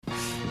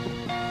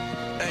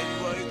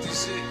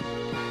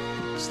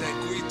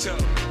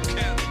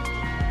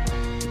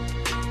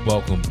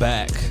Welcome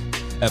back.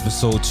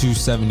 Episode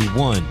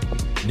 271,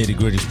 Nitty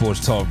Gritty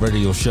Sports Talk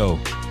Radio Show.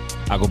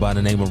 I go by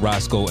the name of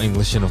Roscoe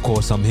English, and of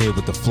course I'm here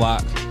with the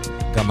flock.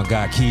 Got my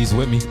guy Keys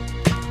with me.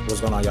 What's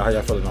going on, y'all? How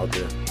y'all feeling out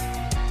there?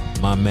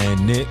 My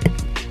man Nick.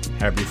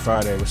 Happy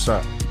Friday. What's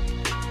up?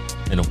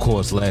 And of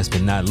course, last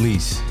but not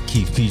least,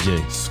 Keith PJ.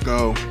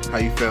 Sko, how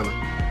you feeling?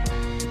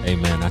 Hey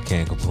man, I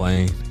can't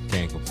complain.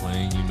 You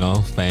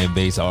know, fan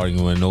base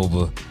arguing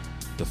over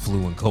the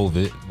flu and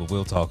COVID, but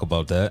we'll talk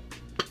about that.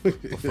 But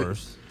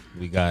first,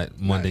 we got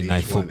Monday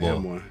Night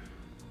Football.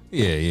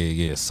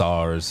 Yeah.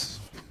 SARS,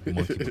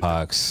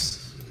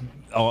 monkeypox.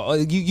 Oh,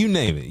 you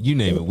name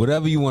it.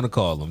 Whatever you want to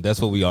call them. That's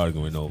what we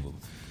arguing over.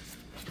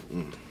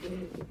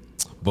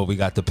 But we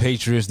got the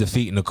Patriots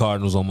defeating the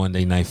Cardinals on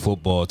Monday Night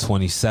Football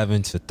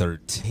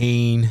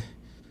 27-13.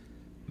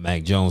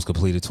 Mac Jones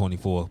completed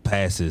 24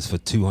 passes for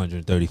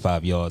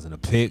 235 yards and a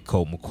pick.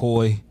 Colt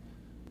McCoy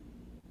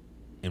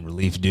in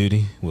relief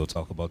duty. We'll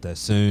talk about that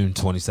soon.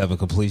 27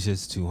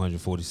 completions,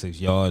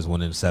 246 yards,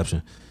 1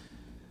 interception.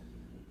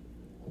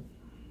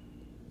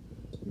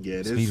 Yeah,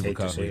 it is. Speedy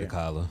recovery to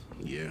Kyler.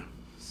 Yeah.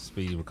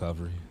 Speedy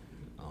recovery.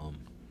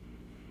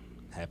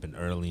 Happened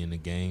early in the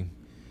game.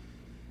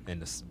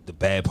 And the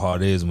bad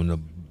part is when the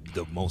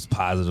most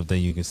positive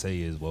thing you can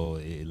say is, well,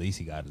 at least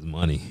he got his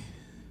money.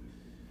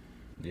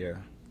 Yeah.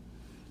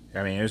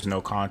 I mean, there's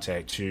no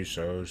contact, too,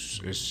 so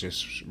it's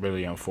just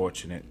really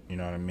unfortunate. You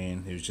know what I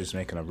mean? He was just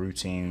making a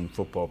routine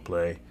football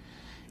play.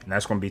 And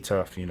that's going to be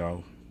tough, you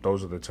know.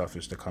 Those are the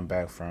toughest to come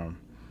back from.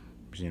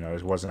 You know,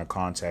 it wasn't a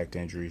contact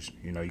injury.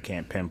 You know, you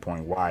can't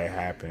pinpoint why it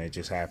happened. It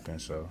just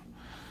happened. So,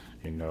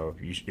 you know,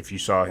 if you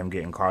saw him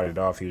getting carted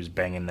off, he was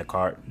banging the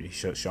cart.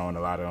 He's showing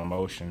a lot of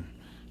emotion.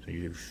 So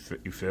you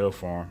feel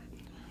for him.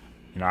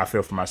 You know, I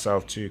feel for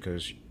myself, too,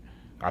 because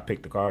I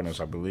picked the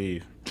Cardinals, I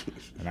believe,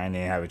 and I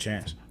didn't have a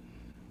chance.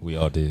 We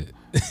all did.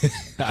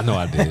 I know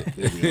I did.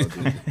 Yeah, we all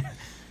did.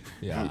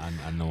 Yeah,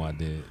 I know I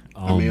did.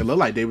 I mean, it looked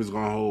like they was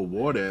going to hold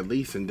water at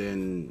least, and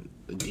then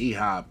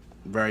D-Hop,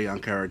 very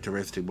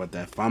uncharacteristic with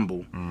that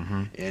fumble.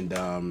 Mm-hmm.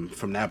 And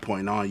from that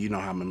point on, you know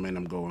how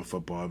momentum go in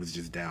football. It was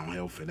just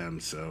downhill for them.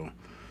 So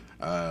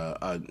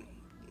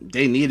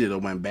they needed a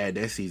win bad.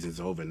 Their season's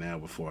over now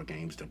with 4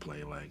 games to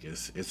play. Like,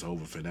 it's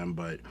over for them.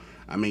 But,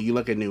 I mean, you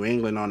look at New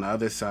England on the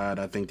other side,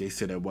 I think they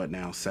sit at, what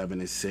now,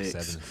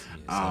 7-6.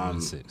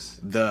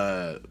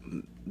 7-6.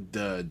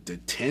 The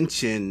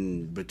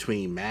tension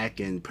between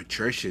Mac and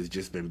Patricia has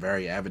just been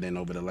very evident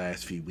over the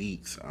last few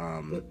weeks.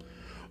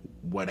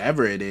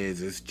 Whatever it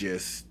is, it's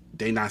just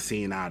they not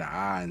seeing eye to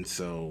eye, and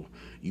so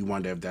you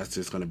wonder if that's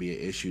just going to be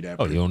an issue that.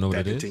 Oh, you don't know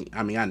what it is?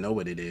 I mean, I know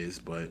what it is,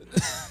 but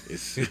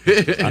it's.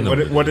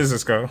 What is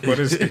this, Go? What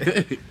is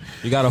it?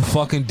 You got a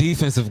fucking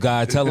defensive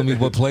guy telling me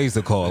what plays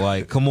to call.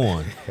 Like, come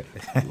on.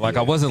 Like,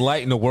 I wasn't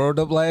lighting the world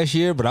up last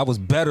year, but I was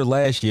better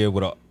last year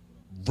with a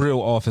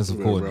real offensive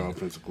coordinator. Real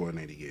offensive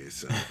coordinator, yeah.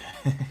 So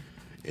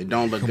it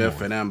don't look good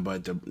for them,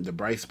 but the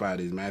bright spot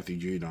is Matthew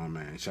Judon,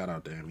 man. Shout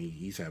out to him.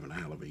 He's having a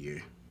hell of a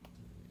year.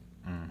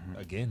 Mm-hmm.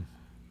 Again.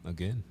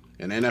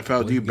 And the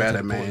NFL do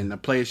better, man. The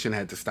players shouldn't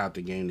have to stop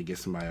the game to get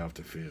somebody off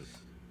the field.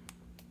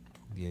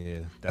 Yeah,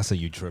 that's a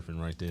you tripping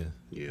right there.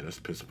 Yeah,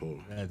 that's piss poor.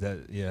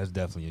 That's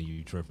definitely a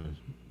you tripping.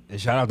 And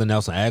shout out to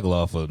Nelson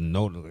Aguilar for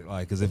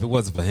because if it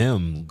wasn't for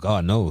him,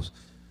 God knows.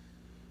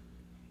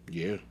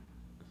 Yeah.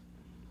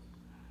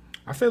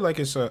 I feel like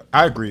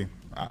I agree.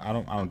 I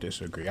don't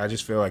disagree. I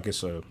just feel like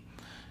it's a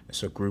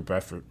group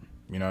effort.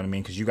 You know what I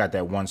mean? Because you got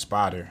that one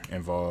spotter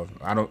involved.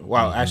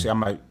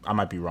 Actually, I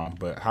might be wrong.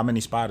 But how many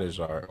spotters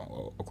are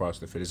across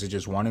the field? Is it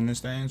just one in the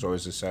stands, or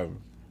is it 7?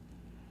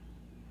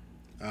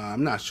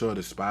 I'm not sure of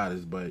the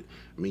spotters, but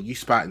I mean, you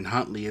spotting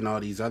Huntley and all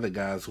these other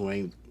guys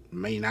who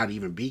may not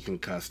even be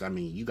concussed. I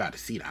mean, you got to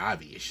see the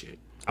obvious shit.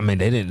 I mean,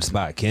 they didn't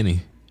spot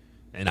Kenny,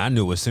 and I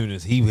knew as soon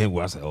as he hit,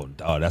 I said, "Oh,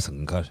 dog, that's a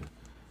concussion."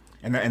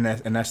 And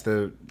that's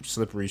the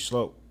slippery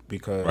slope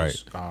because.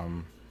 Right.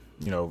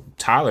 You know,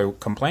 Tyler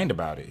complained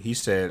about it. He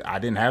said, I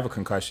didn't have a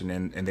concussion,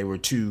 and they were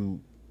too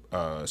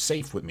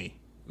safe with me.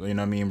 You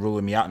know what I mean?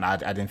 Ruling me out, and I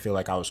didn't feel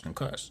like I was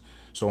concussed.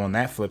 So on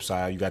that flip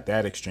side, you got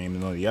that extreme.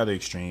 And on the other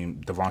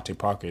extreme, Devontae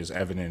Parker is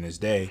evident in his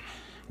day.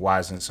 Why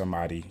isn't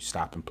somebody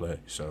stop and play?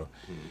 So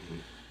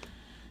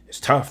It's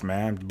tough,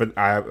 man. But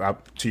I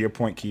to your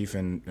point, Keith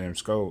and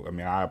Sko, I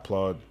mean, I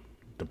applaud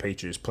the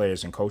Patriots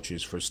players and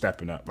coaches for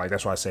stepping up. Like,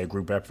 that's why I say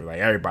group effort. Like,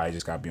 everybody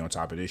just got to be on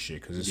top of this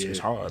shit because it's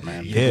hard,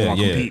 man. Yeah.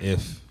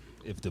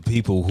 If the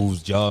people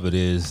whose job it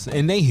is,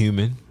 and they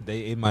human,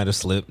 it might have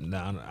slipped.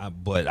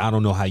 But I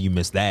don't know how you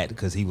missed that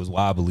because he was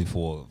wobbly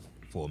for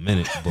a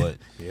minute. But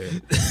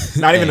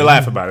not even to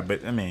laugh about it.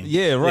 But I mean,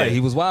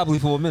 he was wobbly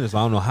for a minute. So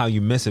I don't know how you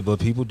miss it.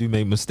 But people do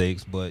make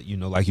mistakes. But you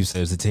know, like you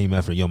said, it's a team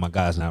effort. Yo, my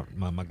guy's not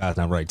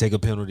right. Take a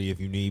penalty if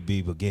you need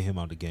be, but get him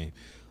out the game.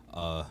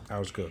 That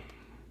was good.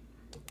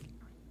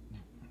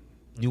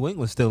 New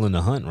England's still in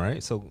the hunt,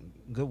 right? So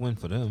good win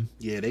for them.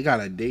 Yeah, they got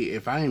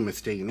if I ain't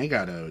mistaken, they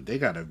got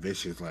a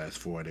vicious last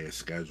 4 of their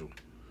schedule.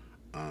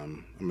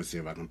 I'm gonna see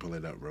if I can pull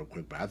it up real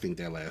quick, but I think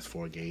their last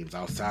 4 games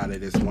outside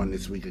of this one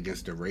this week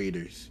against the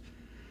Raiders,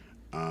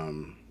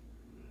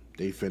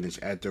 They finish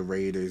at the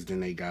Raiders, then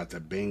they got the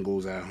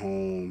Bengals at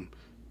home,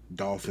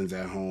 Dolphins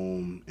at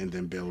home, and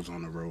then Bills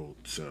on the road.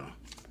 So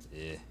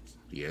Yeah.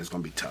 yeah, it's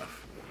gonna be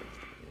tough.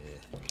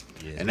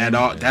 Yeah. And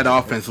that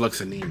offense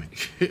looks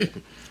anemic.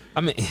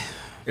 I mean,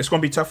 It's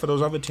going to be tough for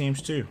those other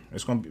teams too.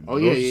 It's going to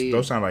be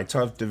those sound like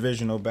tough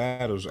divisional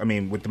battles. I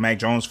mean, with the Mac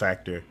Jones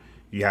factor,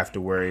 you have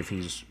to worry if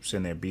he's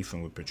sitting there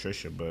beefing with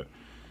Patricia. But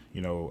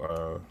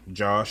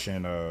Josh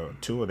and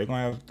Tua, they're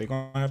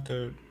gonna have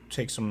to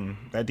take some.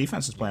 That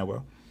defense is playing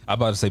well. I'm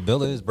about to say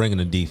Bill is bringing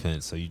the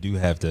defense, so you do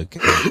have to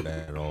counter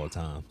that at all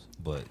times.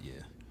 But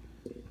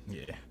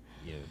yeah.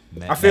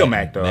 I feel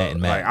Mac though. I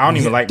don't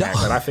even like Mac,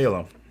 but I feel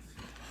him.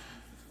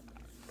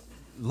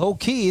 Low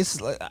key,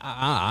 it's like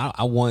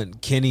I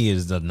want Kenny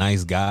is a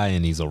nice guy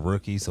and he's a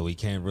rookie, so he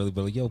can't really be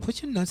like, yo,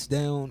 put your nuts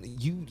down.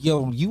 You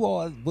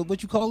are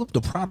what you call him,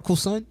 the prodigal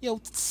son. Yo,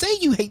 say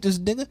you hate this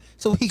nigga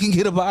so he can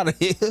get up out of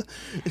here.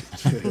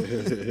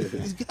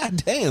 God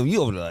damn,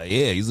 you over there like,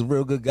 yeah, he's a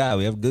real good guy.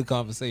 We have good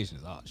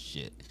conversations. Oh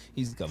shit,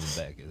 he's coming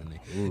back, isn't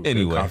he? Ooh,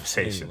 anyway, good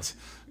conversations.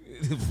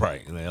 Anyway.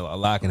 Right, a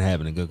lot can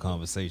happen in good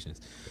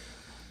conversations.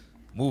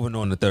 Moving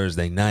on to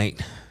Thursday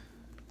night.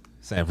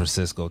 San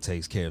Francisco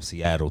takes care of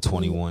Seattle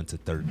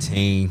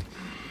 21-13.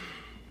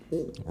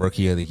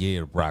 Rookie of the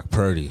year, Brock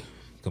Purdy,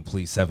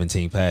 completes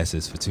 17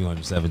 passes for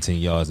 217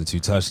 yards and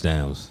 2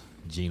 touchdowns.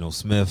 Geno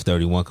Smith,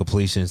 31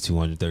 completions,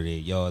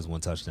 238 yards,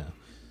 1 touchdown.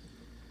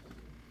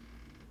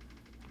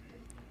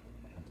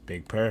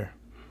 Big pair.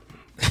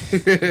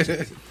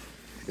 Is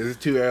it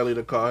too early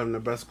to call him the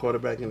best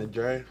quarterback in the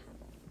draft?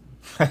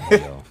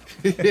 Yo,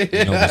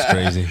 you know what's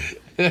crazy?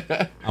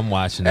 I'm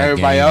watching that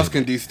Everybody game else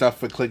can do stuff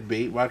for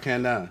clickbait. Why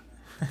can't I?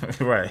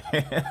 Right.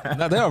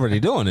 No, they're already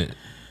doing it.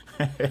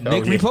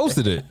 Nick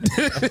reposted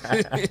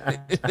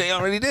it. They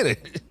already did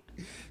it.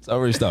 It's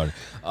already started.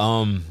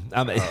 Man.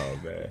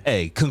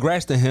 Hey,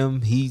 congrats to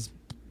him. We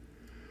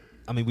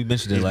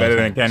mentioned it last better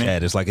time. than Kenny.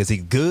 Chad, it's like, is he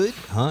good?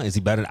 Huh? Is he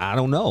better? I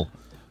don't know.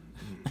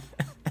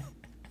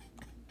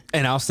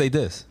 And I'll say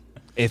this.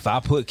 If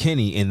I put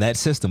Kenny in that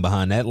system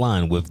behind that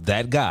line with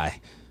that guy,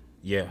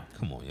 Yeah.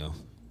 come on, yo.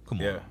 Come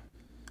on. Yeah.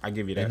 I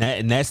give you that.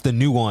 And that's the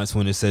nuance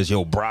when it says,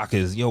 Brock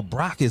is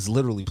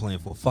literally playing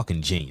for a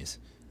fucking genius.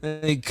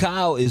 And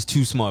Kyle is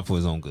too smart for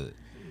his own good.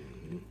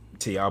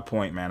 To your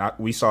point, man,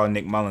 we saw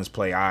Nick Mullins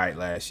play all right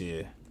last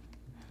year.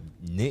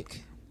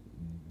 Nick,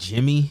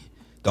 Jimmy,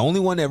 the only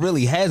one that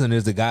really hasn't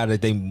is the guy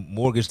that they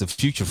mortgaged the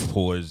future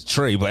for is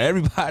Trey, but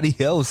everybody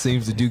else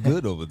seems to do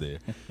good over there.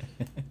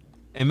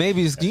 And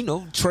maybe it's,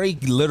 Trey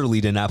literally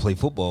did not play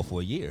football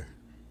for a year.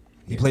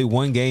 He played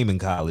one game in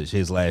college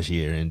his last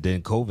year, and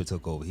then COVID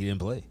took over. He didn't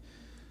play.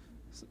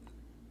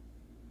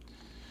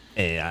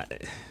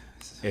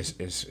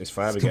 It's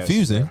five. It's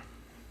confusing.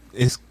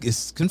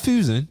 It's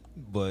confusing,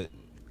 but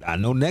I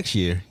know next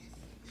year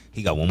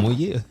he got one more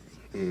year.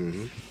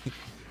 Mm-hmm.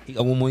 He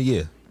got one more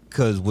year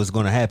because what's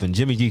going to happen?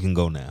 Jimmy G can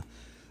go now.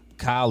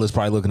 Kyle is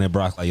probably looking at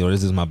Brock like, yo,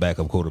 this is my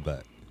backup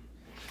quarterback.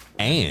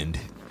 And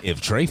if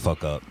Trey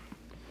fuck up,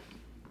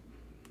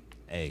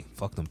 hey,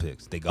 fuck them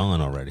picks. They gone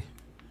already.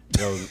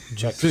 Yo,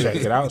 check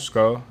it out,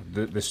 Skull.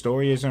 The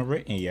story isn't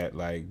written yet.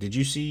 Like, did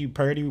you see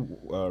Purdy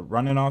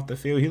running off the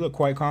field? He looked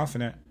quite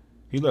confident.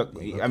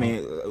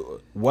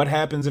 What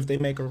happens if they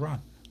make a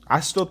run?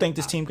 I still think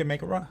this team can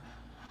make a run.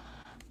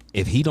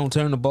 If he don't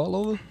turn the ball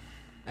over,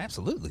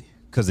 absolutely,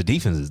 because the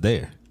defense is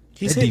there.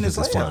 He's the hitting defense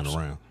his is flying layups.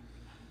 around.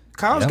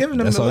 Kyle's giving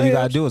them That's the all you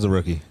gotta layups. do as a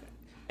rookie,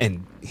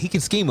 and he can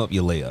scheme up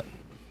your layup.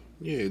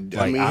 Yeah,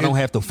 I don't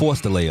have to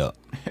force the layup.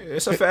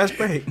 It's a fast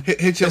break.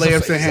 Hit your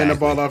layups and hand the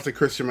ball off to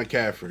Christian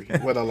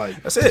McCaffrey. What a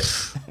life. That's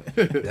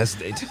it. That's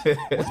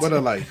What a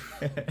life.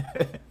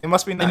 It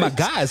must be nice. And my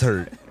guy's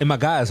hurt.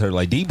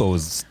 Like Debo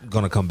is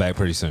gonna come back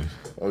pretty soon.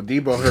 Oh,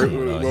 Debo hurt.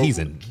 Well, he's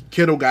in.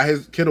 Kittle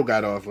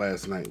got off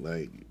last night.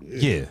 Like,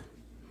 Yeah.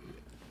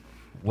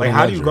 What Like, a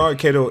how do you luxury. guard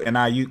Kittle and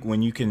Ayuk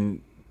when you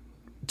can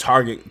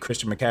target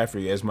Christian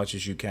McCaffrey as much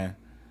as you can,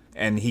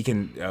 and he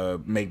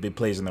can make big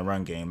plays in the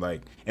run game?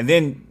 Like, and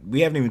then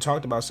we haven't even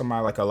talked about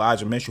somebody like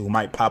Elijah Mitchell who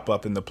might pop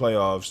up in the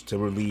playoffs to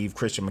relieve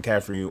Christian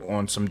McCaffrey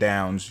on some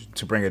downs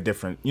to bring a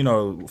different,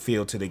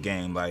 feel to the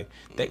game. Like,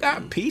 they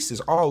got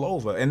pieces all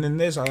over. And then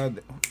there's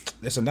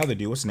another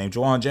dude. What's his name?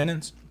 Juwan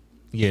Jennings.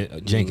 Yeah,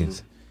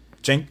 Jenkins.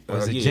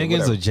 Was it Yeah,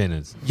 Jenkins whatever. or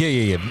Jennings?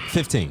 Yeah.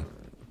 15.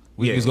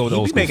 We Yeah, just go with he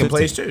old be school. making 15.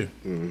 plays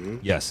too.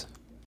 Yes.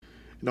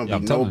 don't Yeah,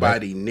 be I'm telling you that.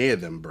 nobody near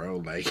them, bro.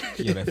 Like,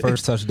 Yeah, that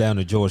first touchdown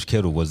to George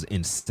Kittle was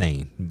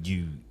insane.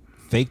 You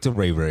fake to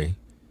Ray,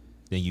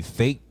 then you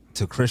fake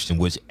to Christian,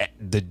 which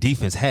the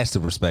defense has to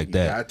respect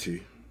that. got to.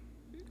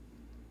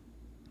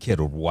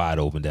 Kittle wide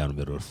open down the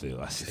middle of the field.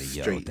 I say,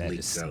 yo, Straight that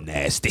leaks is out.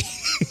 nasty.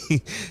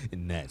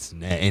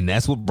 and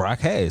that's what Brock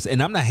has.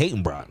 And I'm not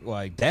hating Brock.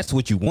 Like, that's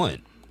what you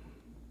want.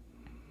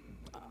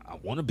 I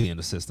want to be in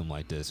a system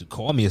like this.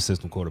 Call me a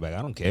system quarterback.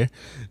 I don't care.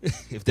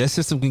 If that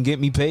system can get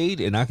me paid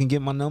and I can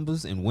get my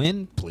numbers and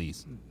win,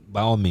 please,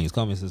 by all means,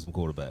 call me a system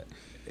quarterback.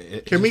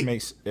 It Can just we-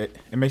 makes it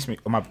makes me.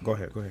 Go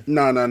ahead.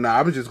 No.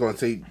 I was just going to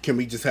say, can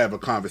we just have a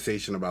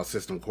conversation about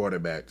system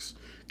quarterbacks?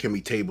 Can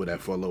we table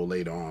that for a little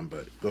later on?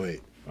 But go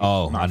ahead.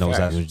 Oh, Not I know facts.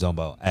 exactly what you're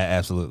talking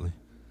about.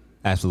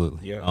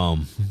 Absolutely. Yeah.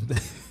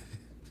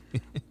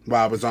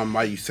 Well, I was on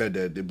why you said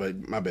that,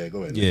 but my bad.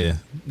 Go ahead.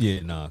 Yeah,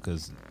 nah,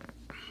 because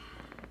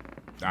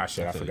Ah,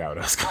 shit, I forgot what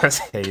I was gonna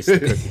say. It's the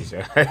cookies,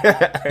 yeah.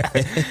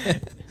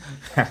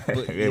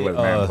 It was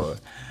man,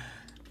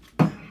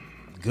 boy.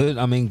 good.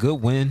 I mean,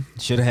 good win.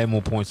 Should have had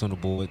more points on the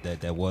board.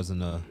 That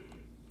wasn't a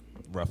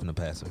roughing the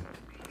passer.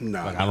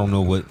 No, Like, I don't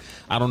know what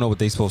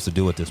they're supposed to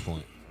do at this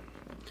point.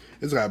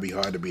 It's gotta be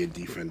hard to be a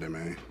defender,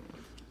 man.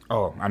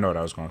 Oh, I know what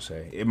I was gonna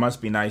say. It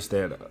must be nice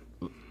that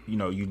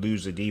you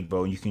lose a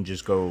Debo, and you can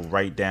just go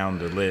right down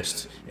the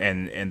list,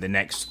 and the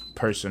next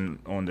person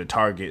on the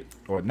target,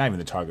 or not even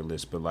the target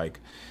list, but like,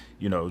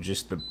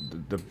 just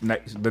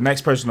the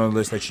next person on the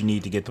list that you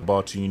need to get the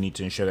ball to, you need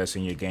to ensure that's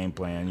in your game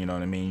plan. You know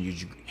what I mean?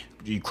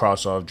 You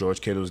cross off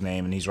George Kittle's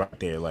name, and he's right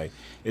there. Like,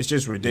 it's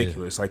just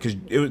ridiculous. Like, cause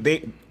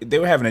they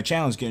were having a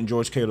challenge getting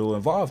George Kittle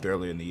involved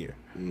earlier in the year.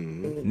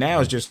 Now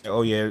it's just,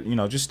 oh yeah,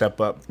 just step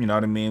up. You know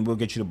what I mean? We'll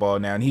get you the ball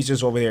now, and he's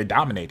just over there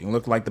dominating,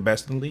 look like the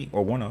best in the league,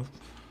 or one of.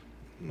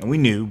 And we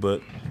knew,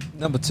 but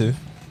Number 2.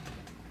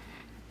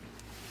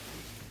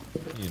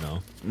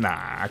 nah,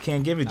 I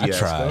can't give it to I you.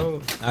 tried.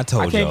 Esco. I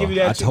told I can't y'all. give you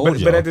that. I told but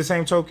y'all. at the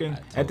same token,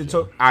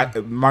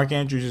 Mark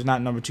Andrews is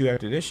not number 2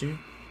 after this year.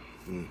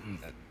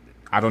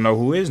 I don't know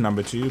who is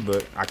number 2,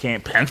 but I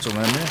can't pencil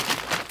him in.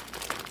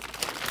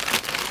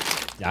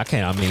 I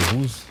can't. I mean,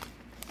 who's?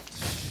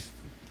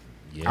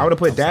 Yeah, I would have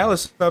put I'm sorry.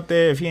 Dallas up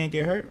there if he ain't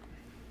get hurt.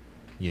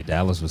 Yeah,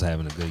 Dallas was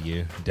having a good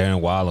year. Darren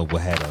Waller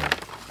had a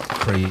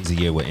crazy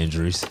year with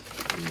injuries.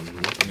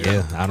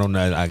 Yeah, I don't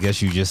know. I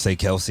guess you just say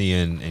Kelsey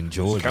and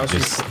George. Kelsey.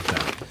 Just,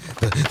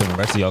 the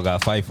rest of y'all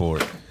got to fight for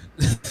it.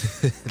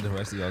 The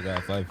rest of y'all got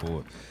to fight for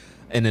it.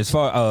 And as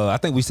far, I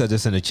think we said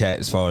this in the chat.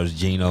 As far as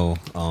Geno,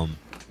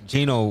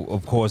 Geno,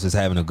 of course, is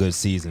having a good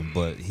season,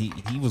 but he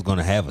was going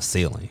to have a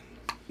ceiling.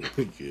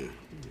 Yeah.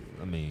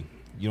 I mean,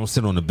 you don't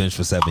sit on the bench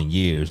for 7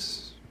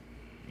 years.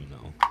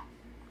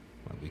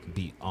 Like, we can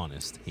be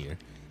honest here.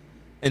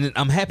 And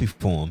I'm happy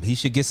for him. He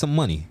should get some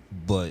money,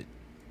 but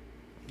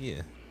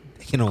yeah,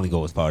 it can only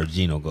go as far as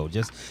Geno goes.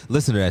 Just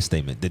listen to that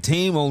statement. The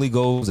team only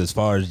goes as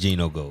far as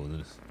Geno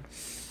goes.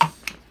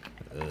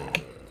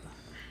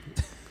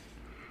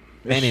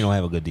 Man, they don't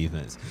have a good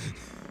defense.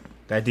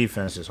 That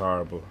defense is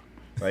horrible.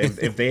 Like,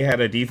 if they had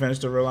a defense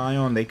to rely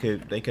on, they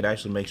could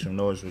actually make some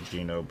noise with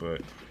Geno.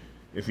 But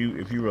if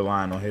you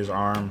relying on his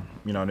arm,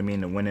 you know what I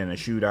mean, to win in a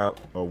shootout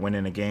or win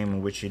in a game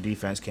in which your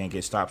defense can't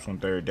get stops on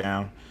third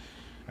down,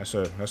 that's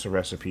a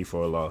recipe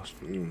for a loss.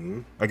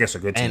 Mm-hmm. I guess a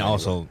good team. And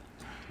also,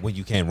 when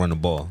you can't run the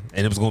ball.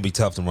 And it was going to be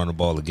tough to run the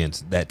ball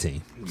against that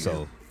team. Yeah.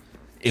 So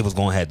it was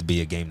going to have to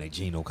be a game that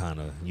Geno kind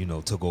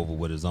of, took over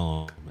with his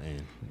arm.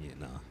 And, yeah,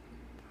 nah.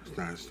 It's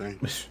not his thing.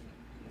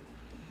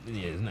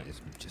 Yeah,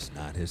 it's just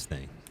not his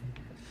thing.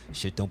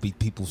 Shit don't be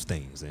people's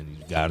things. And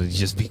you got to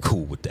just be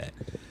cool with that.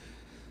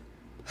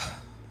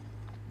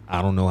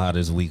 I don't know how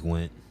this week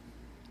went.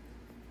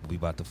 We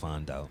about to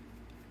find out.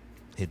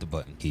 Hit the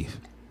button, Keith.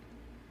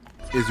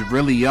 It's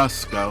really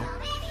us, Go.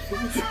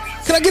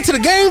 Can I get to the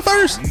game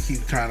first? You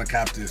keep trying to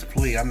cop this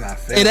plea. I'm not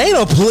fair. It ain't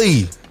a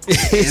plea.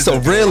 It's a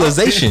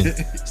realization.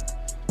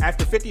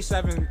 After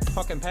 57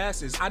 fucking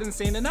passes, I didn't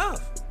see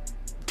enough.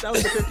 That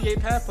was the 58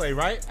 pass play,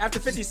 right? After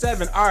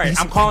 57, all right,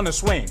 I'm calling a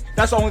swing.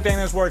 That's the only thing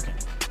that's working.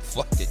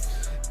 Fuck it.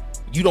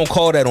 You don't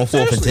call that on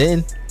 4th and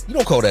 10. You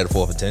don't call that a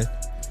 4th and 10.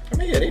 I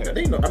mean, yeah,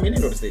 they know. I mean,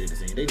 they know the state of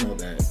the team. They know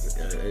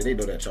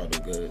that y'all do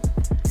good.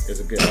 It's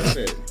a good. Like I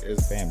said,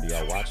 it's Fam, do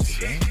y'all watch the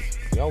game?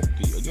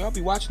 Y'all be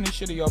watching this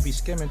shit, or y'all be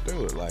skimming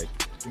through it? Like,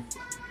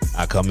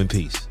 I come in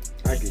peace.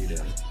 I get you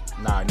that.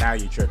 nah, now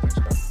you tripping,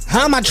 stuff.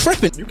 How am I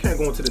tripping? You can't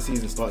go into the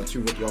season starting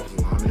 2 rookie offensive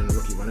linemen and a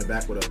rookie running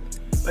back with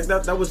a like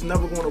that. That was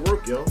never going to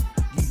work, yo.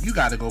 You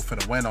got to go for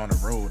the win on the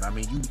road. I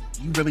mean, you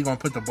really gonna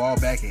put the ball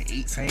back in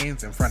 8's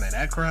hands in front of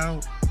that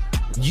crowd?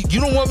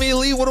 You don't want me to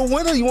leave with a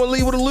winner? You want to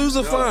leave with a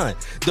loser? Fine.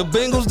 The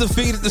Bengals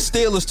defeated the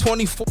Steelers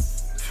 24.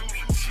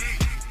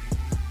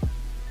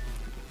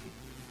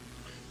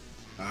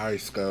 All right,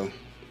 Sco.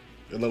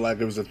 It looked like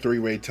it was a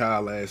 3-way tie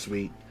last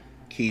week.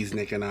 Keys,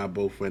 Nick, and I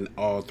both went.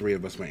 All 3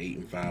 of us went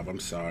 8-5. I'm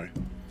sorry.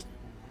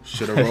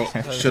 Should have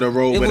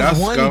rolled It with was us.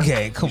 one Sco.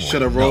 game. Come on.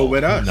 Should have rolled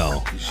with us.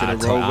 No. Should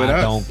have rolled with us.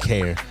 I don't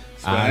care.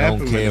 I don't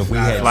happened care when if we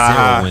it's had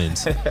not- 0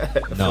 wins.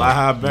 No. Fly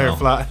high, bear no,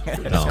 fly.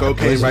 No. Sco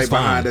came This was right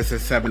behind fine. us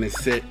at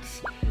 7-6.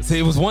 See,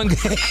 it was one game.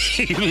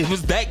 It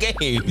was that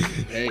game.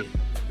 Hey,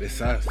 it's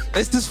us.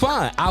 It's just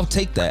fine. I'll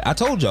take that. I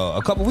told y'all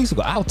a couple weeks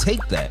ago. I'll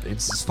take that.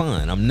 It's just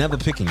fine. I'm never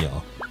picking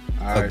y'all.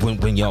 All right.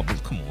 When y'all,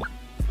 come on.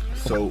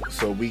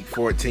 So week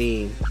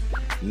 14,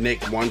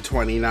 Nick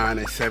 129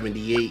 and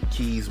 78,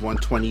 Keys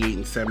 128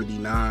 and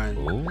 79.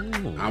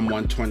 Ooh. I'm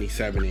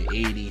 127 and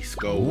 80,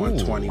 Sco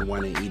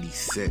 121 and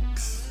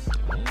 86.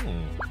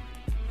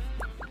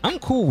 I'm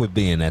cool with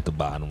being at the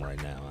bottom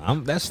right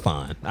now. That's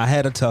fine. I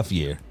had a tough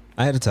year.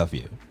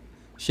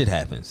 Shit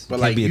happens. But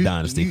You like can't be a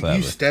dynasty forever.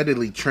 you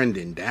steadily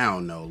trending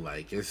down though.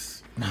 Like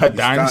it's A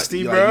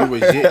dynasty, bro?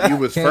 You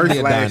was Can't first be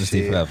a last dynasty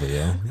year. forever,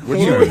 yo. What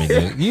You you- heard me,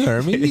 nigga. You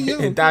heard me.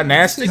 You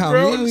Dynastic, see how,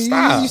 bro? you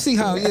Stop. see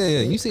how,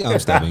 you see how I'm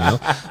stepping, yo.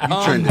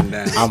 You trending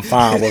down. I'm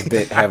fine with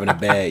Vic having a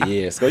bad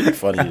year. So you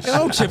funny as Yo,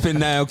 I'm shit. chipping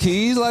now,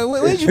 Keys. Like,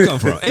 where'd you come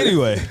from?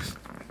 Anyway,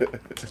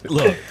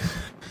 look,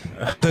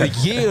 the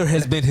year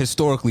has been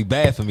historically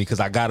bad for me because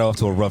I got off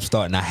to a rough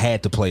start and I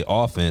had to play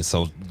offense.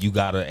 So you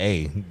gotta,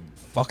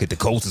 fuck it, the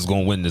Colts is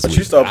gonna win this But week.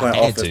 you start I playing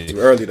had offense to. too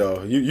early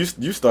though. You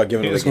start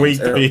giving away It's games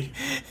week early.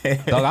 3.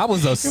 Dog, I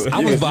was You was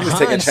taking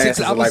behind chances 6.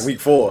 I in like was, week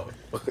 4.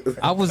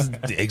 I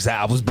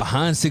was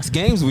behind 6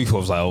 games week 4. I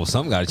was like, oh,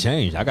 something gotta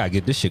change. I gotta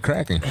get this shit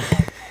cracking.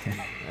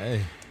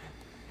 Hey,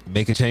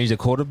 make a change at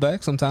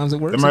quarterback. Sometimes it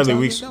works. Them early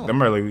sometimes weeks, it don't.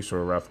 them early weeks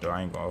were rough though.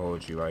 I ain't gonna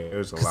hold you. Like it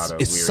was a lot of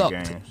It weird sucked.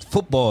 games.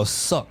 Football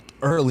sucked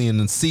early in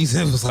the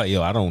season. It was like,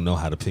 yo, I don't know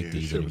how to pick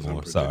these shit was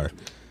anymore. Sorry.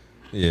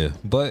 Yeah,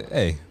 but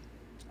hey,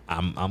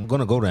 I'm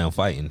gonna go down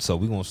fighting. So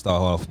we're gonna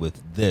start off with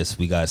this.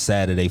 We got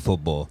Saturday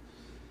football,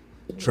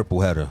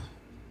 triple header,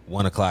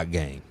 1:00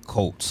 game.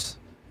 Colts,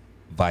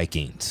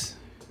 Vikings.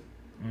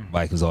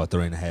 Vikings are a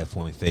 3.5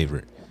 point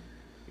favorite.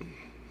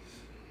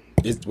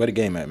 Where the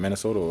game at?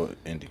 Minnesota or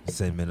Indy? It's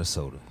in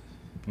Minnesota.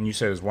 And you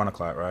said it's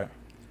 1:00, right?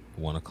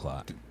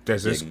 1:00.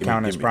 Does this Yeah, give me-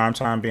 count give as me- prime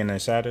time being a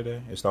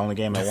Saturday? It's the only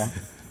game at 1.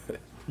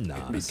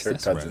 Nah, Be that's, Kirk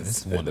that's right. Cousins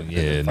It's and one the- of, yeah,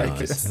 and the no,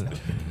 Vikings.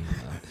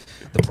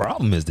 the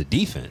problem is the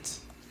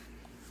defense.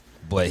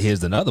 But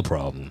here's another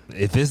problem.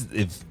 If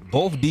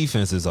both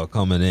defenses are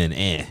coming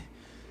in,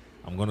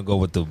 I'm gonna go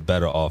with the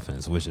better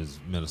offense, which is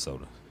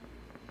Minnesota.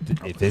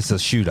 If it's a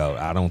shootout,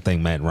 I don't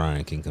think Matt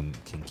Ryan can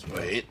keep But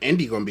up.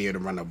 Indy gonna be able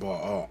to run the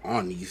ball all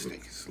on these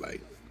niggas.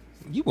 Like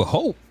You would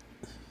hope.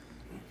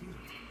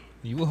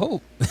 You would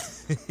hope.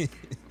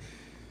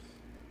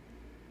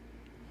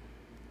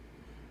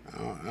 I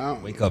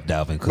don't Wake up,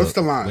 Dalvin Cook. What's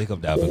the line? Wake up,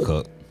 Dalvin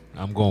Cook.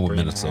 I'm going with 3.5.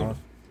 Minnesota.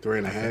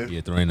 3.5.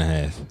 Yeah,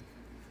 3.5.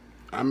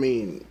 I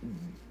mean,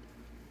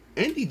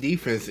 Indy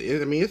defense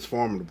is. I mean, it's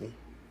formidable.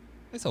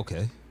 It's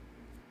okay.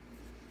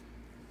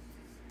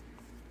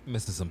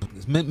 Missing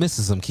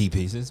some key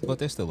pieces, but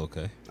they're still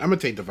okay. I'm gonna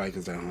take the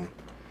Vikings at home.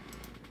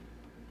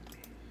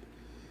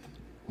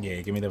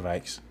 Yeah, give me the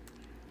Vikes.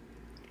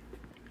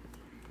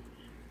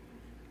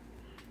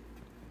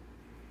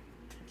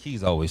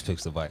 Keys always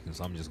picks the Vikings,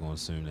 so I'm just going to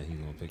assume that he's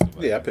going to pick the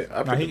Vikings. Yeah, I picked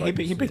No,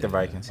 he picked the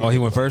Vikings. Oh, he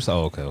went first?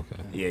 Oh, okay.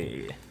 Yeah,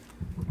 yeah,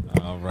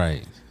 yeah. All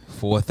right.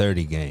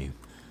 4:30 game.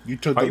 You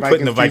took Why the you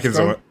putting the Vikings. Vikings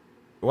Scott? on?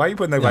 Why you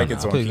putting the No,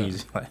 Vikings no, on I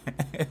keys?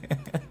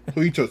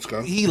 Who you took,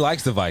 Scott? He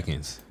likes the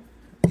Vikings.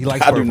 He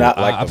likes I do purple. not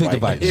like I the picked the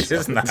Vikings.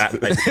 It's Vikings.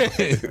 just not.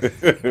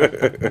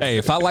 Like, Hey,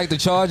 if I like the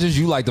Chargers,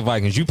 you like the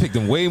Vikings. You picked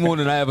them way more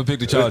than I ever picked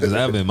the Chargers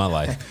ever in my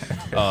life.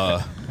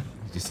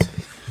 Just,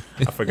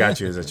 I forgot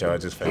you was a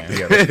Chargers fan.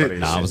 Yeah, that's funny as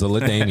nah, I shit. was a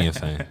Lithuanian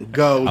fan.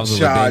 Go I was a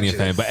Chargers.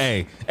 Lithuanian fan. But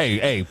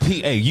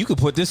hey, you could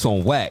put this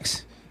on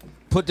wax.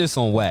 Put this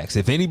on wax.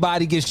 If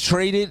anybody gets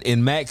traded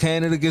and Matt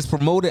Canada gets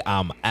promoted,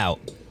 I'm out.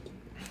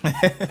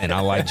 And I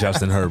like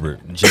Justin Herbert.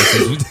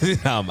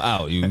 I'm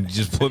out. You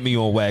just put me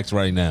on wax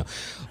right now.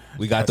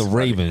 We got That's the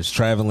Ravens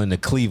traveling to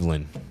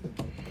Cleveland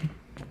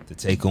to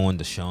take on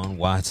Deshaun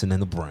Watson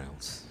and the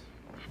Browns.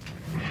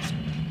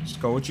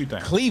 Just go what you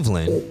think.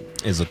 Cleveland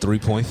is a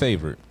 3-point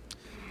favorite.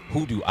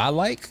 Who do I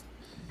like?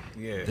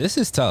 Yeah. This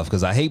is tough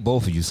because I hate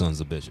both of you sons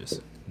of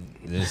bitches.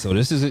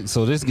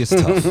 So this gets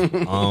tough.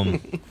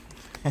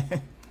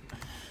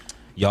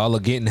 Y'all are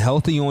getting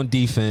healthy on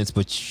defense,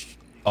 but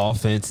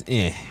offense,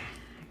 And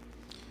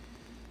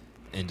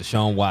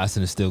Deshaun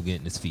Watson is still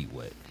getting his feet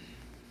wet.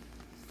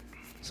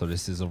 So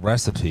this is a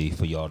recipe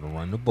for y'all to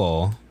run the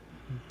ball.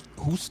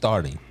 Who's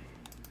starting?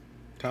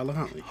 Tyler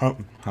Huntley.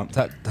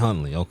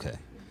 Huntley, okay.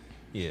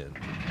 Yeah.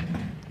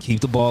 Keep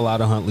the ball out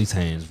of Huntley's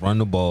hands. Run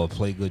the ball.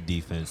 Play good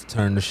defense.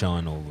 Turn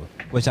Deshaun over,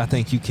 which I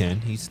think you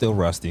can. He's still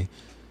rusty.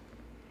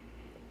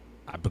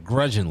 I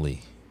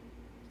begrudgingly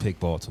pick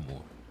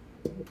Baltimore.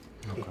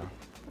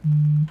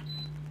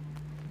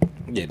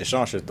 Yeah,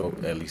 Deshaun should throw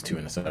at least 2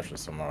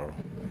 interceptions tomorrow.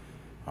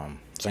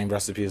 Same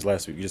recipe as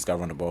last week. You just got to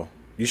run the ball.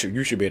 You should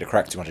be able to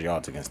crack 200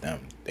 yards against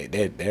them.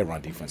 Their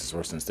run defense is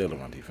worse than Steelers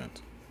run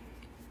defense.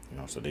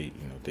 So they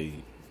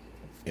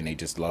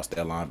just lost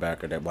their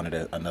linebacker.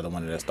 Another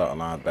one of their starting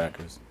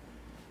linebackers.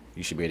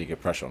 You should be able to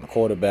get pressure on the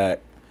quarterback.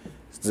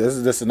 This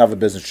is another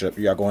business trip.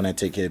 You are going there and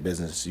take care of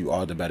business. You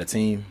are the better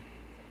team.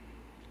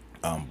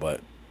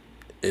 But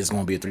it's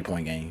going to be a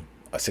 3-point game,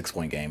 a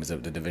 6-point game. It's the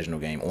divisional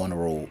game on the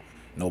road.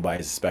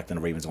 Nobody's expecting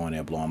the Ravens going there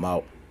and blow them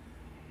out.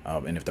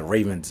 And if the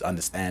Ravens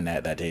understand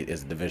that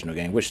it's a divisional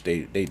game, which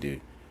they do,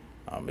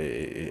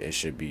 it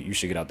should be. You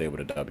should get out there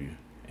with a W,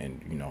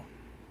 and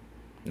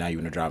now you're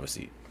in the driver's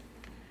seat.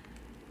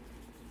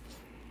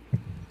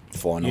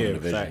 4-0 in the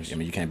division. facts. I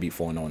mean, you can't beat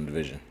 4-0 in the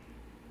division.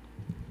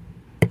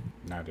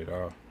 Not at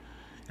all.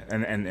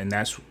 And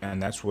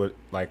that's what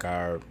like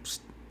our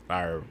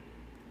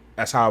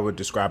that's how I would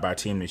describe our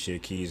team this year,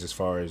 Keys, as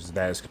far as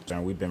that is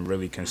concerned. We've been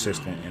really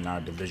consistent in our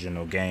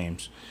divisional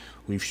games.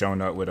 We've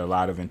shown up with a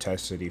lot of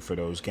intensity for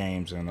those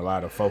games and a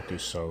lot of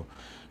focus. So,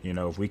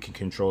 if we can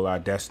control our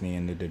destiny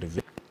in the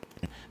division,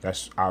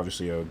 that's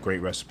obviously a great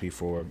recipe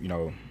for,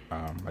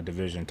 a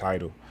division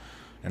title.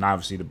 And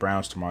obviously the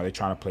Browns tomorrow, they're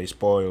trying to play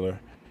spoiler.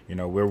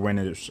 We're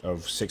winners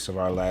of 6 of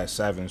our last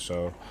 7,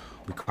 so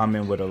we come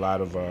in with a lot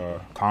of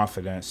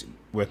confidence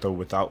with or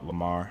without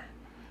Lamar.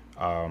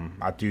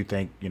 I do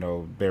think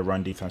their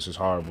run defense is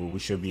horrible. We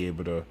should be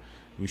able to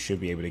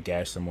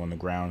gash them on the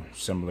ground,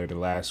 similar to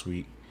last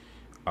week.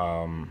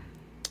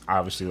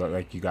 Obviously,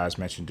 like you guys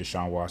mentioned,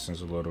 Deshaun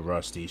Watson's a little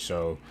rusty.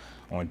 So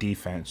on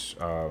defense,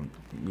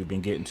 we've been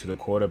getting to the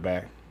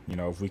quarterback.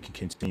 If we can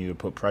continue to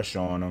put pressure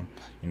on him,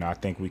 I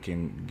think we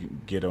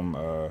can get him,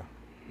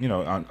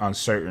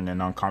 uncertain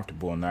and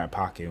uncomfortable in that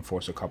pocket and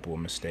force a couple of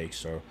mistakes.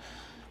 So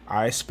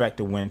I expect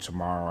a win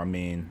tomorrow. I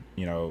mean,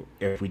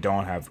 if we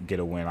don't get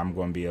a win, I'm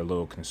going to be a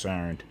little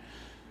concerned.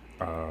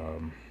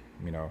 We'll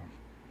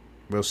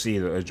see.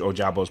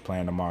 Ojabo's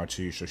playing tomorrow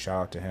too, so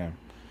shout out to him.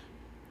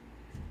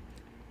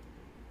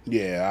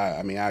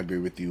 Yeah, I agree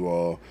with you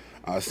all.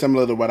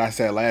 Similar to what I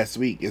said last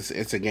week,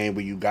 it's a game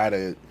where you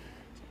gotta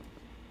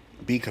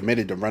be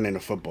committed to running the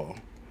football.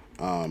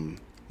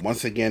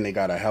 Once again, they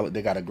got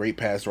a great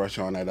pass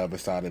rusher on that other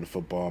side of the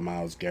football,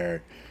 Myles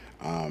Garrett.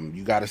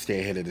 You got to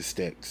stay ahead of the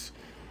sticks.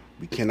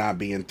 We cannot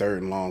be in 3rd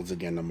and longs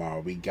again tomorrow.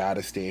 We got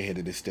to stay ahead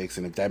of the sticks,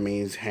 and if that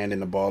means handing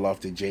the ball off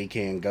to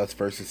J.K. and Gus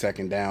 1st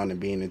and 2nd down and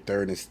being in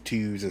 3rd and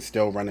 2s and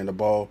still running the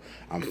ball,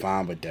 I'm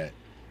fine with that.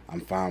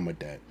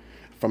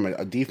 From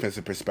a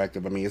defensive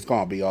perspective, it's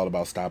going to be all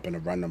about stopping the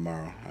run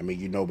tomorrow.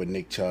 What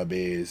Nick Chubb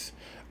is.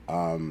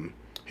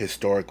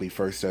 Historically,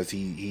 first us,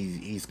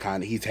 he's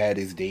had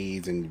his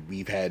days, and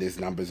we've had his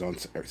numbers on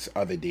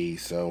other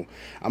days. So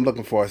I'm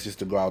looking for us just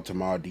to go out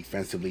tomorrow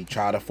defensively,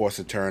 try to force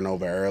a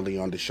turnover early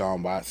on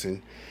Deshaun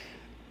Watson.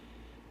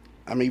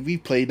 We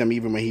played him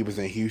even when he was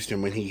in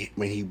Houston,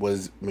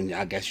 when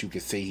I guess you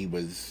could say he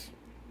was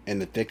in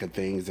the thick of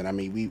things,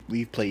 and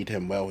we've played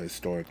him well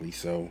historically.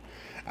 So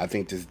I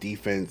think this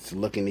defense,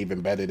 looking even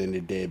better than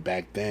it did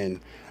back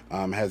then,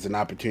 has an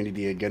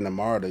opportunity again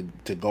tomorrow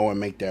to go and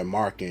make their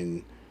mark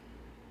and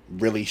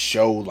really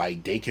show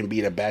like they can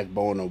be the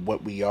backbone of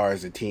what we are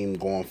as a team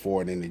going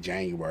forward into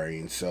January.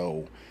 And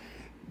so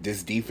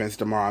this defense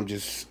tomorrow,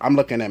 I'm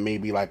looking at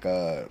maybe like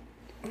a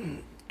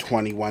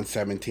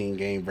 21-17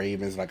 game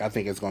Ravens. I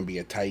think it's going to be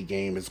a tight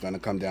game. It's going to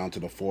come down to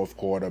the 4th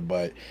quarter,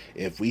 but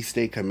if we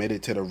stay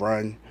committed to the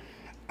run,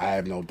 I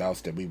have no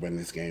doubts that we win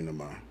this game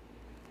tomorrow.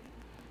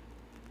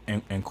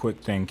 And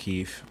quick thing,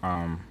 Keith,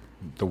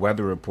 the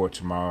weather report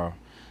tomorrow,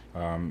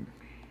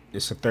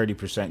 it's a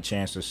 30%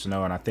 chance of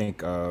snow, and I think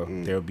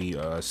there'll be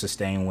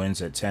sustained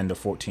winds at 10 to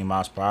 14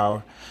 miles per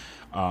hour,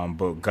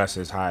 but gusts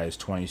as high as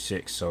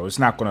 26. So it's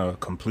not going to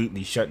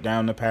completely shut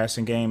down the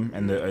passing game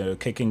and the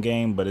kicking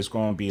game, but it's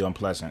going to be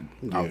unpleasant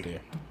out there.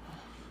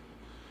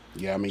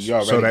 Yeah, you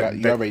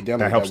already done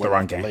that helps the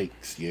run game.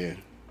 Lakes. Yeah,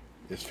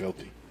 it's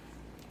filthy.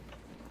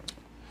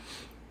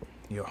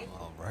 Yeah.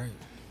 All right,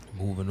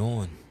 moving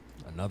on.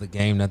 Another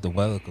game that the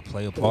weather could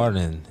play a part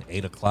in.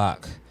 8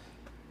 o'clock.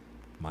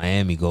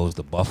 Miami goes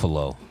to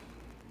Buffalo.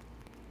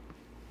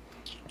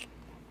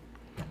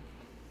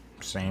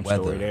 Same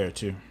Weather, story there,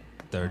 too.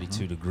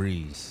 32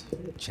 degrees.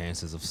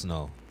 Chances of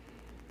snow.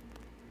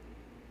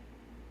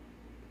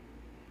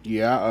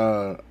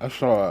 Yeah, I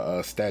saw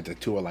a stat that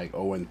two are like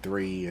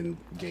 0-3 in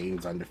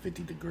games under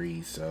 50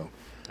 degrees. So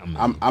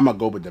I'm gonna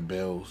go with the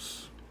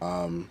Bills.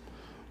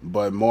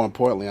 But more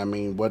importantly,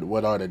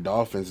 what are the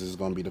Dolphins is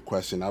going to be the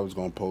question I was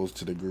going to pose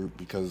to the group,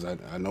 because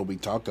I know we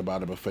talked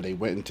about it before they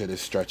went into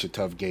this stretch of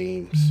tough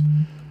games.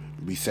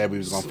 We said we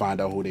was going to find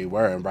out who they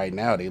were, and right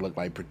now they look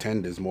like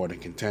pretenders more than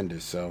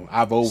contenders. So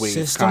I've always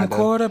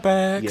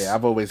quarterbacks. Yeah,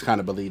 I've always kind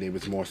of believed they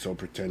was more so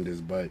pretenders,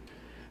 but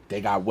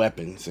they got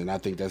weapons, and I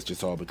think that's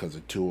just all because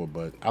of Tua.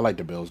 But I like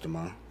the Bills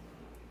tomorrow.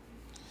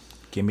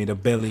 Give me the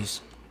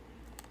Billies.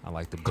 I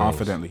like the Bills.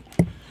 Confidently.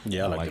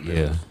 Yeah, I like the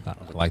Bills. Yeah,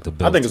 I like the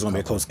Bills. I think it's going to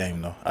be a close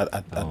game, though. I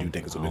do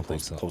think it's going to be a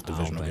close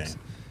divisional game.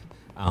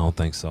 I don't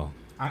think so.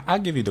 I'll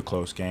give you the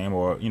close game,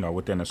 or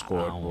within a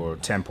score, or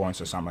 10 points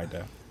or something like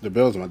that. The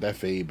Bills want that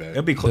fade back.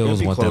 It'll be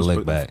Bills want close, that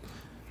lick back.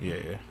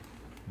 Yeah.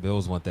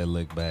 Bills want that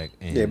lick back.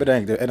 And Yeah, but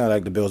it ain't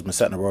like the Bills been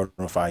setting the world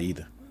on fire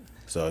either.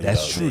 So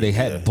that's true. They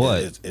had,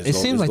 but it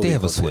seems like they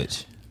have a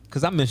switch.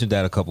 Because I mentioned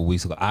that a couple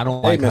weeks ago. I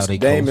don't like how they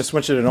coast. They ain't been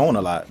switching it on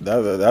a lot.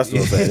 That's what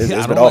I'm saying.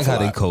 I don't like how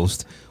they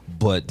coast.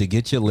 But to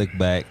get your lick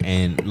back,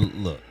 and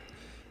look,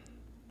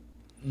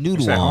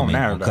 Noodle Arm ain't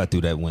going to cut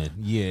through that wind.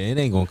 Yeah, it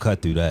ain't going to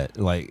cut through that.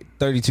 Like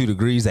 32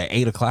 degrees at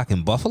 8 o'clock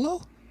in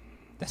Buffalo?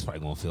 That's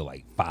probably going to feel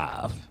like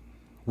 5.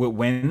 With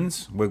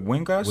winds? With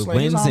wind gusts? With like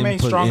winds his arm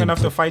ain't strong enough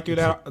to put- fight through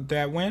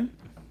that wind?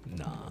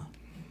 Nah.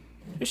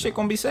 This shit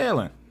going to be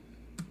sailing.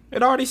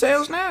 It already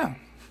sails now.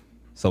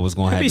 So it's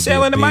going to It have be to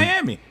sailing be to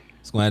Miami.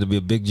 It's going to have to be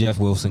a big Jeff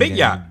Wilson Big game.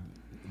 yacht.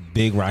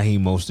 big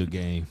Raheem Mostert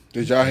game.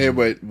 Did y'all hear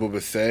what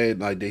was said?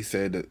 Like they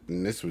said, that,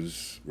 and this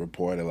was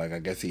reported. Like I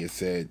guess he had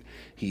said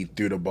he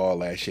threw the ball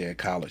last year at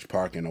College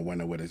Park in a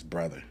winter with his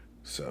brother.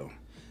 So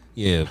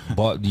Yeah,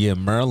 but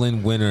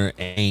Maryland winner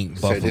ain't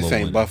said Buffalo. this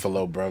ain't winner.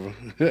 Buffalo, brother.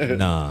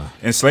 Nah.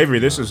 In slavery,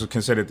 this was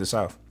considered the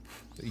South.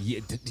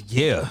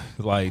 Yeah,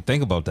 like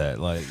think about that.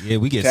 Like, yeah,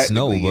 we get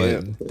snow,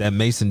 Technically, but that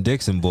Mason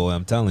Dixon boy,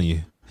 I'm telling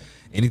you,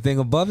 anything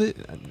above it,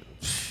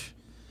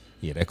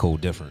 yeah, that cold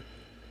different.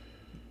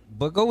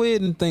 But go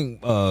ahead and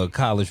think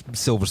college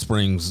Silver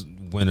Springs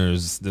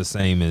winners the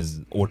same as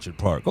Orchard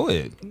Park. Go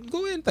ahead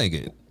and think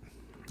it.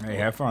 Hey,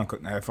 have fun.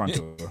 Have fun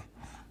too.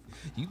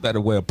 You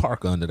better wear a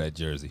parka under that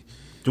jersey.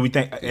 Do we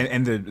think?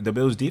 And the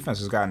Bills' defense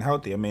has gotten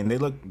healthy. I mean, they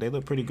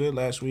look pretty good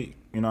last week.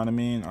 You know what I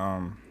mean?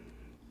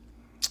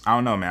 I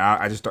don't know, man.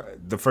 I just thought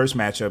the first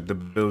matchup, the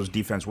Bills'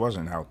 defense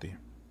wasn't healthy,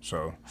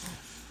 so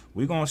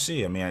we're gonna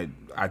see. I mean,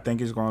 I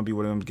think it's gonna be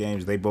one of them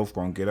games they both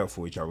gonna get up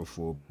for each other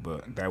for,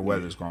 but that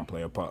weather's gonna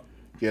play a part.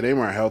 Yeah, they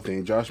weren't healthy,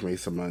 and Josh made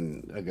some,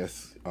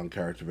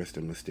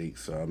 uncharacteristic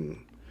mistakes. So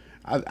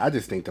I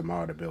just think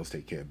tomorrow the Bills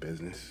take care of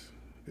business.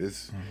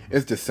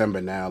 It's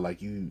December now. Like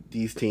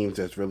these teams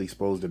that's really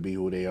supposed to be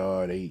who they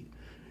are,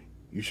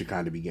 you should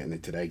kind of be getting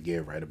into that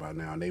gear right about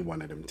now. And they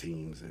one of them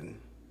teams, and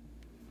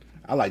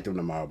I like them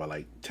tomorrow by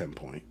like 10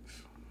 points.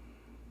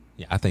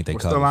 Yeah, I think they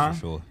What's the cover line? for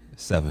sure.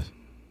 7.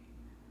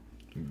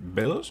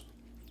 Bills?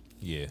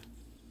 Yeah,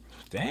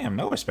 Damn,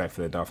 no respect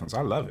for the Dolphins.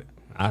 I love it.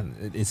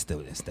 it's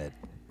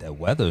that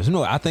weather.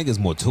 No, I think it's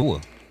more Tua.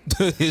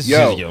 It's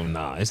Yo. just,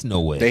 nah, it's no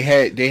way. They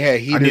had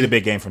heaters. I need a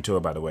big game from Tua,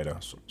 by the way, though.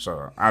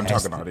 So I'm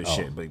Has talking all to- this oh.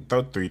 shit, but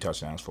throw 3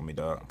 touchdowns for me,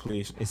 dog,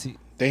 please. Is he?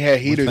 They had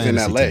Which heaters in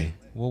fantasy L.A. team?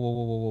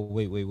 Whoa,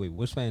 wait.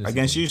 Which fantasy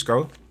Against team? you,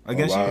 Sco.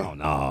 Against wow. you. Oh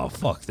no,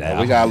 fuck that.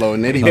 We got a little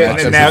nitty Yeah,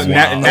 gritty.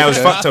 now it's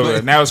fuck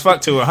Tua. Now it's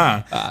fuck Tua,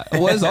 huh?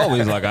 Well, it's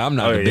always like I'm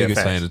not Oh, the yeah,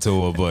 biggest facts. fan of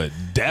Tua, but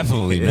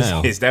definitely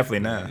now. It's definitely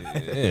not.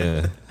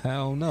 Yeah,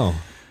 hell no.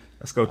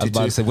 Let's go I was to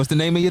about to say, what's the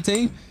name of your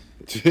team?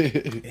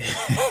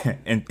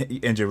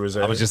 injured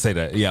reserve. I would just say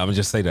that. Yeah, I'm gonna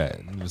just say that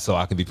so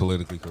I can be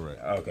politically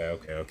correct.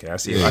 Okay. I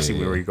see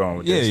where you're going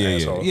with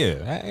this, asshole. Yeah,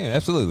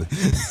 absolutely.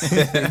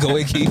 Go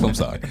ahead, Keith. I'm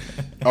sorry.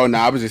 Oh no,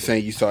 I was just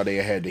saying you saw they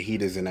had the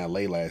heaters in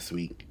L.A. last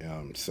week.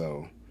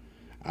 So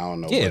I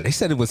don't know. Yeah, what- they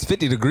said it was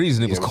 50 degrees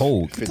and it was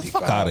cold. Get the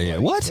fuck 55, out of here.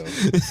 like, What?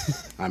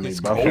 so, I mean,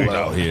 Cold Buffalo.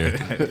 out here.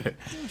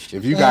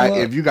 If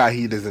you got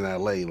heaters in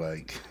L.A.,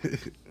 like,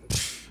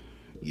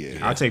 yeah,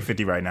 I'll take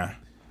 50 right now.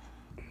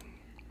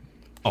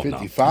 Oh, no,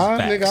 55,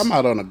 facts. nigga. I'm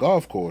out on a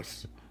golf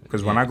course.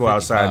 Because when I go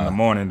outside in the 55.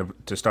 morning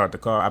to start the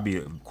car, I'd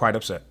be quite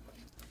upset.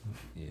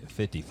 Yeah,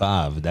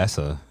 55. That's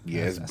a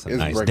Yeah, it's that's a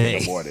nice breaking day.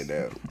 the water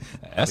down.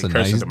 That's a I'll be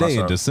cursing nice to day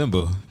in myself.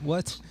 December.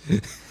 What?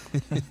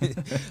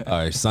 All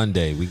right,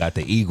 Sunday we got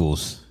the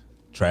Eagles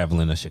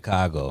traveling to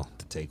Chicago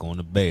to take on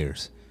the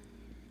Bears.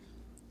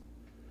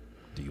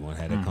 Do you want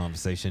to have that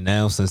conversation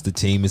now since the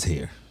team is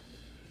here?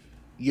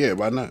 Yeah,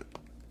 why not?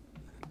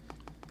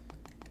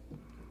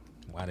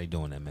 Why they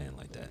doing that man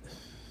like that?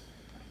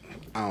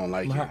 I don't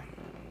like it.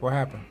 What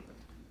happened?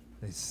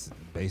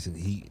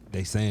 Basically,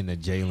 they saying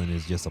that Jalen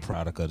is just a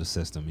product of the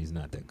system. He's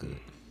not that good.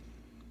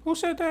 Who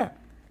said that?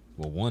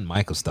 Well, one,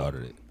 Michael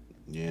started it.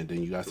 Yeah, and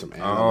then you got some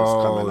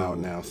analysts coming out Oh.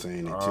 now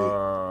saying it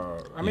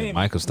too. I mean,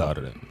 Michael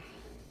started it.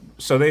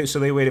 so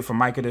they waited for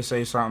Micah to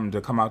say something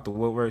to come out the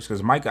woodworks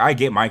because Micah, I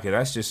get Micah.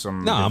 That's just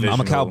some. No, I'm a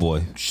divisional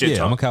cowboy. Shit Yeah,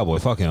 talk. I'm a cowboy.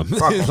 Fuck him.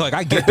 Fuck him. Like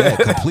I get that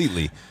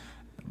completely.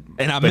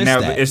 And I But miss now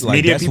that. it's Like,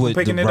 media that's people what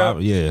picking the it up?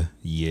 Yeah.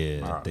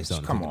 They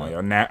starting to Come pick it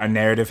on, up. a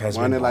narrative has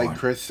Wasn't been it like born.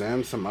 Chris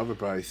Sims? Some other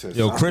probably said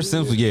Yo, something. Chris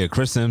Sims.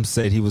 Chris Sims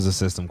said he was a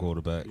system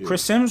quarterback.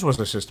 Chris Sims was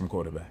the system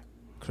quarterback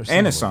Chris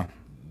and his Sims son.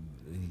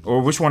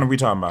 Or which one are we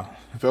talking about?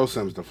 Phil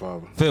Sims the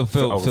father. Phil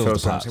Phil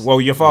Sims. Sims. Well,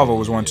 your father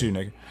was one too,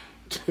 nigga.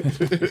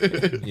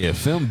 Yeah,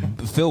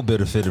 Phil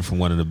benefited from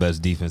one of the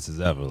best defenses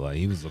ever. Like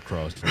he was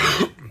lacrosse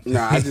trained. No,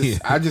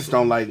 I just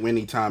don't like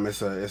anytime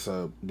it's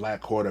a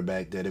black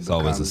quarterback that It's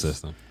always a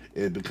system.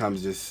 It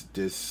becomes this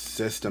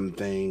system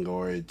thing,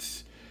 or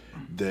it's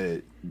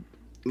the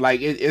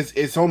like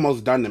it's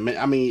almost done to.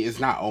 I mean, it's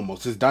not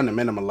almost. It's done to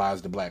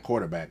minimalize the black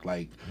quarterback.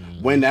 Like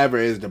whenever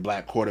is the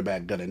black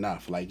quarterback good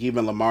enough? Like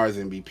even Lamar's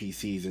MVP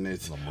season,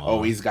 it's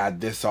he's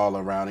got this all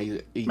around.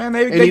 Man,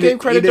 they and gave didn't-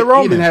 credit to He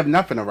Roman. didn't have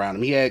nothing around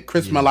him. He had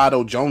Chris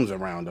Mulatto Jones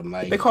around him.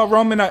 Like They call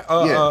Roman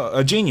Yeah.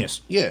 a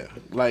genius. yeah,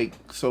 like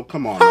so.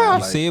 Come on, man. You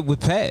Like, see it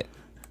with Pat.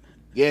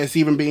 yeah, it's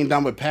even being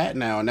done with Pat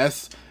now, and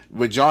that's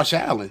with Josh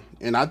Allen.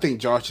 And I think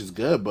Josh is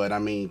good, but I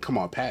mean, come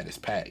on, Pat is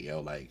Pat,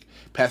 yo. Like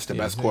Pat's the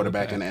best his name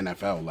quarterback Pat. in the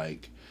NFL.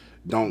 Like,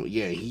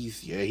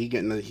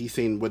 he's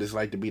seen what it's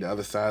like to be the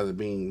other side of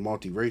being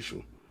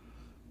multiracial.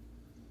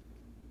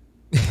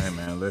 Hey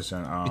man,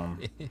 listen.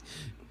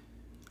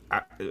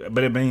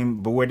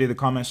 But where did the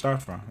comment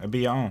start from? It'd be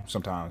your own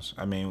sometimes.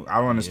 I mean, I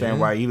don't understand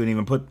why you would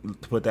even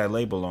put that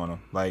label on him.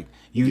 Like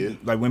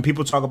like when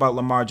people talk about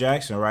Lamar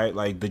Jackson, right?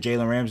 Like the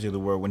Jalen Ramsey of the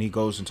world, when he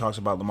goes and talks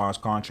about Lamar's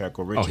contract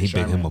or Richard Oh, he big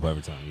Sherman. him up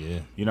every time. Yeah.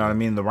 You know what I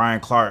mean? The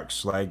Ryan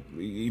Clarks. Like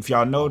if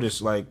y'all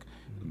notice, like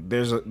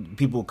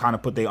people kind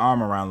of put their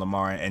arm around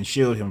Lamar and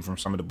shield him from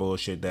some of the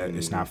bullshit that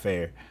it's not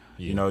fair.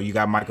 Yeah. You know, you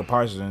got Michael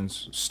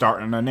Parsons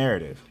starting a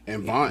narrative.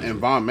 And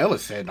Von Miller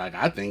said, like,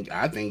 I think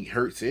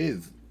Hurts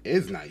is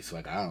nice.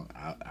 Like, I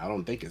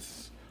don't think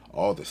it's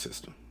all the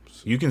system.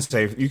 You can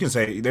say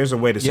there's a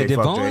way to say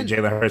fuck Devon-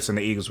 Jalen Hurts and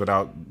the Eagles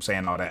without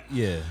saying all that.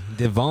 Yeah.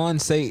 Did Vaughn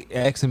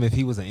ask him if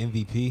he was an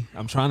MVP?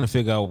 I'm trying to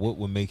figure out what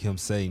would make him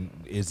say,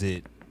 is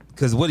it,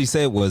 because what he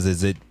said was,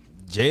 is it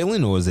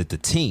Jalen or is it the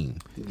team?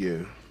 Yeah.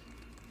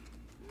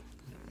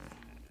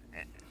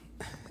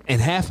 And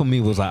half of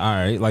me was like, all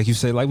right, like we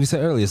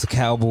said earlier, it's the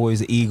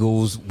Cowboys,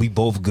 Eagles, we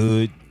both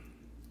good.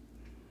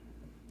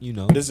 You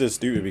know. This is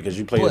stupid because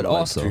you played But in like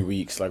also- 3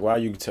 weeks. Like, why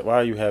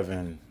are you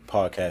having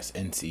podcasts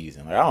in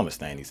season? Like, I don't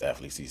understand these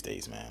athletes these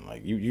days, man.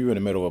 Like, you in the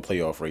middle of a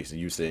playoff race and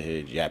you sit here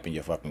yapping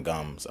your fucking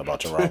gums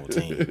about your rival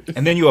team.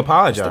 And then you What's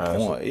apologize.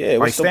 the point? Yeah, like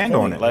what's the stand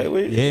point? on it. Like,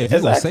 if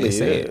you gonna say it,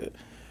 say it.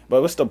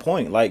 But what's the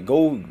point? Like,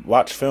 go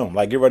watch film.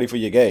 Like, get ready for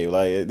your game.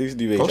 Like, these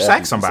dudes Go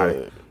sack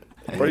somebody.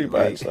 Pretty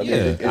much. Like, Yeah.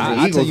 It's the I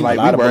tell Eagles, you, like,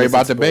 a lot we of worry bullets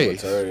about the is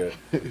base. material.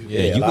 Yeah,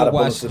 a you lot go of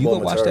watch. bullets is You go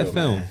more watch that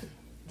material,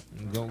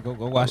 film.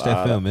 Go watch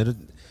that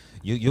film.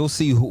 You'll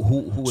see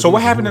who. So it what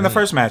is happened in and the who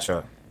first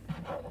matchup?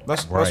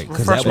 Let's Right, 'cause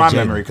refresh that my was Jalen.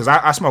 memory because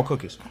I smell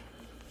cookies.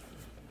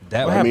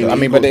 That What happened. happened?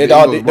 I mean, but the it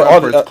all Eagles the run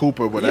all first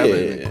Cooper, whatever, Yeah,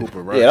 and then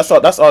Cooper rush. yeah.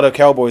 That's all the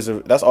Cowboys.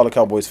 That's all the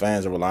Cowboys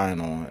fans are relying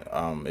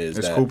on. Is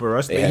It's that Cooper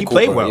rush. they had He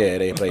played Cooper. well. Yeah,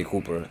 they played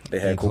Cooper. They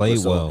had He Cooper. played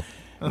so well.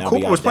 now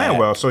Cooper was beyond playing that-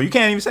 well, so you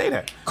can't even say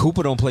that.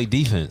 Cooper don't play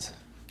defense.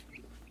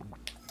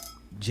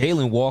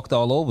 Jalen walked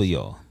all over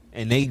y'all,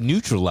 and they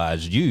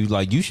neutralized you.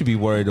 Like, you should be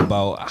worried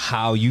about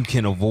how you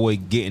can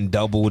avoid getting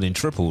doubled and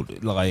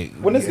tripled. Like,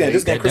 When this game?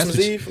 This game that's Christmas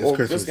what- Eve It's or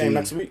Christmas this game Eve.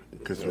 next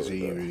week? Christmas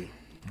Eve.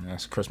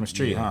 That's a Christmas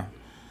tree, Yeah. huh?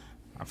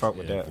 I fuck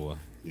with Yeah, that. boy.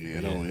 Yeah,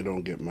 it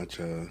don't get much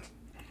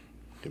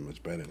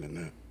better than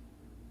that.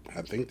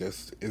 I think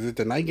is it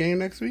the night game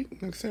next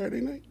week? Next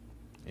Saturday night?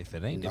 If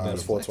it ain't, they Nah, better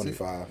it's flex it.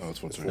 425. Oh, it's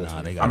 4:20.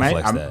 Nah, they I gotta mean,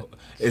 flex that.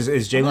 is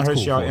Jalen That's Hurts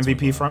cool, your 425.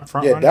 MVP front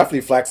Yeah, runner?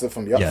 definitely flax it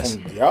from y'all. Yes.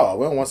 From y'all.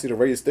 We don't want to see the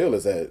Raiders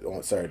Steelers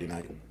on Saturday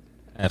night.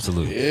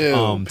 Absolutely. Ew,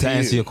 To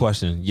answer Pete. your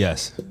question,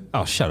 yes.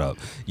 Oh, shut up.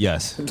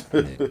 Yes.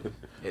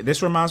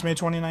 This reminds me of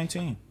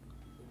 2019.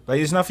 Like,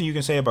 there's nothing you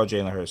can say about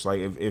Jalen Hurts. Like,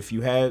 if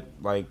you had,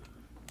 like,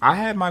 I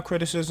had my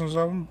criticisms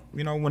of him,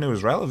 you know, when it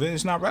was relevant.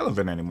 It's not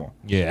relevant anymore.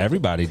 Yeah,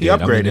 everybody He did. I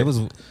mean, upgraded. it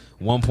was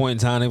one point in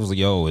time. It was like,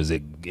 yo, is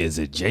it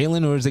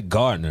Jalen or is it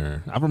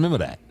Gardner? I remember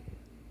that.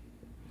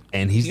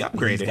 And he's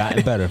upgraded.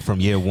 gotten better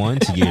from year 1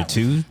 to year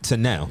 2 to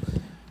now.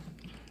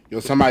 Yo,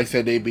 somebody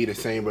said they'd be the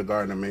same with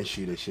Gardner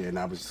Minshew this year, and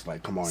I was just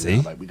like, come on See?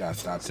 now, like, we gotta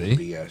stop See? this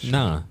BS shit.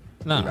 Nah.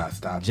 We gotta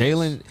stop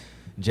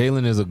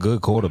Jalen is a good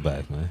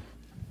quarterback, man.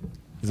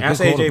 He's a Ask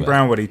good AJ quarterback.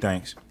 Brown what he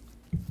thinks.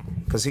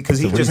 Because he the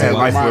just reason had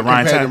why- life with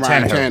Ryan compared to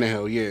Ryan Tannehill.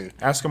 Tannehill, yeah.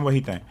 Ask him what he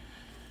think.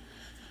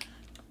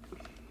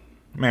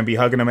 Man, be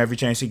hugging him every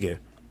chance he get.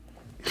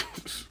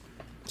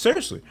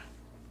 Seriously.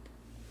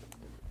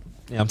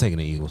 Yeah, I'm taking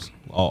the Eagles.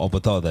 But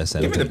all that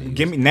said, I'm taking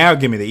the Eagles.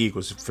 Give me the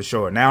Eagles for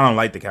sure. Now I don't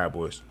like the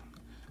Cowboys.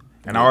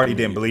 And I already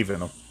didn't believe in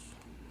them.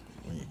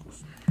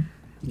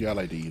 Yeah, I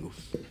like the Eagles.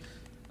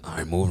 All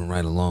right, moving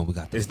right along. We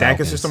got the Is Dak a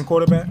Falcons. system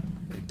quarterback?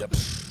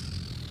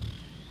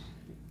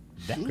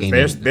 Dak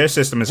ain't Their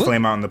system is What?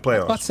 flame out in the I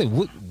was about playoffs. to say,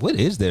 what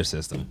is their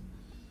system?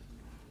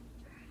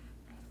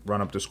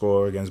 Run up the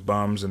score against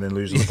bums and then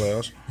lose in the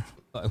playoffs.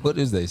 Like, what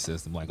is their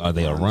system? Like, are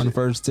they a run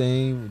first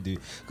team?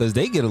 Because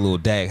they get a little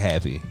Dak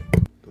happy.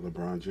 The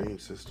LeBron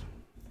James system.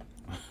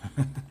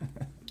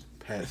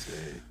 Pass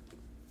that.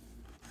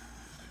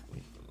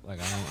 Like,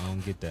 I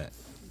don't get that.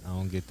 I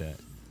don't get that.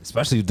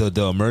 Especially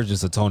the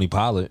emergence of Tony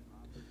Pollard.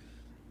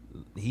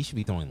 He should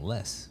be throwing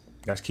less.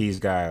 That's Key's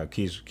guy.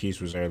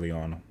 Keys was early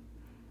on him.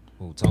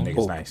 Who, Tony?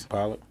 Nigga's nice.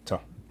 Pilot.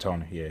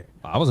 Tony, yeah.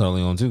 I was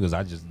early on too because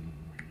I just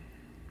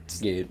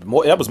Yeah,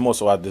 that was more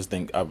so. I just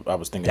think I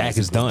was thinking Dak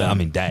is done. I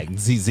mean, Dak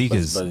Zeke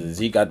is. But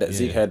Zeke got that.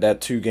 Zeke Yeah. had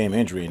that 2-game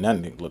injury, and that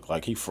nigga looked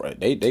like he.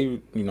 They,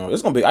 you know,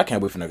 it's gonna be. I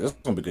can't wait for next. It's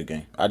gonna be a good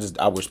game.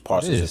 I wish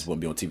Parsons is. just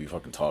wouldn't be on TV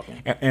fucking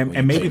talking. And when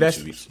he maybe played that's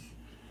the Chiefs.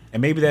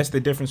 and maybe that's the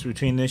difference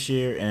between this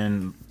year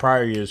and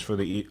prior years for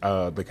the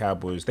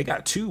Cowboys. They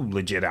got two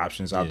legit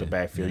options out the Yeah.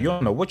 backfield. You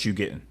don't know what you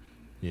getting.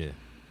 Yeah.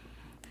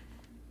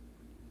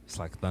 It's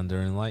like thunder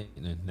and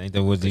lightning. Ain't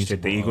that what The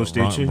shit the Eagles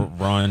do too?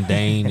 Ron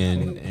Dane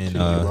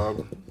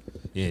and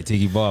yeah,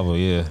 Tiki Barber,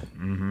 yeah.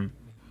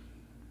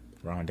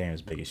 Ron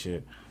Daniels big as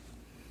shit.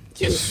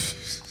 He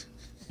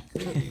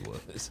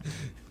was.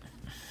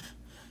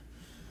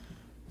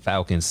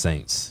 Falcons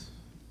Saints.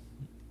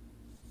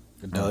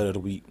 The dud of the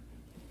week.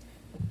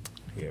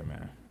 Yeah,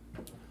 man.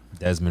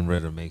 Desmond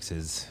Ritter makes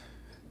his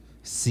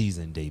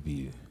season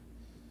debut.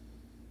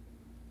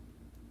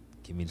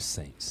 Give me the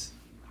Saints.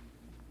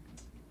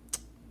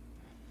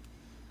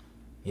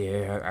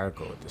 Yeah, I'll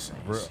go with the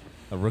Saints.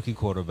 A rookie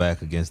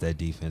quarterback against that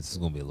defense is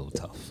going to be a little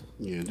tough.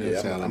 Yeah, Yeah,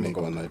 that's how I'm I'm going-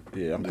 going. Like,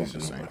 yeah, I'm going losing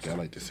with the nobody. Saints. I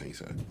like the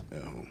Saints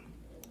at home.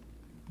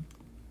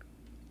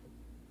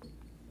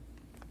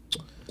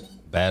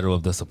 Battle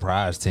of the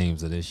surprise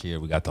teams of this year.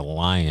 We got the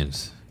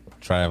Lions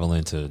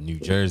traveling to New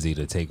Jersey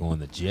to take on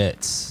the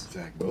Jets.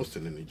 Zach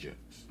Wilson and the Jets.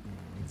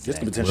 This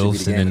could Zach potentially be the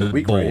Wilson game and of the the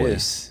week right here.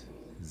 boys.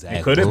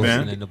 Zach could have Wilson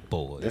been. and the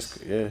boys.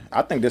 Yeah,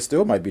 I think this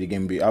still might be the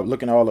game. I'm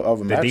looking at all the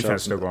other The matchups.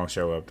 defense still gonna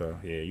show up though.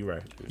 Yeah, you're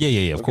right.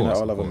 Yeah, of Looking at course.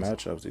 all Of other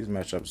course. matchups. These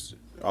matchups,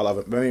 all of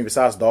it. I mean,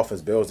 besides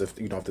Dolphins, Bills, if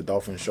the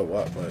Dolphins show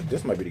up, but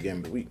this might be the game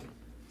of the week.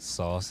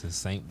 Sauce and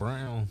St.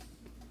 Brown.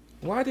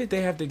 Why did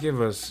they have to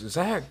give us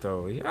Zach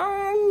though?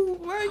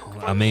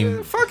 I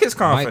mean, fuck his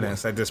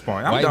confidence at this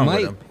point. I'm White done Mike,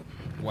 with him.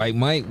 White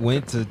Mike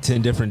went to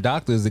 10 different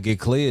doctors to get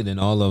cleared, and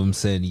all of them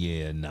said,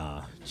 "Yeah,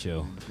 nah,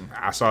 chill.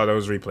 I saw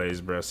those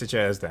replays, bro. Sit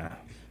your ass down.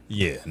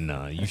 Yeah,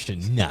 nah, you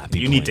should not be.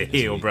 You need to playing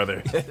this heal, week."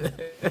 brother.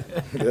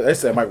 They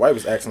said Mike White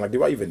was asking like,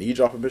 "Do I even need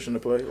y'all permission to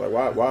play? Like,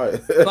 why? Well,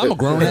 I'm a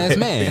grown ass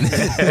man.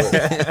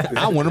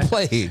 I want to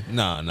play.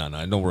 Nah,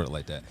 don't work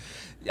like that.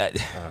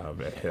 Oh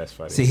man, that's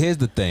funny. See, here's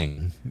the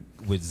thing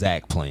with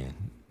Zach playing.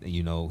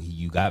 You know,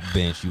 you got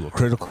benched. You were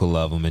critical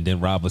of him, and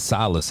then Robert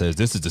Saleh says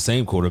this is the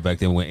same quarterback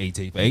that went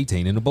 18 for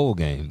 18 in the bowl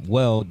game.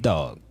 Well,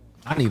 dog,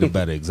 I need a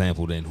better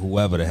example than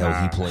whoever the hell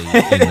he played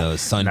in the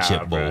Sun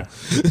Chip Bowl.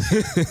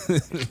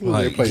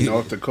 They play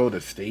North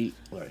Dakota State.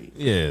 Like,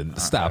 Yeah,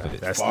 stop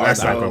it. That's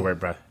Fargo. not gonna work,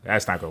 bro.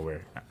 That's not gonna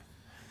work.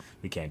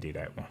 We can't do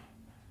that one.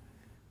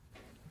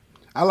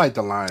 I like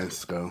the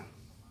Lions go.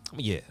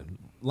 Yeah,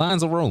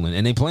 lines are rolling,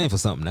 and they playing for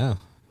something now.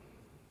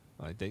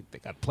 Like they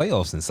got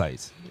playoffs in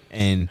sights,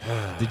 and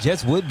the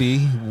Jets would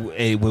be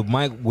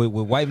with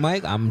White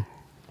Mike. I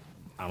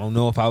don't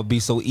know if I would be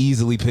so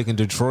easily picking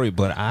Detroit,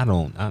 but I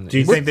don't. Do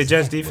you think the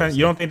Jets defense?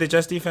 You don't think the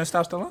Jets defense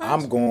stops the Lions?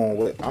 I'm going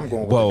with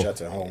Whoa. the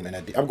Jets at home, and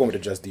I'm going with the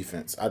Jets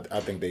defense. I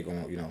think they're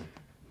going.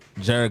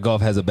 Jared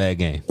Goff has a bad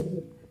game?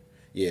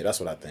 Yeah, that's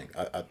what I think.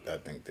 I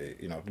think they,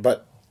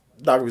 but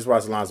not gonna be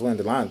surprised the Lions win.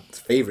 The Lions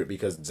favorite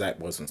because Zach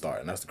wasn't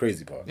starting. That's the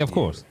crazy part. Of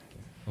course.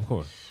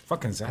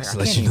 Fucking Zach. Just I,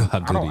 let can't you know even- how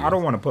good he I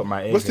don't want to put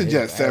my eggs. What's the in his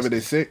Jets? basket.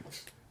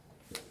 76.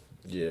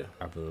 Yeah.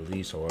 I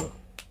believe so.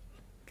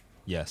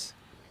 Yes,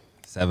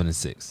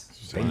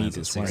 7-6. They need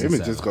to swing. Maybe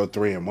just go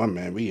 3-1,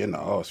 man. We in the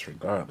O's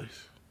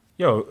regardless.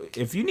 Yo,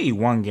 if you need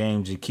one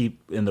game to keep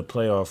in the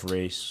playoff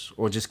race,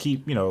 or just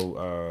keep,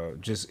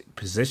 just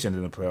positioned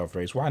in the playoff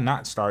race, why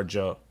not start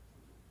Joe?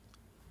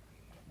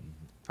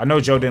 I know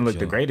Joe didn't look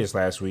the Joe. greatest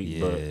last week,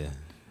 but Yeah,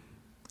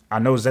 I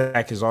know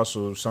Zach is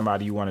also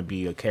somebody you want to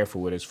be careful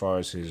with as far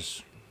as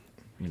his,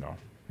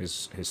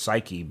 his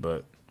psyche.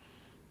 But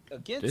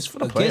It's for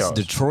the against playoffs.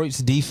 Detroit's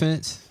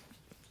defense,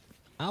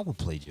 I would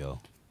play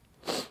Joe.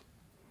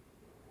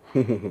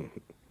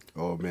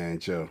 Oh, man,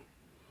 Joe.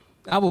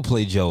 I would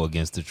play Joe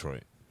against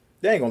Detroit.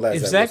 They ain't gonna let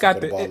If Zach Zach Wilson got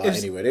put the the- ball out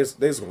if- anyway. They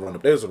just gonna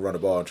run the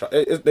ball and try.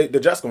 The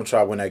Jets gonna try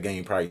to win that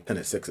game probably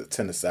 10-6,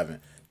 10-7.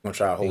 Gonna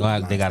try to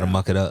hold. They got to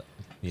muck it up.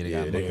 Yeah, they Yeah,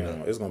 got to muck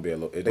it up. it's gonna be a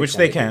little. which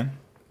they can.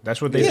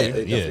 That's what they Yeah, do. they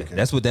yeah, definitely can.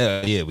 that's what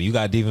that. Yeah, when you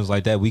got defense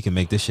like that, we can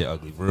make this shit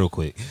ugly real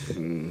quick.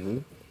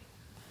 I'm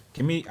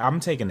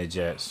taking the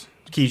Jets.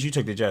 Keys, you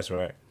took the Jets,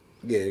 right?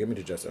 Yeah, give me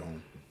the Jets at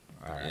home.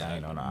 All right, I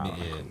ain't on the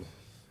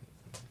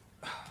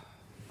Yeah.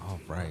 All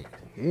right,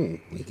 we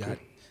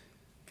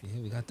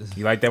got this.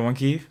 You like that one,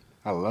 Keith?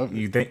 I love it.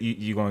 You think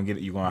you gonna get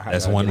it? You gonna?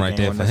 That's get one a right game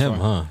there on for this him,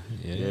 one? huh?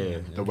 Yeah.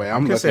 The way I'm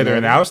I'm looking considering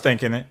at it. it. I was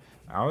thinking it.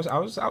 I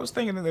was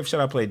thinking of should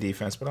I play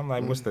defense, but I'm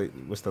like, what's the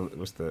less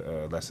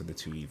of the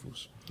two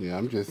evils? Yeah,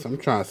 I'm trying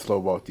to slow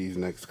walk these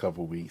next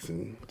couple weeks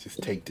and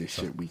just take this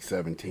shit week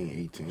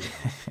 17, 18.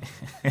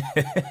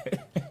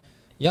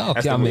 Y'all,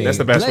 That's I the- mean, that's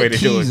the best let way to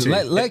do it, Keys- too.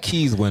 Let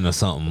Keys win or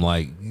something.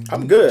 Like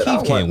I'm good.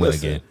 Keith can't win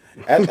again.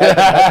 I'm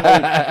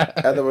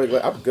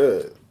good. I'm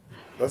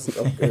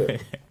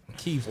good.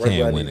 Keith Right where I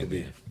can't need win to be.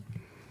 again.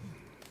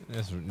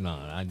 That's no.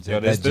 I just,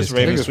 Yo, that this just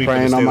Ravens Niggas sweep of the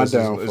praying on my Steelers is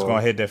downfall.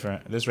 gonna hit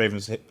different. This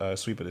Ravens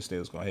sweep of the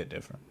Steelers is gonna hit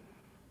different.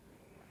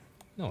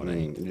 no, it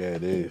ain't. Yeah,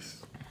 it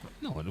is.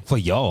 No, for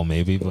y'all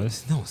maybe, but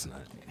it's not.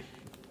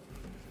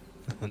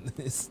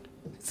 it's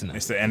not.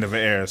 It's the end of an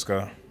era,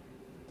 Scott.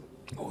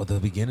 Or the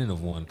beginning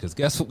of one. Because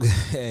guess what?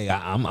 Hey,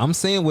 I'm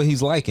saying what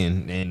he's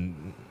liking,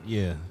 and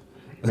yeah.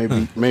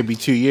 Maybe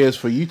 2 years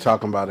for you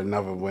talking about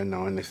another win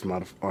on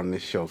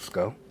this show,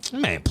 Sco.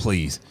 Man,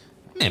 please.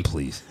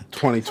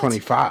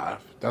 2025.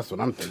 That's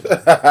what I'm thinking.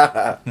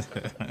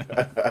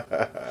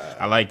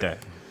 I like that.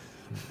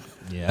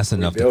 Yeah, that's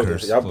enough to Rebuilding.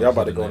 curse. Y'all for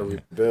about to the go to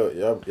night.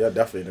 rebuild. Y'all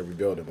definitely in a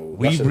rebuilding mode.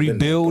 We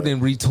rebuild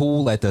and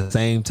retool at the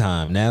same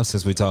time. Now,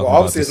 since we're talking Well,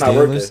 about obviously the it's not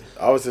working. Steelers,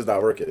 Obviously it's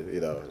not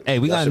working. hey,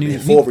 we Y'all got a should be new in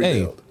full hey,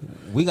 rebuild.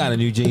 we got a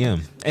new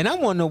GM, and I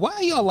want to know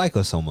why y'all like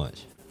us so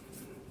much.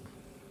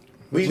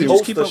 We just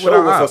host keep the up with show our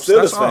with a ops,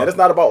 that's Steelers fan. all. It's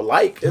not about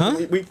like. Huh?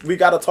 We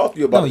got to talk to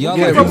you about No, it. y'all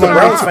Yeah, like if If I'm a we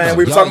Browns talk- fan,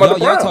 we were y'all- talking about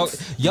the y'all Browns.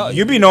 talk- y'all-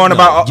 You be knowing no,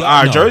 about y'all-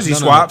 our no, jersey no,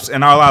 no, no. swaps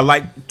and all our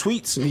like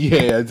tweets.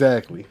 Yeah,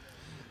 exactly.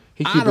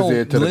 He keep I his don't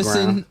ear to the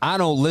listen. ground. I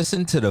don't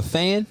listen to the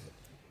fan.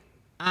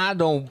 I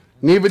don't.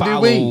 Neither do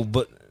follow, we.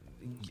 But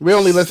We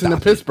only listen to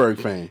Stop it. Pittsburgh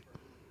fan.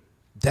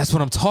 that's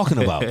what I'm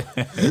talking about.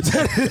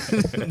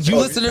 You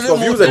listen to So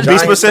them. if you was a Be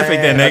Giants specific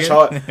fan, then, a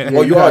nigga.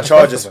 well, you are a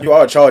Chargers. You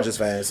are a Chargers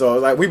fan. So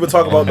like we were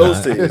talking about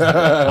those teams.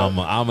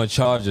 I'm a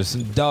Chargers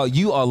dog.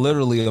 You are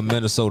literally a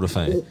Minnesota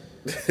fan.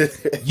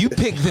 You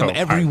pick them Oh,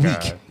 every my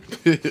week. God.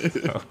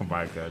 Oh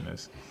my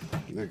goodness.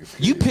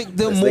 You picked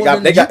them Listen, more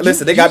than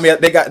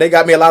they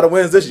got me a lot of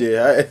wins this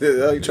year.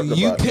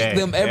 You pick Hey,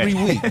 them every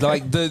week.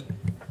 Like the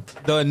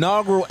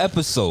inaugural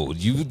episode,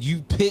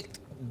 you picked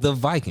the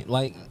Viking.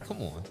 Like,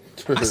 come on.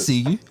 I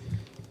see you.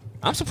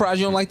 I'm surprised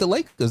you don't like the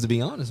Lakers, to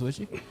be honest with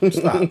you.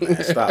 Stop,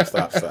 man.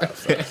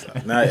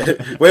 Stop. Now,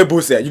 where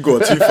Boosie at? You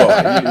going too far.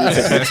 You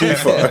taking it too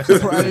far.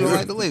 Surprised you don't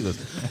like the Lakers.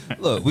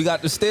 Look, we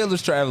got the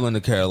Steelers traveling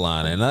to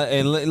Carolina,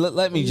 and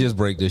let me just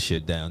break this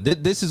shit down.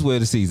 This is where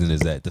the season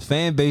is at. The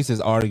fan base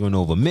is arguing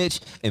over Mitch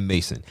and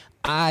Mason.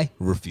 I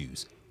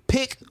refuse.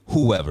 Pick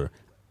whoever.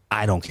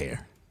 I don't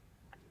care.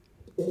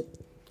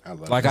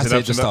 Like I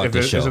said to start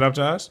the show. Is it up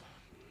to us?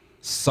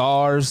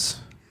 SARS,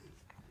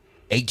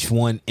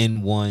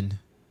 H1N1,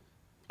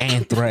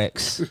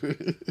 anthrax.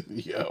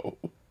 Yo.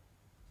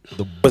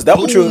 Was that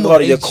what you're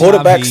calling your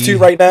quarterbacks to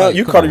right now? Like,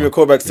 You come calling your on.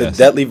 quarterbacks to Yes.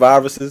 deadly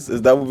viruses?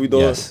 Is that what we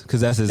doing? Yes,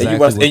 because that's And exactly you,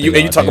 what and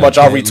you are. talk They about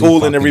are y'all deadly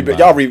retooling and fucking rebuild.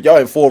 viruses. Y'all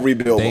in full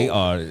rebuild. They mode.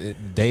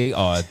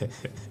 are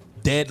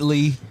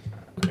deadly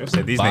You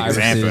said these niggas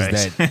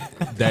anthrax.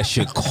 viruses that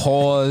should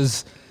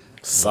cause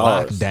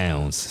SARS.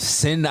 lockdowns.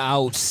 Send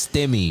out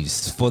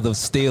stimmies for the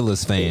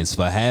Steelers fans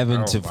for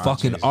having Oh, to my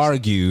fucking Jesus.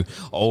 argue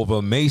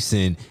over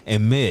Mason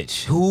and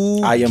Mitch.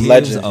 Who I am gives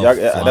legend. a Y'all,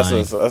 that's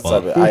flying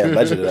fuck? it. I am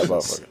legend of that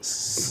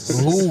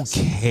motherfucker. Who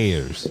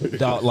cares?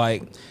 Dog,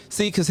 like,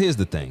 see, because here's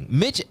the thing.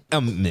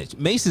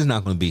 Mason's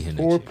not going to be here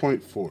next year.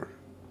 4.4.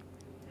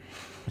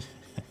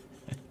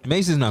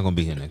 Mason's not going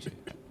to be here next year.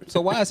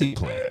 So why is he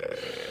playing?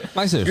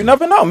 Like, seriously. You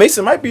never know.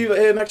 Mason might be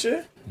here next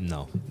year.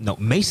 No,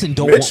 Mason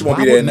don't. Mitch won't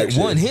why be there would- next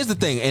year. One, here's the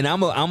thing, and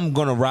I'm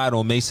gonna ride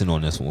on Mason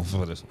on this one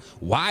for this.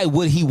 Why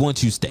would he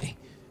want you to stay?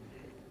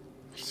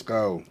 Let's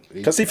go.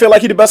 Because he feel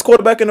like he the best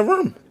quarterback in the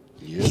room.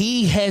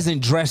 He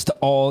hasn't dressed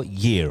all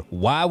year.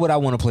 Why would I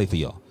want to play for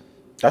y'all?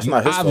 That's You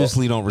not his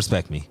obviously don't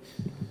respect me.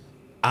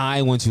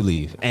 I want to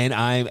leave, and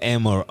I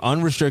am an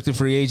unrestricted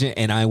free agent,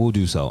 and I will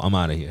do so. I'm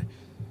out of here.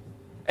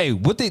 Hey,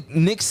 what did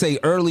Nick say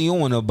early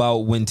on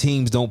about when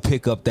teams don't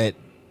pick up that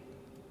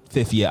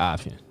 5th-year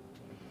option?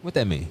 What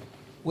that mean?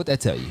 What that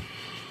tell you?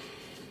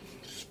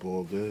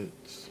 Spoiled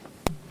goods.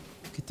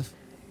 Get the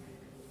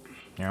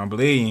I don't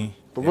believe you.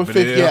 But what If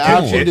it 5th year is-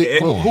 option?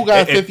 come on. Who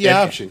got a 5th year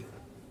option?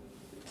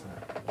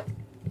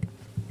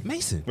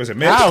 Mason. Was it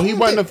Mitch? How? He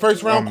wasn't a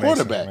first round Mason,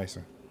 quarterback.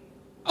 Mason.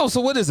 Oh,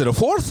 so what is it? A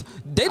 4th?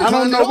 They I don't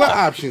declined know it what all.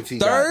 options he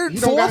got. Third, He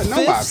don't 4th, got no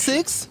 5th,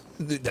 options.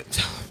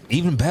 6th.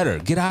 Even better.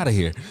 Get out of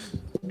here.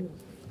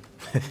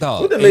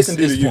 Dog, What did Mason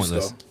do to you,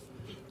 pointless.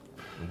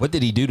 What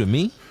did he do to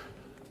me?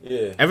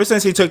 Yeah. Ever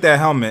since he took that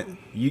helmet,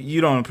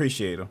 you don't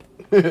appreciate him.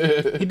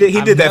 He did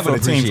I've that for never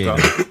the team appreciated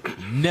stuff.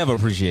 him. Never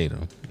appreciated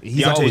him.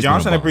 He's Deontay always been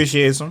Johnson a bum.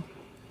 appreciates him.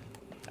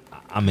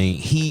 I mean,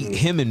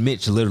 him and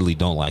Mitch literally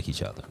don't like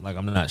each other. Like,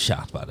 I'm not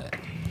shocked by that.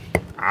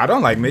 I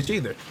don't like Mitch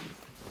either.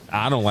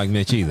 I don't like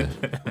Mitch either.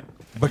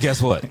 But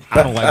guess what?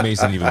 I don't like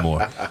Mason even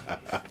more.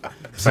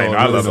 So Hey, it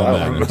I really love don't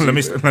him. matter. Let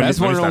me That's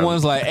one of the stop.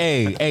 ones like,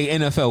 hey,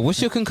 NFL, what's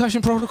your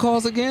concussion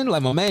protocols again?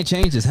 Like, my man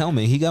changed his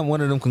helmet. He got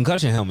one of them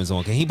concussion helmets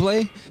on. Can he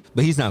play?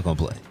 But he's not gonna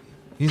play.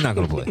 He's not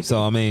gonna play.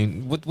 So I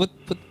mean, what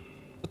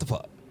the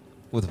fuck?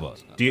 What the fuck?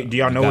 Do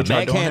y'all know got what y'all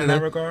Matt doing in Canada.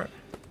 that regard?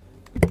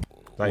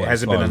 Like, What,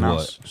 has it as been far as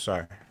announced?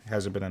 Sorry,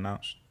 has it been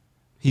announced?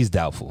 He's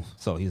doubtful,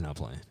 so he's not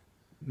playing.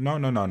 No.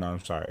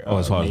 I'm sorry. Oh,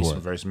 as far as Mason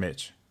what? versus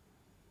Mitch.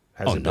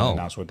 Has Oh, it been no.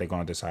 announced what they're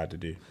going to decide to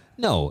do?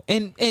 No,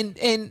 and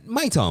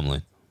Mike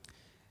Tomlin,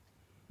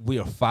 we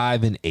are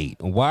 5-8.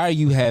 Why are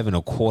you having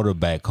a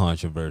quarterback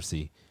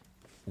controversy?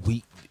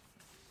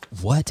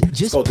 What?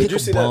 Just So did pick you a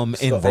see bum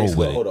that? and roll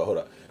with it. Hold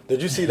on.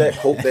 Did you see that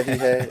quote that he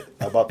had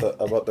about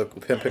the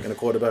him picking the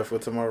quarterback for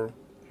tomorrow?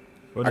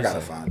 What I is gotta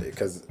that? find it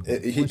because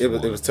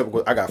it was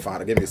typical. I gotta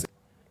find it. Give me a second.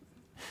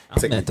 I'm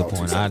Take at the about 2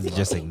 point I seconds.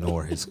 just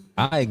ignore his.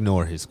 I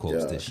ignore his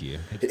quotes Yeah. this year.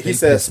 He They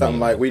said piss me something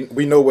like, off.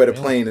 "We know where the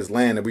plane is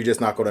landing. We just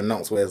not going to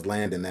announce where it's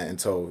landing at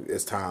until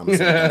it's time." Or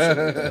something.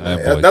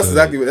 boy That's could.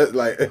 exactly what it's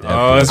like.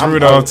 Oh, it's I'm-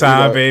 Rudolph I'm-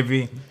 time, you know,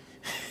 baby.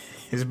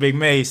 It's Big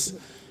Mace.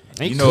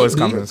 It You know it's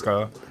could be. coming,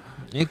 Skull.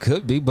 It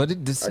could be, but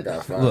it just I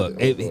gotta find look.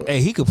 it.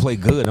 Hey, he could play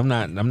good. I'm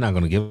not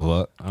gonna give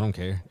up. I don't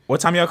care. What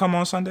time y'all come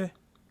on Sunday?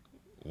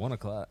 1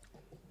 o'clock.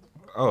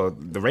 Oh,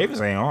 the Ravens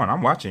ain't on.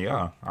 I'm watching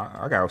y'all.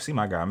 I gotta see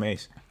my guy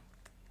Mace.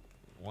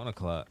 1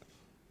 o'clock.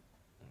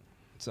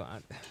 So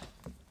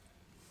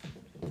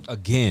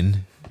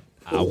again,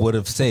 I would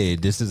have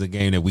said this is a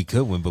game that we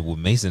could win, but with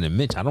Mason and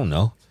Mitch, I don't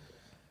know.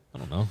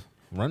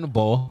 Run the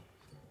ball.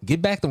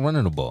 Get back to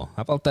running the ball.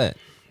 How about that?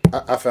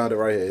 I found it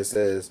right here. It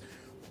says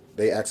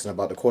they asking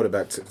about the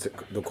quarterback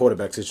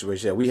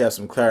situation. Yeah, we have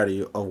some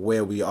clarity of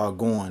where we are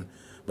going,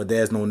 but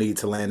there's no need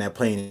to land that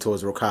plane until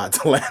it's required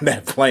to land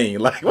that plane.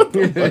 Like, what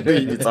the fuck are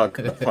you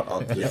talking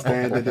about? yo?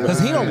 Because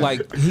he don't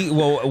like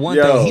one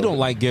Yo. thing, he don't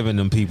like giving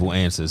them people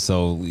answers,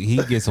 so he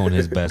gets on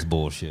his best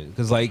bullshit.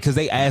 Because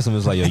they ask him,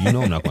 it's like, yo, you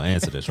know I'm not gonna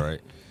answer this, right?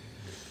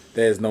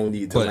 There's no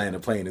need to But- land a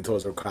plane until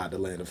it's required to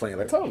land a plane.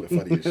 Like, totally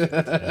funny as shit.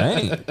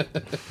 Hey,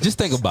 just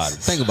think about it.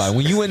 Think about it.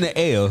 When you in the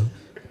air,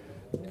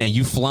 and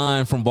you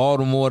flying from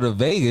Baltimore to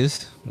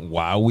Vegas,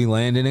 why are we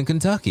landing in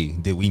Kentucky?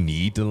 Did we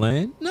need to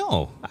land?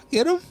 No, I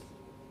get them.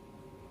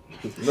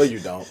 No, you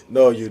don't.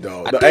 No, you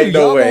don't. No, Dude, ain't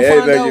no way.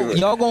 Ain't no you.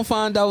 Y'all gonna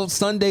find out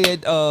Sunday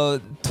at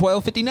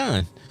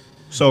 12:59.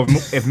 So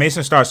if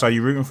Mason starts, are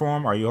you rooting for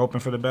him? Are you hoping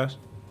for the best?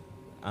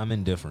 I'm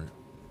indifferent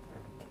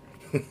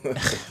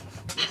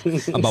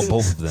about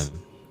both of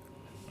them.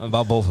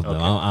 About both of them,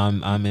 okay.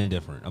 I'm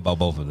indifferent about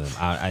both of them.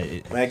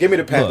 Man, give me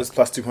the Panthers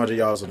plus 200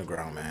 yards on the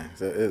ground, man.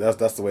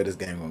 That's the way this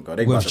game gonna go.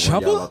 They about to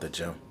run y'all out the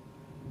gym.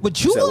 With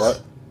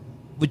Chuba?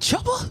 With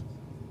Chuba?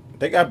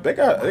 They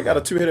got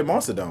a two-headed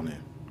monster down there.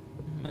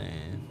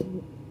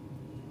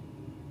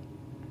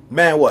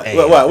 Man, what? Hey,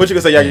 what you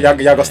gonna say? Y'all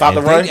gonna stop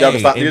the run? Y'all gonna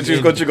stop?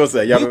 What you gonna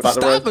say? Y'all gonna stop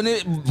the run? Stopping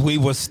it. We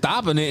were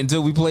stopping it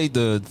until we played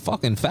the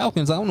fucking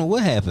Falcons. I don't know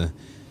what happened.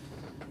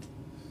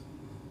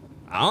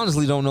 I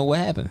honestly don't know what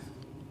happened.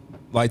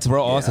 Like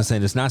Terrell Austin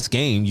saying, it's not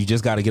scheme. You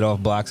just got to get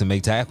off blocks and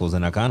make tackles,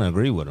 and I kind of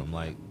agree with him.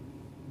 Like,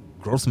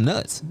 grow some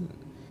nuts.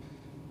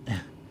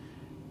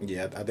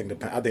 Yeah, I think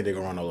they're gonna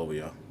run all over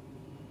y'all.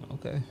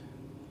 Okay.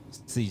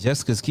 See,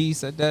 just because Key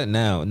said that,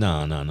 no.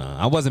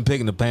 I wasn't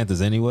picking the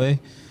Panthers anyway.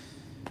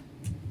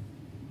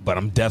 But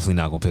I'm definitely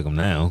not going to pick them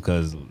now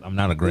because I'm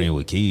not agreeing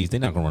with Keys. They're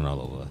not going to run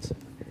all over us.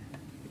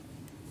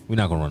 We're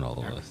not going to run all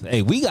over us.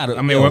 Hey, we got to.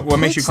 I mean, what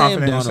makes you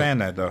confident in saying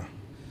that, though?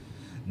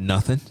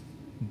 Nothing.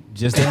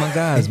 Just they're my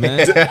guys,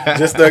 man.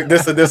 just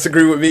to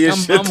disagree with me and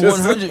shit. I'm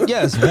 100.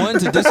 Yes, one,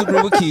 to disagree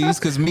with Keys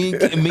because me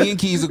and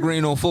Keys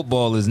agreeing on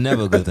football is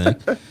never a good thing.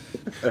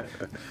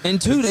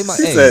 And two, they might.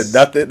 He said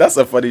nothing. That's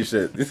a funny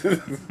shit.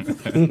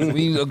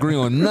 We agree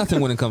on nothing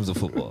when it comes to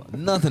football.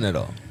 Nothing at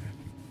all.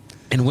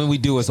 And when we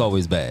do, it's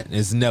always bad.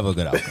 It's never a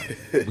good outcome.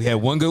 We had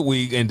one good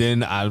week, and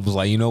then I was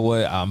like, you know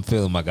what? I'm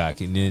feeling my guy.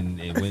 And then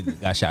it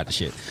got shot to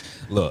shit.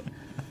 Look.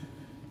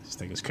 This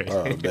thing is crazy.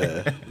 Oh,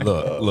 man.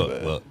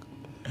 Look.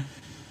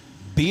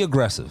 Be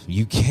aggressive.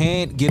 You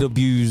can't get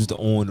abused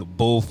on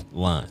both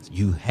lines.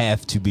 You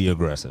have to be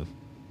aggressive.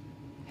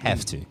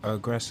 Have to.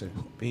 Aggressive.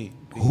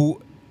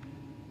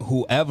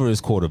 Whoever is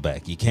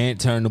quarterback, you can't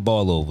turn the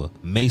ball over.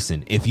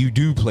 Mason, if you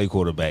do play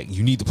quarterback,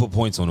 you need to put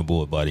points on the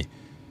board, buddy.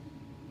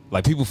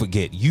 Like, people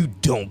forget, you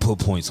don't put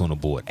points on the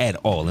board at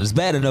all. And it's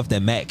bad enough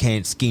that Matt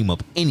can't scheme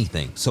up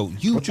anything. So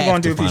you have to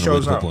find a way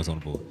to put points on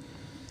the board.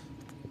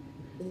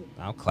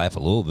 I'll clap a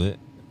little bit.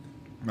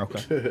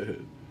 Okay.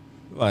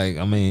 Like,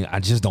 I mean,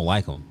 I just don't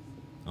like him.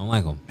 I don't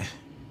like him.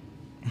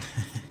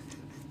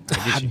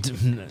 I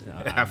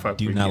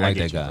do not like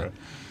that guy.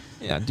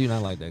 Yeah, I do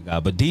not like that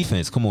guy. But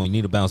defense, come on, you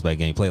need a bounce back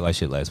game. Play like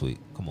shit last week.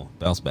 Come on,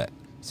 bounce back.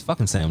 It's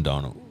fucking Sam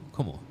Darnold.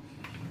 Come on.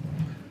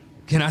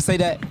 Can I say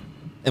that?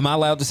 Am I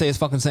allowed to say it's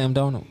fucking Sam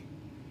Darnold?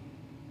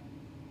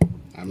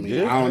 I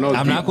mean, I don't know.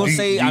 I'm not gonna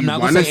say. I'm not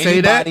gonna say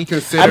anybody.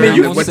 I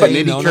mean, what the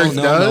Nitty Church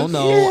does.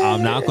 No.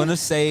 I'm not gonna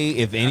say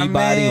if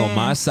anybody on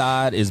my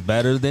side is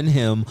better than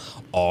him.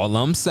 All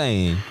I'm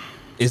saying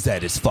is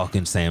that it's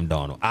fucking Sam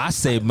Darnold. I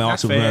say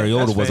Marshall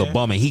Mariota was a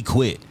bum and he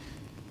quit.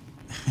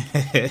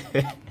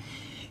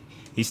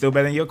 He's still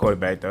better than your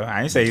quarterback, though.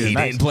 I ain't say he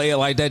didn't play it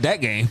like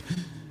that game.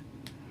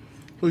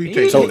 Who you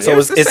take?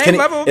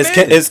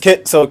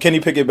 So Kenny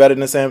Pickett better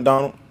than Sam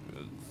Darnold?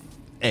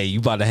 Hey, you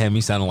about to have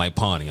me sounding like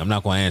Pawnee. I'm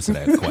not going to answer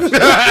that question.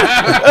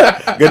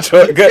 Good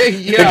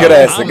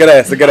answer.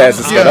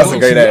 That's a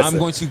great answer. I'm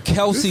going to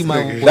Kelsey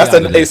my way That's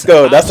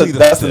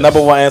the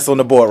number one answer on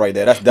the board right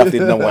there. That's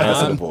definitely the number one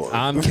answer on the board.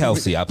 I'm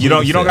Kelsey. You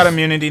don't got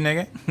immunity,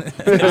 nigga.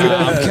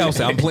 I'm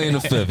Kelsey. I'm playing the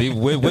fifth,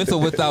 with or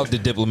without the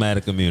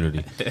diplomatic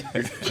immunity.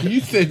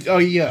 You said, "Oh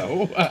yeah."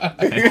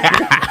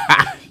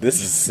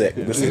 This is sick.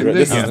 This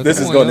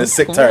is going to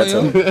sick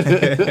territory.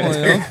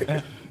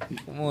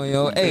 Come on,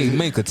 yo. Hey,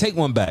 Minka, take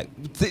one back.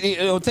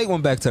 Take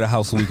one back to the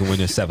house so we can win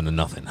this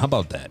 7-0. How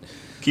about that?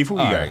 Keith, who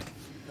you got? Right.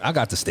 I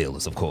got the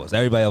Steelers, of course.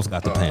 Everybody else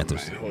got the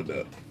Panthers. Man, hold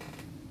up.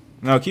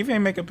 No, Keith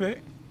ain't make a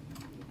pick.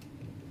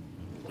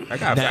 I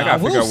got to figure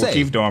out what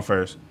Keith doing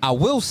first. I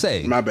will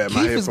say, my bad.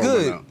 My Keith is headphone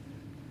good. went out.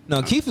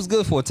 No, Keith is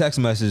good for a text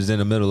message in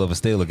the middle of a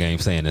Steeler game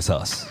saying it's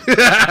us.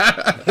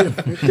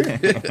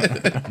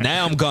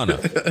 Now I'm gonna.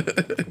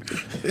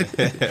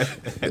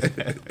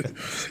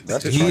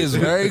 He is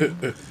very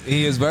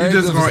You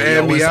just gonna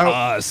add me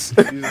out? Us.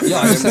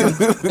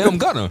 Yeah, I'm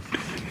gonna.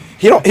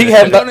 He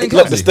had nothing.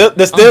 Look, the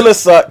Steelers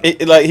suck.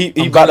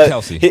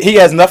 He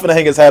has nothing to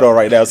hang his hat on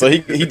right now. So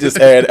he just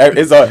had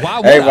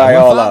everybody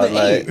all out.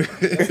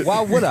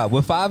 Why would I?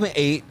 We're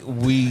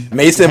 5-8.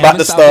 Mason about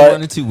to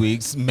start in 2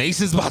 weeks.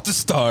 Mason's about to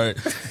start.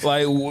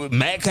 Like,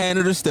 Matt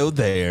Canada's still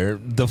there.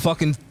 The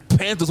fucking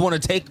Panthers want to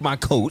take my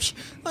coach.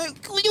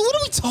 Like, what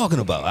are we talking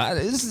about?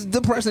 This is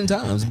depressing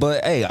times.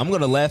 But hey, I'm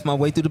gonna laugh my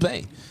way through the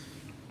pain.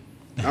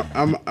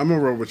 I'm gonna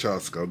roll with y'all,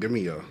 Skull. Give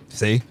me your.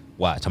 See.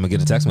 Watch, I'm gonna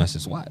get a text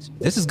message. Watch,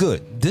 this is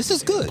good.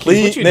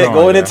 Please, Nick,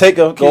 go in and take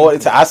him. You only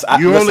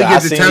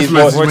get the text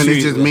message when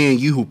it's just me and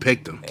you who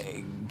picked them.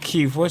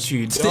 Keith, what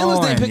you doing?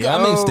 Steelers didn't pick.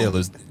 I mean,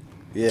 Steelers.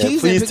 Yeah,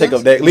 please take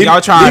him. Y'all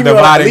trying to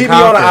divide and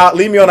conquer.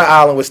 Leave me on the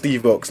island with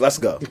Steve Wilkes. Let's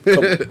go.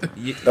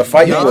 The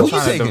fight. Y'all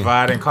trying to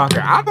divide and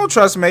conquer. I don't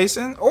trust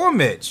Mason or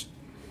Mitch.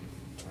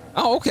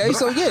 Oh, okay.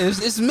 So yeah,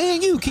 it's me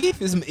and you,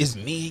 Keith. It's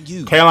me and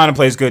you. Carolina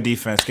plays good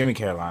defense. Give me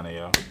Carolina,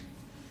 yo.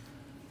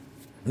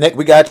 Nick,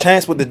 we got a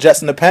chance with the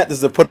Jets and the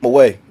Panthers to put them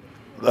away.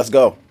 Let's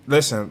go.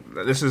 Listen,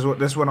 this is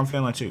what I'm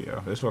feeling too,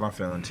 yo. This is what I'm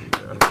feeling too,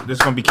 yo. This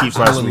is gonna be Keith's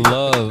I last would week.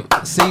 love.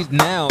 See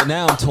now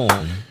I'm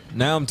torn.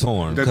 Now I'm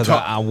torn because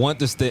I want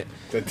the The I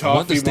want the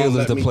toffee won't Steelers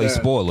let to me play down.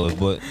 spoilers,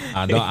 but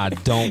I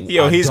don't.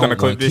 Yo, I he's don't gonna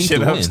clip want this Keith shit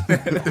to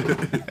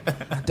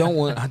up.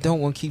 win. I don't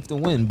want Keith to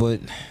win, but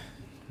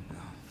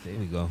there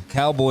we go.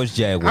 Cowboys,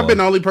 Jaguars. I've been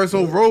the only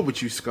person who rolled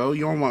with you, Skull.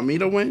 You don't want me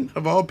to win,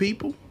 of all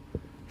people?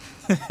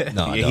 No,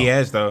 I Yeah, don't. he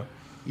has though.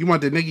 You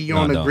want the nigga you No,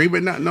 I don't don't. agree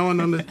with not knowing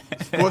on the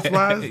sports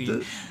wise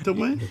to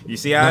win? You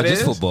see how Not it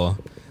just is? football.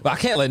 But I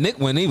can't let Nick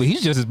win either.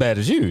 He's just as bad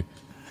as you.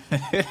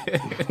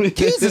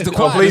 Keith is the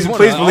Oh, quietest one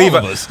please of believe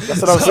all it. of us.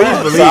 That's what I'm Please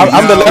saying. believe. So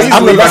I'm the No, less, please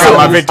I'm the believe I got my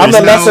lesser, victory I'm the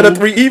speech. lesser of the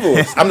three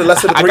evils. I'm the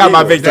lesser of the I three got my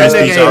evils. victory That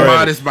speech nigga ain't already.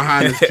 modest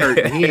behind his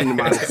curtain. He ain't the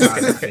modest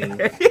behind his scene.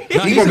 No, He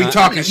he's gonna be not.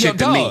 talking Yo, shit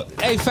to me.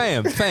 dog. Hey,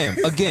 fam.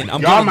 Again,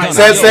 I'm Y'all gonna might gun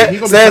Says, out. He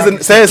gonna be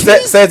says,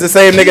 talking- says the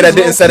same nigga that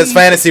didn't set his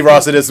fantasy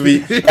roster this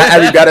week.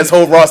 Got his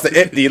whole roster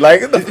empty.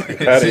 Like, get the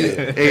fuck out of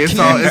here. Hey,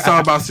 it's all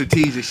about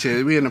strategic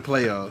shit. We in the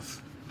playoffs.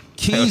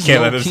 Keys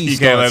Can't let low us- key you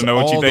can't let starts him know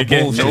what you all the thinking.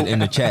 bullshit Nope. in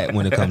the chat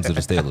when it comes to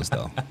the Steelers,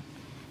 though.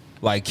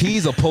 Like,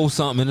 Keys will post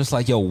something and it's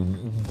like, yo,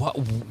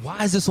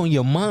 why is this on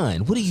your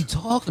mind? What are you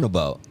talking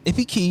about? If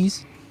he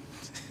Keys,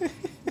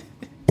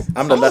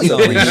 I'm the all lesser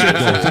y'all of the ain't three shit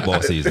evils. during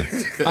football season.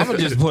 I'm gonna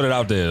just put it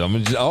out there.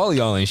 All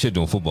y'all ain't shit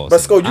during football But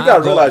season. Sko, you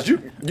gotta realize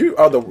you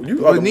are the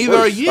neither are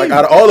worst. you. Like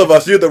out of all of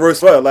us, you're the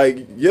worst one.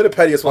 Like you're the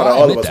pettiest one out of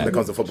all of us when it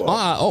comes to football.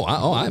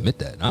 I admit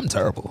that. I'm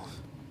terrible.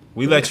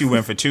 We let you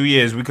win for 2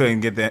 years. We couldn't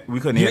get that. We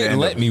couldn't You hit the didn't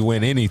end let of it. me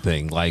win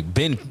anything. Like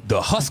the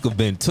Husk of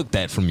Ben took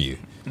that from you.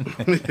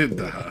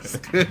 The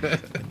Husk.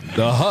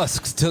 The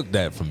Husks took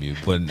that from you.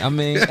 But I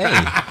mean,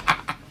 hey.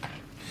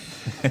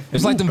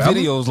 It's like them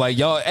videos, like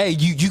y'all. Hey,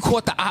 you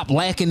caught the op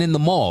lacking in the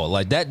mall,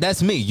 like that.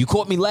 That's me. You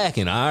caught me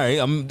lacking. All right,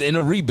 I'm in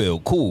a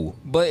rebuild. Cool,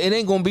 but it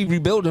ain't gonna be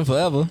rebuilding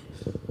forever.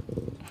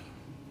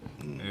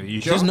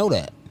 You sure? Just know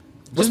that.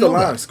 What's Just the know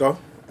line, that. Sko?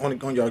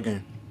 On y'all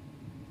game.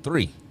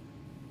 3.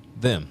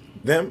 Them.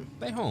 Them.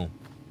 They home.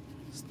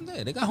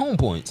 Yeah, they got home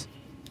points.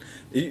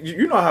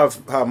 You know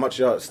how much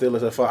y'all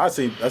Steelers have fun. I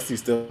see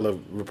Steelers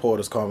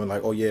reporters calling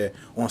like, oh yeah,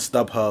 on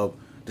StubHub,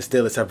 the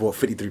Steelers have bought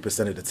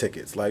 53% of the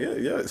tickets. Like,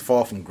 yeah, it's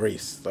far from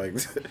grace. Like,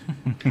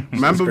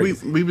 Remember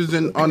it's we was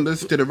on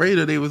this to the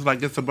radio. They was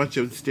like it's a bunch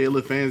of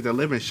Steelers fans that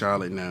live in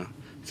Charlotte now,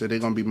 so they're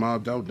gonna be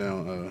mobbed out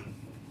down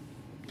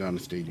the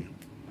stadium.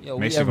 Yo,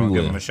 we Mason gonna give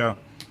everywhere. him a show.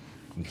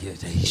 Yeah,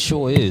 he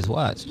sure is.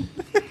 Watch.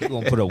 He's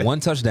gonna put up one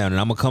touchdown, and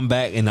I'm gonna come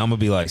back, and I'm gonna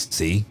be like,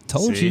 "See,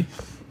 told See? you,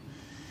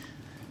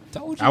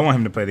 told you." I want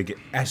him to play the game.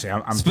 Actually,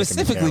 I'm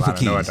Specifically picking for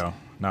Carolina. Keys.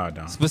 No, I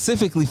don't.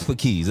 Specifically for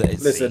Keys.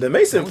 Listen, the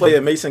Mason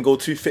player, Mason go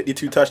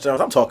 252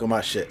 touchdowns. I'm talking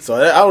my shit. So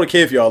I don't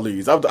care if y'all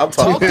lose. I'm Talk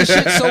talking. the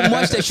shit so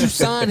much that you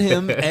sign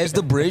him as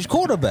the bridge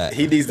quarterback.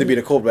 He needs to be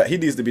the quarterback. He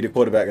needs to be the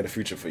quarterback of the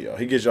future for y'all.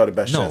 He gives y'all the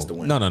best chance to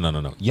win.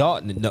 No.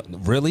 Y'all, no,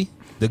 really?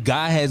 The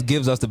guy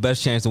gives us the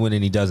best chance to win,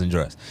 and he doesn't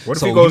dress. What if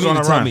So he goes you mean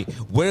on to a tell run? me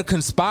we're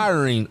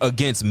conspiring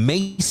against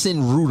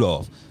Mason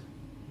Rudolph?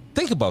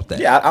 Think about that.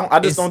 Yeah, I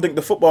just It's- don't think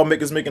the football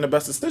makers making the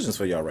best decisions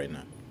for y'all right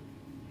now.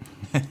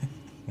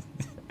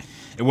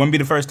 It wouldn't be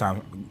the first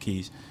time,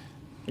 Keys.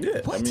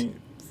 Yeah, What? I mean,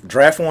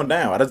 draft one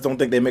down. I just don't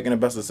think they're making the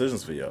best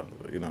decisions for y'all.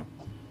 You know,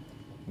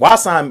 why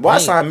sign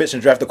Mitch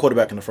and draft a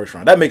quarterback in the first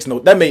round? That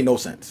made no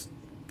sense.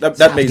 That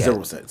Stop made that.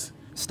 zero sense.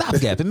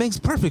 Stopgap. It makes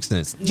perfect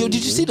sense. Yo,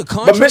 did you see the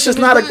contract? But Mitch is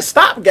he not a got?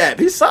 stopgap.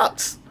 He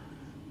sucks.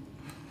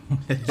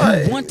 You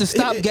want the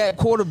stopgap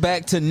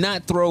quarterback to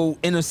not throw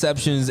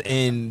interceptions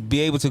and be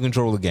able to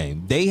control the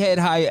game. They had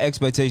higher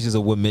expectations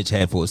of what Mitch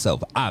had for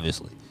himself,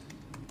 obviously.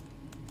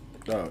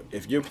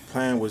 If your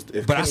plan was,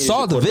 if But I Kenny is saw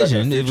your the quarterback in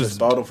vision. It future, was-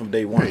 start him from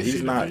day one.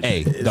 He's not.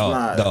 Hey, it's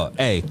not. dog.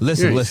 Hey, You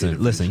listen. ain't see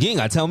the You ain't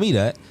gotta tell me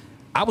that.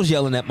 I was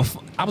yelling at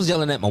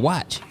my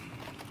watch.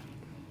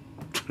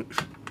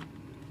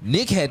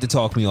 Nick had to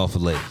talk me off a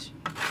ledge.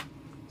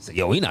 Said,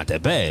 "Yo, he not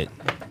that bad."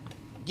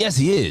 Yes,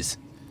 he is.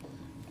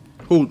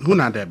 Who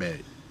not that bad?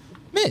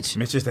 Mitch.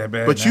 Mitch is that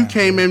bad. But you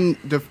came in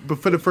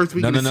for the first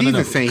week of the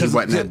season saying he 'Cause,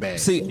 wasn't that bad.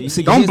 See, Don't here's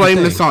the blame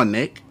thing. this on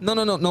Nick.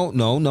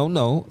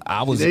 No.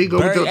 I was There you go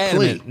with very your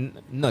adamant. plea.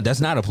 No, that's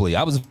not a plea.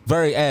 I was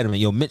very adamant.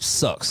 Yo, Mitch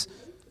sucks.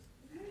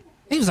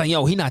 He was like,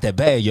 yo, he not that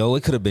bad, yo.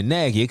 It could have been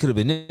Nagy. It could have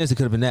been this. It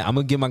could have been that. I'm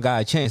going to give my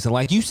guy a chance. And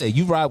like you said,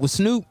 you ride with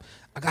Snoop.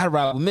 I got to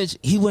ride with Mitch.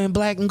 He wearing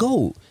black and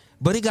gold.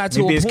 But it got to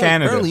Maybe a it's point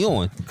Canada. early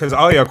on. Because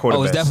all your quarterbacks.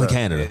 Oh, it's definitely suck.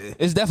 Canada.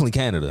 It's definitely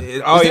Canada.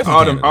 It's All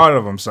definitely Canada.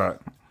 of them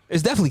suck.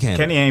 It's definitely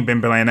Canada. Kenny ain't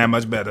been playing that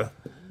much better.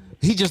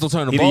 He just don't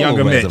turn the He the ball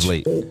younger over as Mitch. of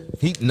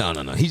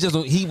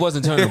late. He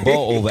wasn't turning the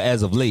ball over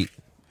as of late.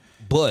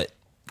 But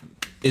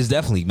it's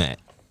definitely Matt.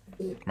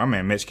 My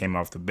man Mitch came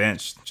off the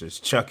bench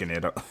just chucking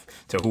it up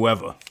to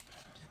whoever.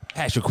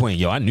 Patrick Quinn,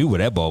 yo, I knew where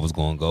that ball was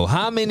going to go.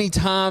 How many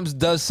times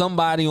does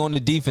somebody on the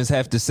defense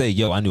have to say,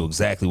 yo, I knew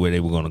exactly where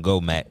they were going to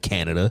go, Matt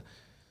Canada?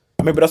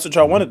 I mean, but that's what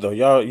y'all wanted though.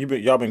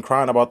 Y'all been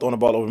crying about throwing the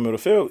ball over the middle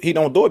of the field. He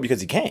don't do it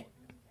because he can't.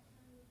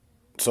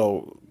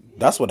 So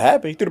That's what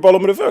happened. He threw the ball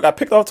over the field. Got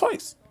picked off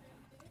twice.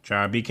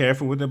 Try to be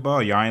careful with the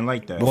ball. Y'all ain't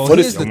like that. Well, For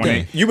here's this- the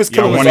thing. You was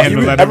Y'all killing wanted him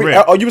to let it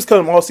rip. you was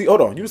killing him all season.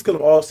 Hold on, you was killing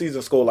him all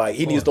season. Score like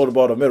he needs to throw the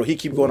ball to the middle. He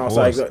keep going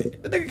outside. course.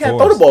 The nigga can't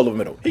throw the ball to the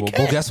middle. He Well,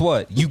 can't. guess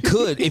what? You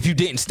could if you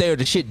didn't stare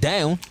the shit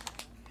down.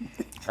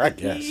 I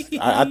guess.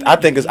 I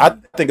think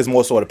it's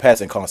more so the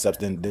passing concept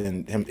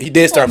than him. He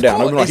did stare him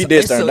down. No, he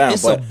did stare him down.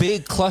 It's But a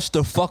big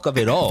clusterfuck of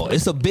it all.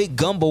 It's a big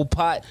gumbo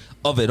pot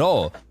of it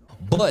all.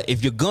 But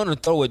if you're gonna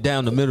throw it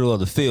down the middle of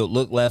the field,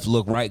 look left,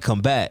 look right, come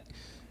back.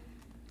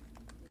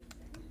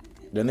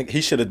 the nigga,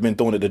 he should have been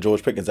throwing it to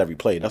George Pickens every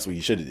play. That's what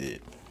he should have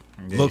did.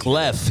 Look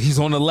left. He's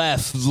on the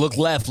left. Look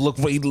left. Look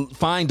right.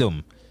 Find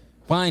him.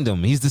 Find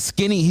him. He's the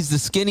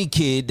skinny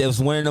kid that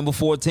was wearing number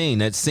 14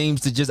 that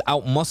seems to just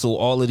outmuscle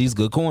all of these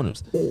good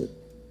corners. Let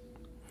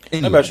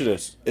Anyway, me ask you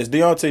this: is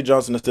Deontay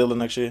Johnson a Steeler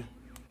next year?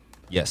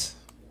 yes.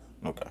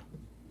 Okay.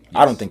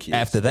 I don't think he is.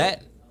 After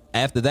that,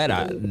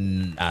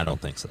 I don't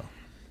think so.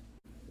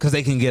 Because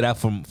they can get out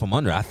from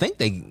under. I think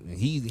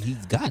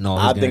he's gotten all.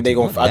 I think they're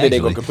gonna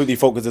actually. completely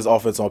focus this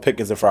offense on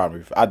Pickens and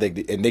Freiermuth. I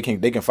think and they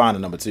can find a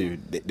number two.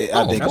 I think That's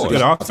a course.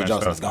 good Deontay offense.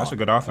 Johnson's Though. That's a gone.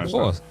 good offense. Of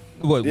course.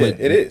 With, Yeah,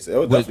 it is. It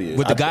definitely is.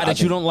 With the guy I that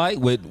you think- don't like,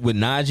 with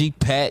Najee,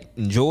 Pat,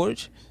 and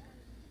George,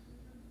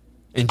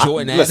 and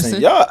Jordan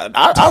Listen, Addison.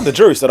 I'm the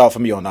jury set off for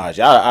me on Najee.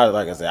 I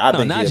like I said, I No,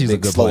 think Najee's he's a a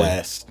big good slow player.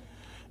 ass.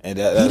 And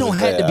He don't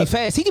have to be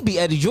fast. He could be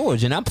Eddie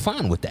George, and I'm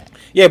fine with that.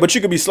 Yeah, but you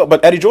could be slow.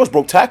 But Eddie George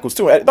broke tackles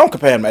too. Don't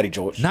compare him to Eddie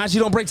George. Najee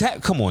don't break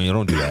tackles. Come on, yo,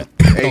 don't do that.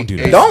 Don't do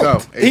that. Hey,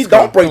 Don't. Sco. Hey, He Sco.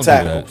 don't break Don't do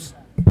that. tackles.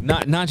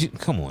 Najee,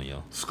 come on,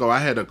 yo. Sco, I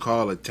had a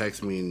caller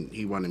text me and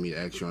he wanted me to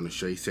ask you on the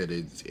show. He said,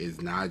 is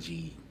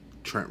Najee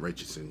Trent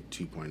Richardson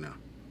 2.0?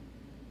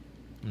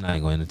 I'm not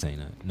even gonna entertain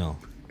that. No.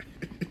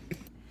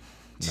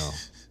 No.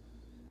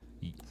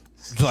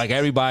 Like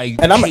everybody,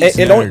 And I'm- hates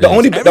and the only- the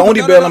only- narratives. the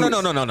only Everybody-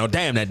 bill no.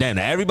 Damn that.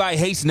 Everybody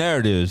hates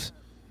narratives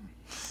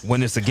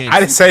when it's against. I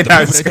didn't say the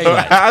that. people they So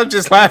like. I'm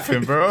just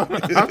laughing, bro.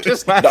 I'm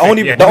just laughing. The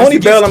only Yeah.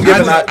 bail I'm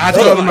giving out. I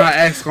told him I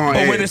asked on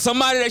But when air. it's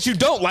somebody that you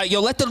don't like,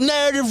 yo, let the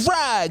narrative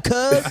ride,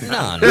 cuz.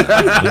 Nah.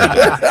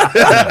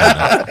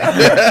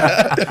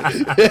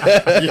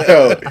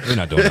 We're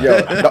not doing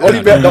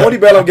that. The only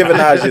bail I'm giving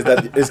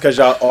Najee is because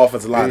y'all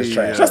offensive line is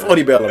trash. That's the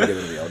only bail I'm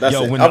giving him. Yo. That's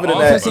Yo, it. when Other the than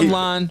that, offensive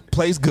line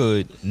plays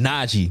good,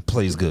 Najee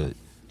plays good.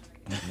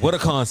 What a I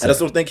just concept.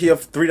 don't think he's a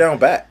 3-down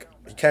back.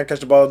 He can't catch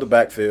the ball in the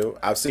backfield.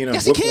 I've seen him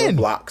Yes, he whip can.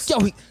 blocks. Yo,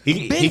 he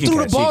been he can threw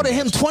the catch. ball He to can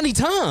him catch. 20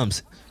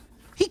 times.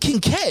 He can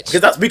catch.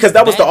 Because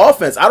that was the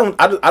offense. I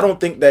don't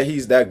think that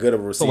he's that good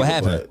of a receiver. So what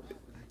happened?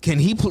 Can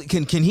he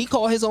can he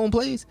call his own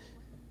plays?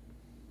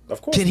 But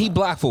of course. Can he not.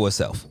 block for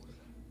himself?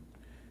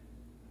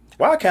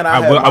 Why can't I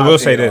I? will- Have I my will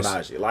say opinion this.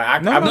 on Najee? Like I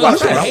No, I'm no, No, you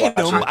watching- can I'm hate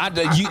watching.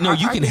 him.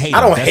 You can hate him. I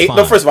don't That's hate. fine.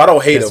 No, first of all, I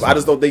don't hate That's him. I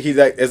just don't think he's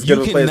as good You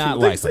of a player as cannot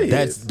people like think him.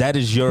 he is. That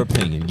is your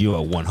opinion. You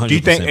are 100%. Do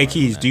you think, hey right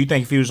Keys, on that. do you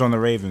think if he was on the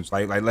Ravens,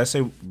 like let's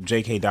say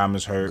J.K.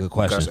 Diamond's hurt, Good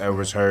question. Gus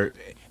Edwards hurt,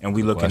 and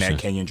we looking question. at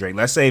Kenyon Drake.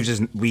 Let's say if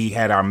just we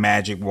had our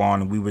magic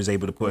wand and we was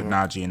able to put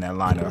Najee in that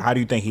lineup. How do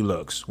you think he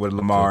looks with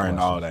Lamar and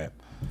all that?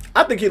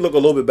 I think he look a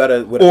little bit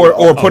better with Or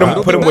with- put him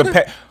right. put him with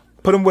Better?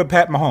 put him with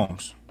Pat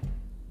Mahomes.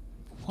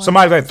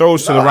 Somebody that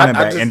throws to No, the running I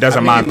back just- and doesn't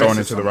I mean, mind he throwing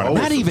misses into the some running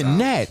back. Not even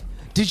that.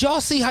 Did y'all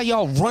see how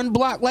y'all run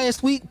block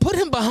last week? Put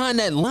him behind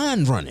that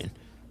line running.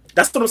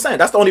 That's what I'm saying.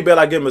 That's the only bail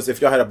I give him is if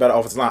y'all had a better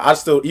offensive line. I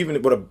still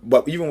even with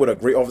a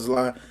great offensive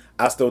line,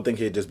 I still think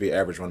he'd just be an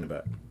average running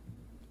back.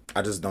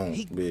 I just don't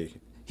be.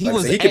 He like I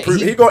was. said, he could prove.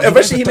 he He go ran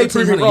eventually. He for may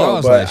prove me 1,300 wrong,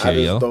 yards but last I year,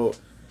 just yo. don't.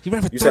 He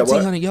ran for You said what?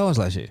 1,300 yards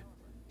last year.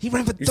 He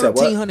ran for You said what?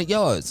 1,300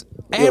 yards.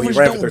 Well, he Average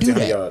ran for don't do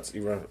 1,300 that. yards. He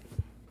ran.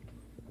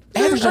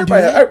 Average don't do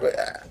Everybody,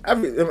 that.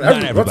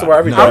 every once in a while,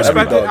 every No, dog, I every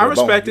respect dog it. I get boned,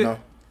 respect you it. know?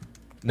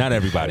 Not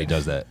everybody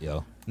does that,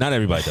 yo. Not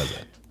everybody does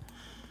that.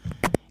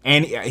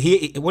 And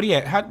he what he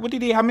had?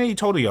 How many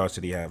total yards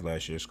did he have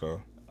last year,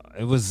 Skull?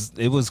 It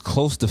was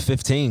close to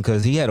 15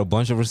 because he had a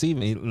bunch of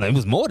receiving. It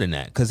was more than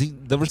that because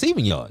the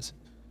receiving yards.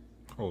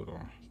 Hold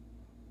on.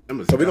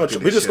 So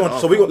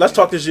let's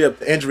talk this year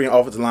injury and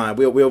offensive line.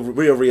 We'll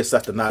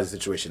reassess the Najee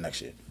situation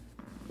next year.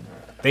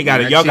 They got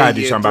it. Next Y'all got to year, do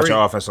year something about 3.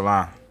 your offensive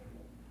line.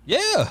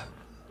 Yeah,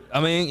 I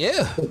mean,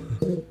 yeah.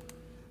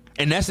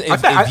 And that's if,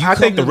 I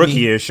think the come to rookie me-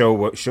 year show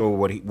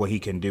what he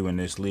can do in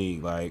this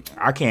league. Like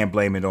I can't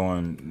blame it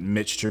on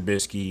Mitch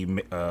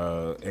Trubisky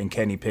and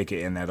Kenny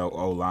Pickett in that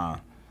O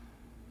line.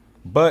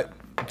 But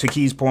to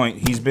Key's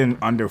point, he's been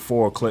under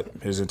 4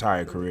 clip his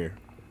entire career.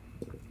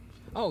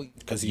 Oh,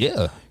 Because he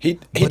don't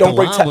the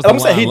break. line was I'm the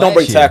saying he line don't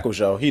break last year. tackles,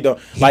 yo. He don't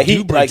like do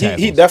he break like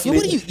he tackles.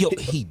 definitely.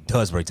 He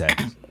does break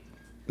tackles.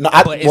 No,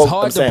 But it's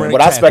hard I'm to saying, break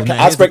what I expect, tackles.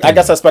 Now, here's the I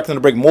guess I thing. expect him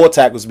to break more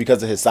tackles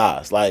because of his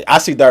size. Like I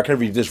see Derrick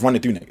Henry just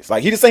running through niggas.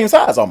 Like he the same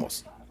size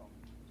almost.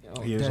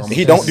 He is That's- almost-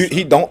 He don't do.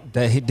 He don't.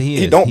 That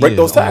He don't break is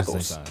those almost the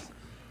tackles. same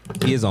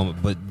size. He is on,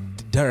 but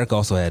Derek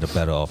also had a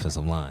better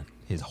offensive line.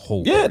 His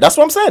whole Yeah, that's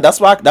what I'm saying. That's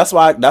why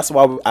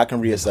I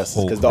can reassess this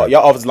whole because career.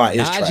 your offensive line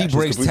is trash. Najee It's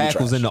breaks completely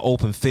tackles trash. in the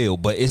open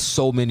field, but it's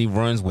so many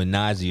runs when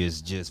Najee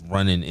is just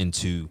running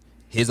into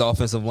his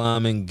offensive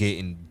lineman,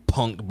 getting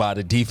punked by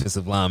the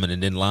defensive lineman,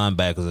 and then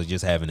linebackers are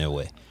just having their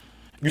way.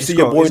 You see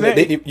your boy.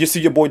 You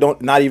see your boy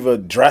don't not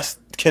even dress.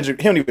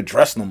 Kendrick, he don't even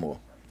dress no more.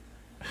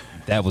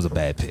 That was a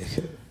bad pick.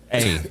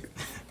 Hey,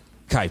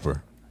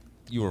 Kuiper,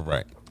 you were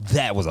right.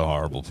 That was a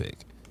horrible pick.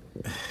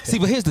 See,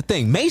 but here's the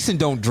thing: Mason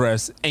don't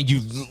dress, and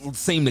you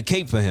seem to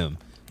cape for him.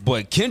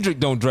 But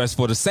Kendrick don't dress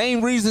for the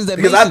same reasons that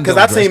Mason don't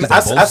dress.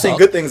 Because I've seen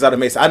good things out of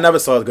Mason. I never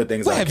saw good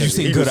things. What out of have you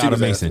Kendrick. seen good out of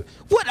Mason?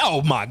 What?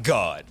 Oh my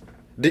God!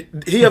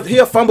 He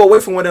a fumble away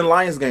from winning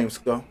Lions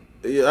games. So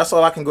yeah, that's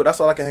all I can go. That's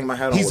all I can hang my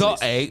hat on. He's all.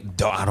 Hey,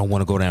 I don't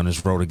want to go down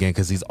this road again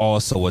because he's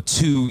also a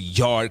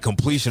 2-yard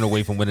completion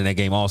away from winning that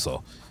game.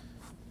 Also,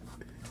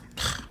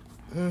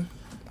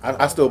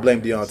 I still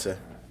blame Deontay.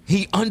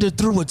 he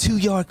underthrew a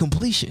 2-yard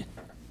completion.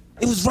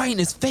 It was right in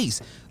his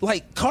face.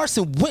 Like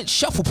Carson Wentz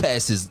shuffle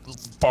passes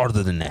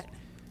farther than that.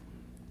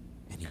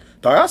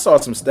 Dog, I saw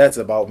some stats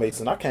about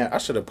Mason. I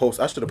should have put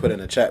it in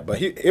the chat,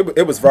 but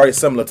it was very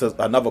similar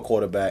to another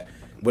quarterback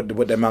with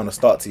the amount of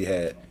starts he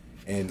had.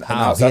 And He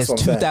has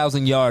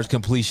 2,000 yards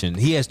completion.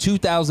 He has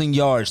 2,000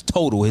 yards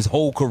total his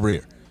whole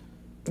career.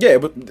 Yeah,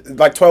 but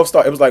like 12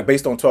 starts. It was like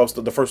based on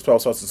 12. The first 12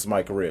 starts in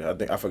my career.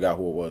 I forgot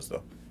who it was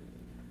though.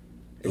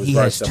 It was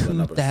very similar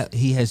numbers.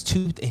 He has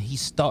two,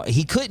 and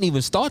he couldn't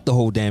even start the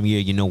whole damn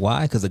year. You know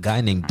why? Because a guy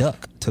named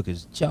Duck took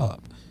his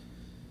job.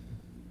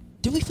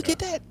 Did we forget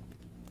that?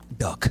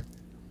 Duck.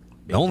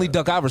 The only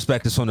Duck I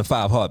respect is from the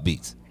 5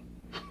 Heartbeats.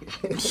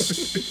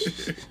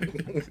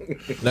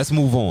 Let's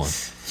move on.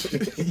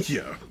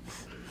 Yeah.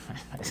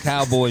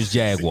 Cowboys,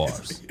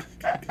 Jaguars.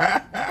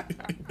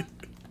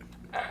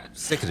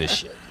 Sick of this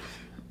shit.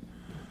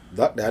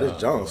 Duck, that is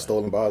John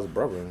stolen by his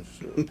brother and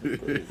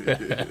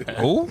shit.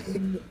 Who?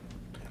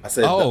 I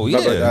said, Oh,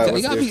 Duck, yeah. Duck,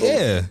 They got me,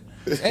 yeah.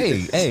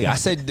 Hey, I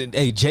said,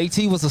 hey,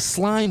 JT was a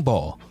slime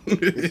ball.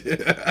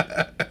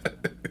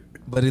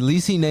 But at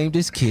least he named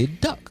his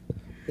kid Duck.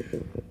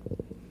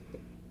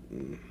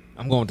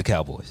 I'm going with the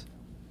Cowboys.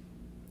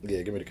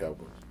 Yeah, give me the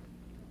Cowboys.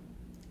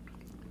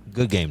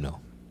 Good game, though.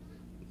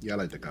 Yeah, I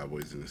like the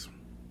Cowboys in this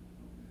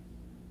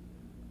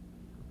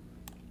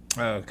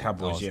one.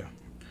 Cowboys, yeah.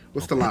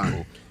 What's the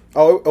line?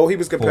 Oh, he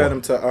was comparing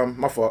him to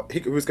my fault. He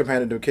was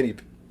comparing him to Kenny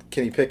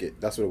Pickett.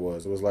 That's what it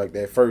was. It was like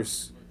their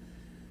first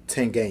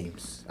 10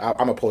 games. I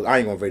ain't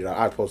gonna rate it out.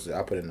 I post it.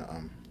 I put it in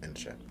the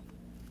chat.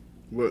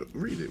 What?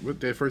 Read it. What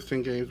their first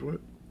 10 games?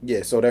 What?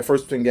 Yeah. So their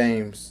first 10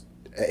 games,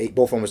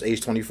 both of them was age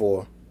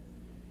 24.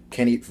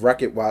 Kenny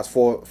record wise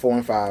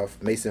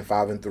 4-5. Mason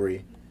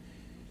 5-3.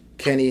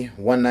 Kenny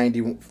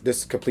 190.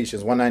 This completion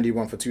is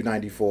 191 for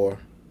 294.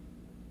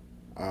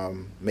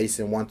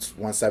 Mason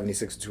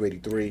 176 to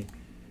 283.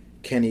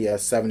 Kenny a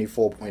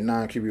 74.9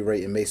 QB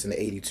rating. Mason a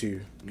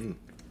 82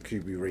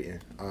 QB rating.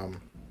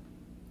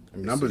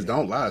 Numbers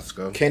don't lie,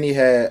 Sco. Kenny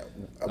had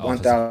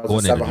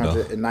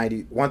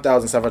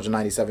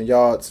 1,797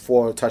 yards,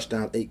 4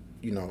 touchdowns, 8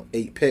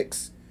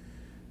 picks.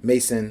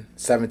 Mason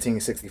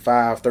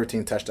 1,765,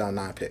 13 touchdowns,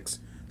 9 picks.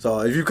 So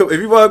if you give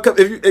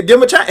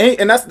him a chance,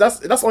 and that's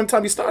the only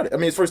time he started. I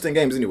mean, his first 10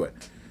 games anyway.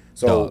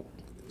 So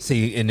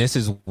see, and this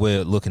is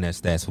where looking at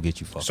stats will get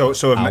you fucked. So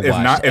up. if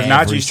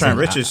Najee's Trent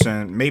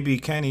Richardson, maybe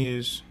Kenny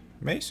is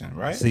Mason,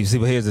 right? See,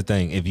 but here's the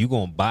thing: if you go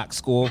on box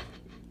score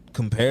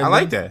comparison, I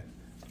like that.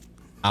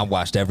 I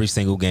watched every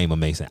single game of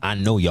Mason. I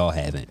know y'all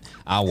haven't.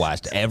 I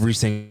watched every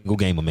single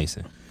game of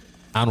Mason.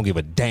 I don't give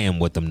a damn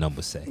what them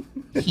numbers say.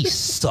 He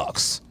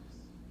sucks.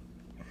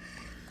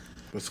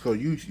 But Sco,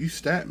 you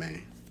stat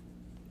man.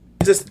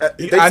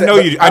 I know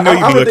you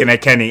be looking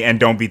at Kenny and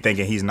don't be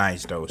thinking he's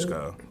nice though,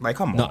 Sco. Like,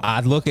 come on. No,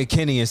 I look at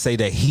Kenny and say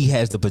that he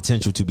has the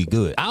potential to be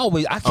good. I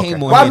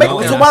came on why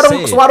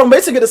don't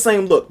Mason get the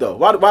same look though?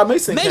 Why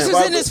Mason?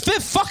 Mason's in his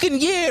 5th fucking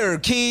year,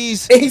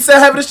 Keys. And he still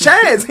having his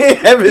chance. He ain't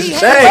having his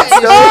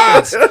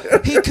chance.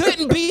 He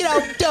couldn't beat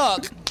out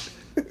Duck.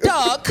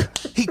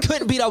 He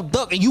couldn't beat out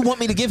Duck, and you want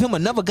me to give him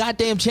another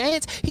goddamn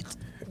chance?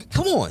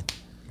 Come on.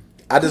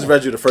 I just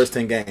read you the first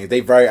 10 games.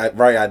 They very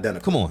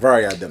identical. Come on.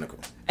 Very identical.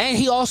 And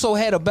he also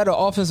had a better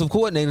offensive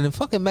coordinator than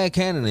fucking Matt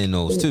Cannon in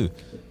those, too.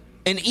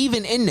 And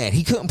even in that,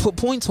 he couldn't put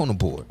points on the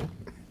board.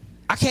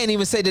 I can't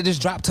even say that it's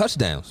dropped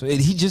touchdowns.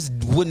 He just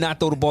would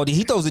not throw the ball.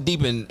 He throws it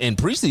deep in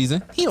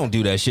preseason. He don't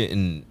do that shit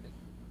in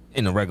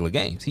the regular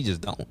games. He just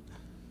don't.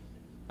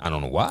 I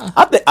don't know why.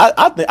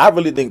 I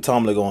really think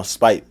Tomlin going to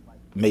spite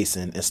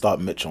Mason and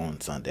start Mitch on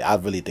Sunday. I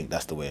really think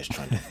that's the way it's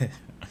trending.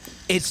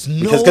 It's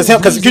no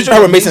because you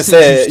heard what Mason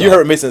said. You heard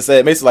what Mason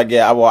said. Mason's like,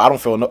 yeah, I don't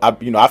feel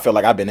I feel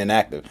like I've been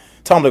inactive.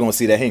 Tomlin gonna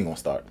see that he ain't gonna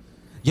start.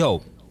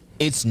 Yo,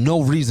 it's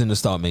no reason to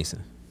start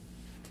Mason.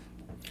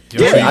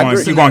 Yeah,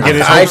 you gonna get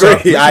his hopes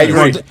up? I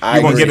agree.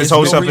 You gonna get his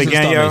hopes up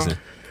again, yo? Mason.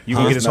 You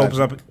gonna get his hopes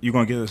up? You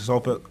gonna get his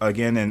hope up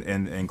again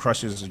and crush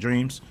his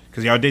dreams?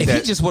 Because y'all did if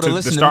that. He just would have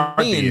listened to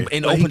me and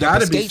he opened up a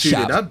gotta be skate suited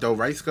shop. up though,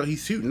 right? Sco,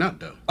 he's suiting up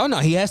though. Oh no,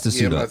 he has to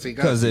suit up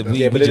because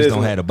we but just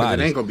don't have a But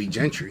body. it ain't gonna be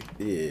Gentry.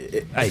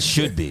 Yeah, It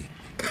should be.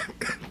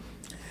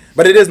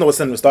 but it is no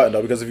incentive starting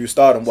though, because if you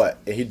start him, what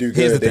and he do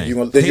Here's the good, then thing. you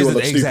gonna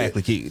look stupid.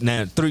 Exactly.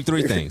 Now, three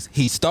things.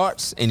 He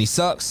starts and he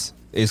sucks.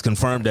 It's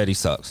confirmed that he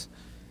sucks.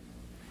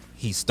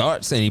 he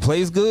starts and he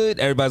plays good,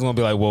 everybody's gonna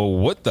be like, well,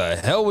 what the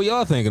hell were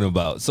y'all thinking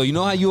about? So you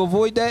know how you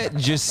avoid that?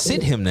 Just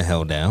sit him the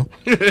hell down.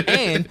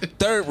 And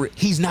third,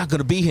 he's not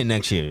gonna be here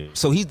next year.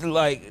 So he's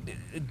like,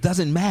 it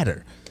doesn't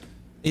matter.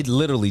 It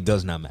literally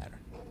does not matter.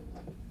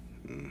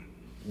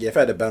 Yeah, if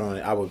I had to bet on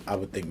it, I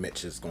would think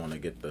Mitch is going to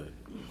get the.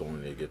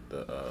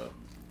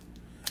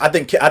 I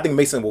think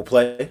Mason will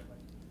play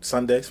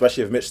Sunday,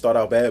 especially if Mitch start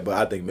out bad. But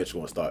I think Mitch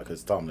going to start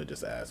because Tomlin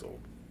just an asshole.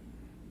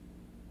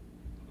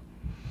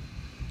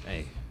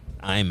 Hey,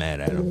 I ain't mad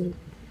at him.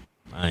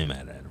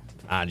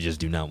 I just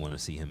do not want to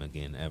see him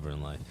again ever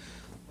in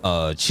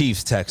life.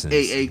 Chiefs Texans.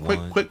 Hey,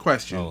 quick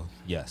question. Oh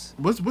yes.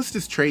 What's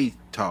this trade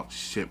talk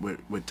shit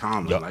with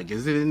Tomlin? Yup. Like,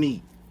 is it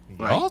any?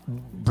 Y'all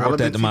brought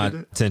that to my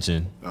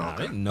attention. Oh, okay. I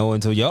didn't know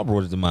until y'all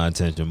brought it to my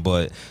attention,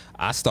 but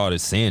I started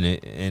seeing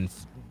it, and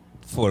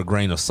for a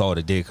grain of salt,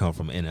 it did come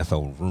from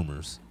NFL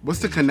rumors. What's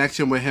the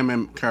connection with him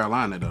and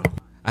Carolina though?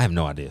 I have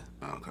no idea,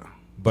 Okay.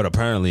 but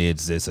apparently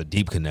it's a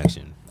deep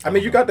connection. I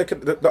mean, you got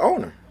the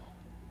owner.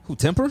 Who,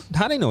 Temper?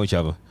 How they know each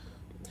other?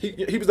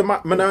 He was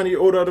the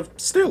minority-owned of the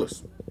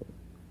Steelers.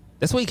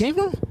 That's where he came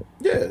from?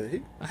 Yeah,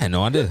 I had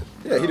no idea.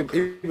 he was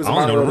the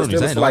I only know minority the of the rumors. I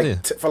Steelers had for no idea.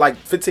 for like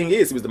 15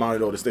 years. He was the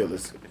minority of the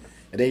Steelers,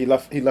 and then he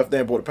left there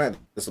and bought the Panthers.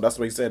 So that's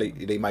what he said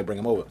they might bring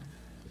him over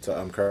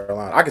to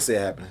Carolina. I can see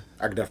it happening.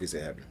 I can definitely see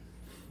it happening.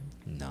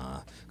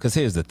 Nah, because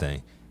here's the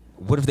thing.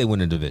 What if they win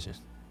a division?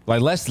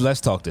 Like,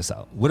 let's talk this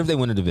out. What if they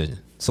win a division?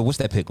 So what's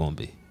that pick going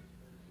to be?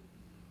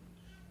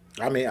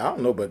 I mean, I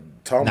don't know, but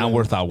Tomlin Not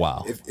worth our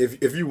while.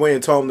 If you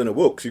weighing Tomlin and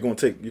Wilkes, you're gonna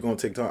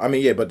take Tom. I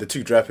mean, yeah, but the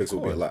 2 draft picks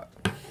will be a lot.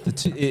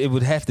 It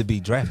would have to be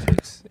draft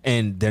picks,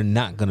 and they're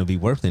not going to be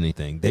worth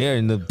anything. They are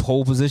in the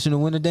pole position to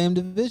win a damn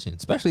division,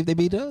 especially if they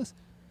beat us.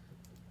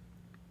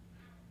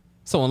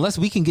 So unless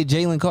we can get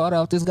Jalen Carter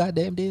out this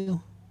goddamn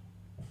deal,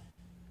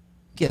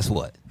 guess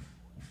what?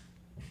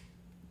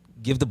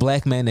 Give the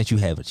black man that you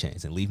have a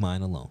chance and leave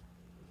mine alone.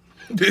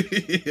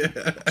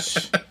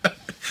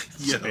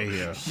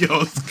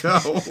 Yo,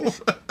 Sco.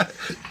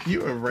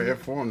 You in rare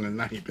form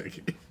tonight,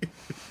 nigga.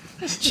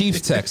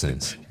 Chiefs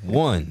Texans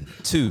 1,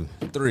 2,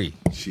 3.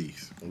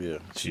 Jeez. Yeah,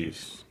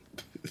 jeez.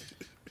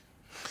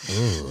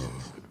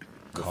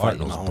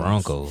 Cardinals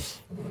Broncos.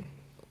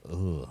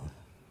 Ugh.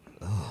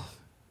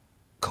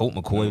 Colt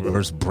McCoy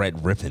versus Brett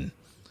Rippon.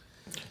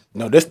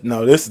 No, this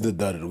is the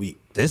dud of the week.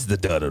 This is the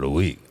dud of the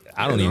week.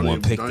 I don't even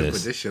want to pick don't this.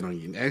 Put this shit on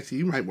you. Actually,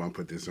 you might want to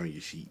put this on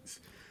your sheets.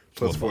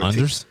 Plus What,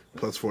 14, unders?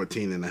 plus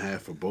 14 and a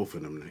half for both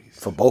of them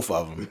niggas. For both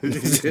of them.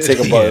 Take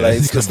a ball. Like,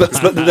 split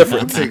the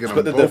difference. I'm taking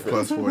Split them the both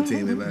difference. plus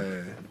 14 and a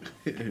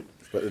half.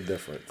 Split the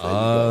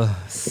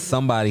difference.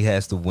 Somebody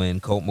has to win.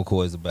 Colt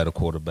McCoy is a better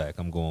quarterback.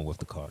 I'm going with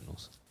the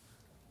Cardinals.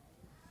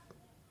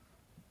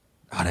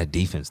 Oh, that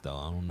defense, though.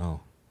 I don't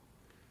know.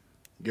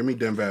 Give me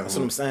Denver at That's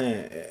what I'm home.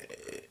 saying.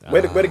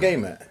 Where the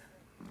game at?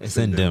 It's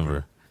in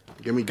Denver.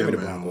 Give me Give me the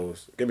Denver at home.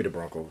 Broncos. Give me the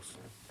Broncos.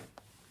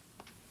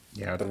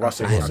 Yeah, The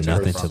Russell I have Wilson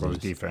nothing to Broncos lose.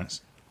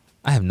 defense.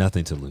 I have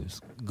nothing to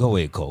lose. Go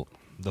ahead, Colt.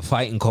 The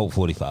fighting Colt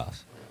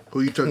 45.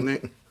 Who you took,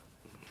 Nick?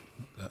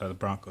 The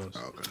Broncos.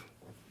 Oh, okay.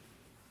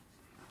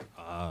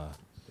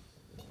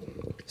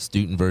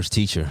 Student versus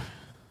teacher.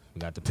 We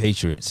got the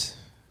Patriots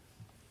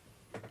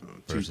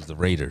versus the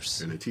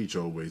Raiders. And the teacher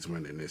always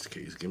win in this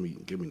case. Give me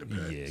the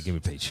Pats. Yeah, give me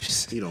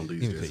Patriots. He don't lose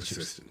Give me his Patriots.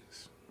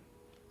 assistants.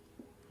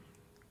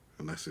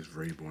 Unless it's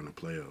Vrabel in the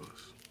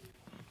playoffs.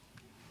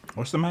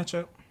 What's the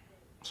matchup?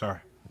 Sorry.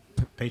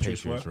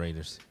 Patriots, Patriots,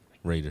 what?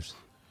 Raiders.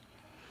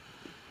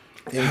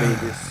 In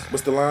Vegas.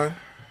 What's the line?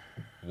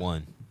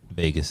 1.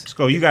 Vegas. Let's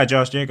go. You got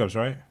Josh Jacobs,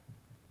 right?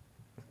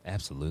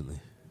 Absolutely.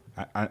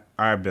 All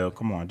right, Bill.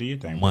 Come on. Do your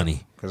thing.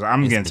 Money. Because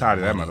I'm It's getting been tired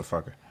of that money.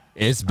 motherfucker.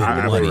 It's been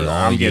I'm money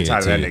all year, getting tired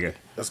of that too. nigga.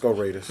 Let's go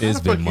Raiders. It's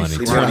How the been fuck money.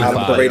 you swear to God, I'm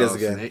the 25. Raiders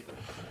again. Nick?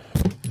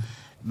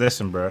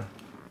 Listen, bro.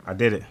 I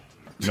did it.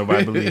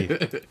 Nobody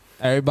believed.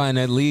 Everybody in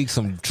that league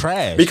some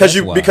trash. Because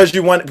That's why.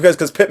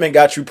 because Pittman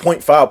got you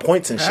 0.5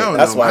 points and shit. Hell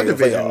That's no, why my you're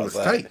division playoffs. was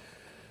Like, tight.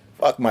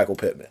 fuck Michael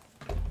Pittman.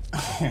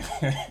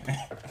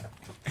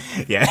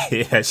 yeah,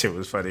 that shit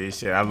was funny as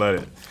shit. I love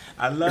it.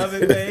 I love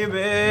it, baby.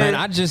 Man,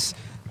 I just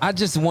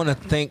want to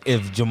think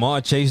if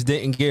Jamar Chase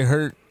didn't get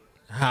hurt,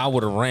 how I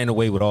would have ran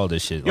away with all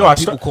this shit. Yo, Like,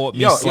 I people saw- caught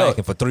me yo,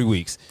 slacking for 3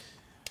 weeks.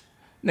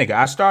 Nigga,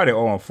 I started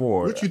 0-4.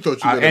 What you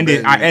thought you I would've ended?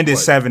 been, I ended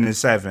what?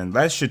 7-7.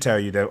 That should tell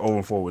you that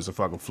 0-4 was a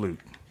fucking fluke.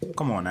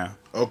 Come on now.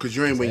 Oh, because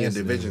you ain't win your That's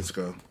division,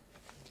 Skull.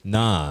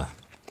 Nah,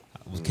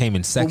 came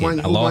in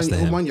second. I lost to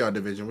Who him. won your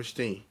division? Which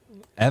team?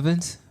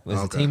 Evans? Was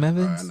it Okay. Team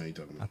Evans? All right, I know you're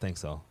talking about. I think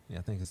so. Yeah,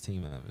 I think it's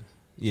Team Evans.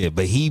 Yeah,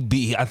 but he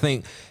beat. I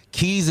think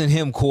Keys and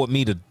him caught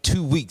me the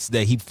 2 weeks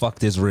that he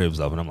fucked his ribs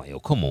up, and I'm like, yo,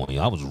 come on,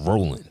 yo, I was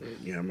rolling.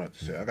 Yeah, I'm about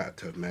to say I got a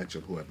tough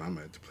matchup. Whoever I'm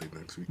about to play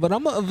next week. But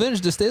I'm gonna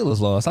avenge the Steelers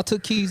loss. I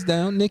took Keys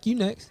down. Nick, you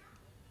next.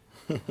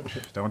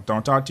 Don't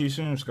talk too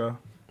soon, Scott.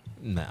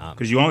 Nah,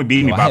 Because you only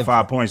beat me Yo, I by have-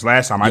 5 points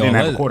last time. I Yo, didn't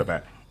have a let-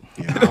 quarterback.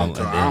 Yeah, I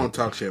don't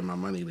talk shit in my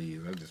money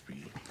leagues. I just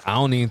be. I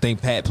don't even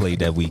think Pat played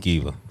that week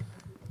either.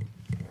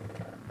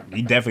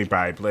 He definitely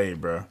probably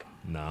played, bro.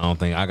 No, I don't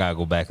think. I gotta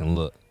go back and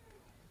look.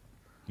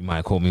 You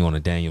might quote me on a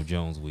Daniel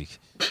Jones week.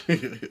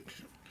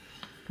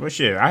 Well,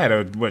 shit, I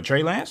had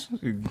Trey Lance?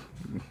 You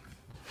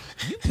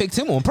picked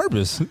him on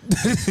purpose. Any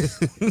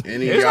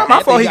It's y'all, not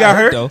my fault he got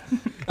hurt. though.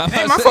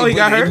 Ain't my fault he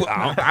got hurt.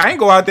 I ain't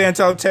go out there and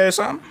tell Terry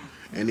something.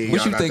 any What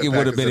y'all you got think the it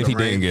would have Packers been or if he the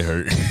didn't Rams? get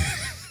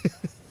hurt?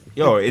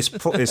 Yo,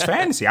 it's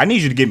fantasy. I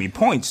need you to give me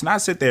points,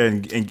 not sit there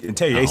and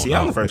tear your I don't ACL in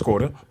know. the first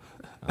quarter.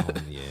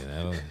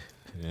 Yeah,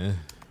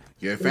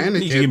 You fantasy.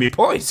 need you to give me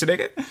points,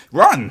 nigga.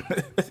 Run.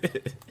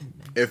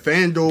 If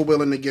FanDuel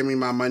willing to give me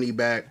my money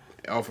back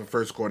off a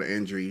first quarter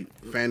injury,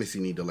 fantasy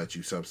need to let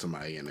you sub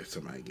somebody in if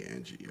somebody get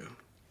injured.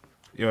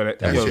 Yo,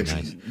 That yo, shit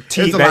nice.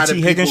 There's a that lot of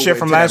T. Higgins people shit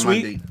from into that last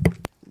week, Monday.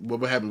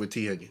 What happened with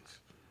T. Higgins?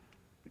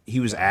 he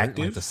was Like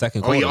active. the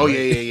second Oh quarter. yeah, oh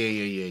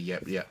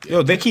right? yeah.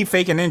 Yo, they keep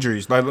faking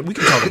injuries. Like we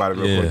can talk about it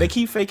real Yeah. quick. They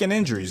keep faking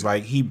injuries.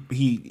 Like he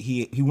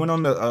went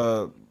on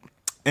the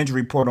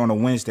injury report on a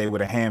Wednesday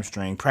with a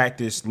hamstring.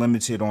 Practice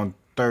limited on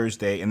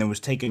Thursday, and then was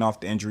taken off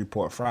the injury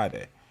report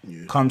Friday.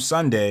 Yeah. Come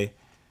Sunday,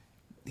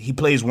 he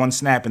plays one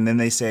snap, and then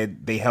they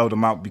said they held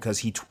him out because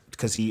he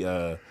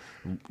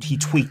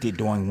tweaked it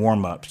during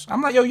warm-ups.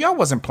 I'm like, yo, y'all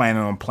wasn't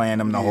planning on playing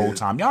him the whole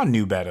time. Y'all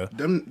knew better.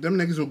 Them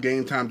niggas with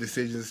game time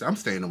decisions. I'm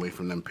staying away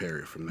from them.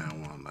 Period. From now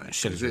on, like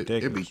Shit is 'cause it'd be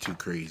ridiculous. too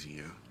crazy.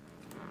 Yeah.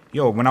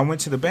 Yo, when I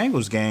went to the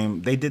Bengals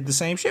game, they did the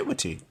same shit with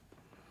T.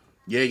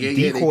 Yeah. They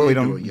did Decoyed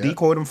do him, it, yeah.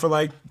 decoyed him for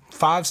like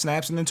 5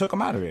 snaps, and then took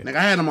him out of it. Nigga,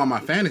 I had him on my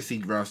fantasy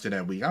roster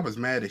that week. I was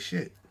mad as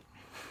shit.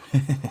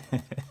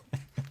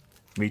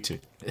 Me too.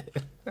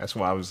 That's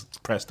why I was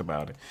pressed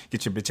about it.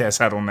 Get your bitch ass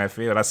out on that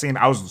field.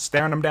 I was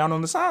staring him down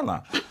on the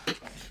sideline.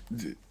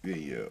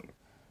 Yeah.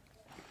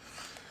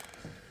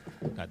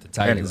 Got the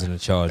Titans and the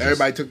Chargers.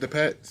 Everybody took the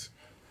Pats.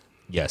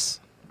 Yes.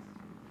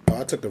 Oh,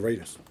 I took the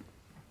Raiders.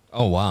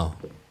 Oh wow.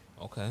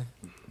 Okay.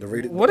 The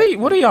Raiders. What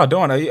are y'all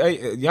doing? Are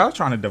y'all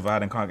trying to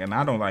divide and conquer? And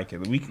I don't like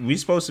it. We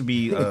supposed to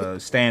be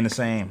staying the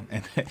same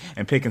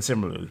and picking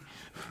similarly.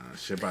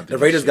 Shit about to The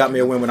get Raiders shit. got me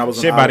a win when I was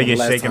on Shit the about to island get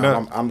last shaken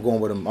time. up. I'm going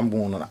with them. I'm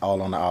going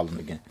all on the island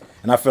again.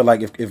 And I feel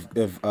like if If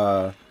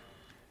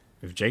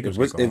Jacobs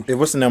what's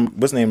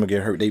the name will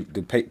get hurt, the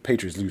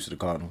Patriots lose to the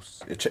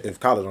Cardinals. If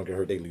Kyler don't get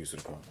hurt, they lose to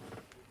the Cardinals.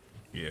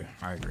 yeah,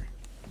 I agree.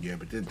 Yeah,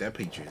 but that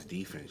Patriots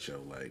defense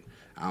show, like,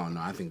 I don't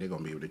know. I think they're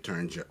gonna be able to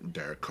turn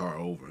Derek Carr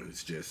over.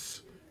 It's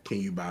just, can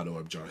you bottle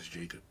up Josh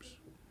Jacobs?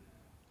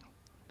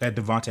 That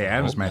Devontae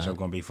Adams hope not. matchup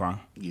gonna be fun.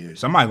 Yeah.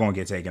 Somebody gonna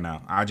get taken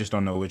out. I just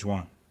don't know which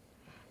one.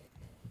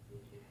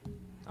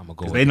 I'm gonna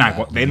go.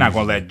 They're not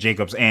gonna let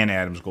Jacobs and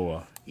Adams go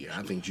off. Yeah,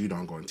 I think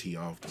Judon gonna tee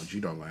off though.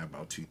 Judon gonna have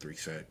about 2-3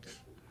 sacks.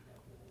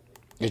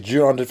 Is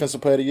Judon defensive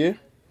player of the year,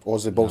 or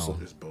is it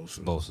Bosa? It's Bosa.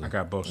 Bosa. I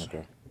got both.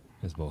 Okay.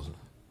 It's Bosa.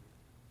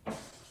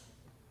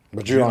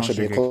 But Judon should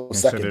be a get close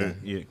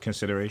second. Then.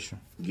 Consideration.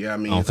 Yeah, I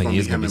mean, I don't it's think gonna be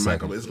he's him gonna be and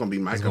Michael. second. It's gonna be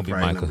Michael gonna be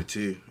probably Michael. number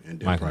 2, and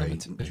then Michael probably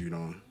number 2.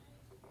 Judon.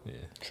 Yeah.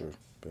 True.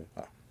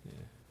 But,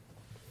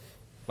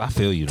 I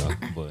feel you though,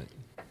 but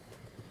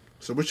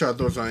So, what's your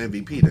thoughts on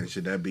MVP then?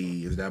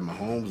 Is that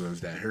Mahomes or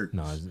is that Hurts?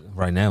 no.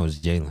 Right now it's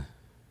Jalen.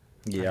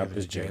 yeah,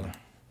 it's Jalen.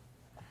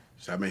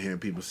 So I've been hearing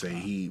people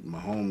say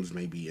Mahomes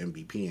may be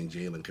MVP and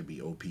Jalen could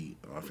be OP,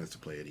 Offensive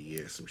Player of the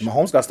Year. Some shit.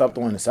 Mahomes got to stop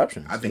throwing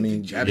interceptions. I think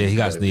Yeah, he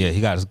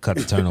got to cut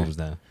the turnovers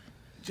down.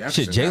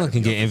 Jefferson Shit, Jalen gotta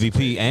can be get Offensive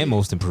Player MVP of the and Year.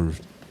 most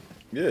improved.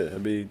 Yeah, I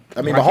mean,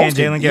 Why Mahomes can't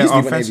can Jalen get easily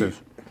win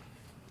offensive?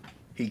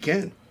 He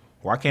can.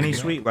 Why can't he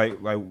sweep? Like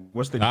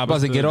what's the? Nah, I'm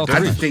about to get all I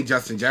three. just think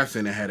Justin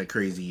Jefferson had a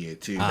crazy year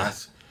too.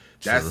 That's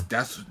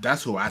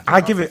who I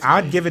think.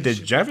 I'd give it to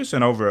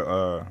Jefferson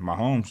over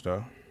Mahomes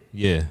though.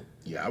 Yeah.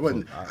 Yeah, I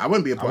wouldn't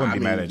be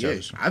mad at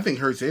Jefferson. I think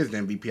Hurts is the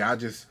MVP.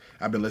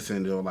 I've been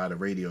listening to a lot of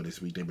radio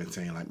this week. They've been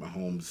saying like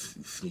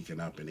Mahomes sneaking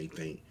up, and they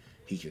think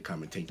he could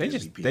come and take They the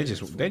just MVP.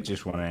 they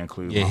just want to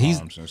include Yeah,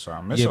 Mahomes and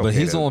so But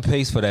he's on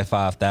pace for that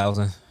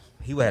 5,000.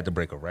 He would have to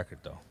break a record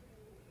though,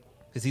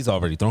 because he's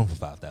already thrown for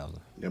 5,000.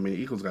 I mean,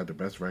 the Eagles got the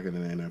best record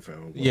in the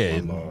NFL. Yeah,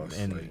 one loss.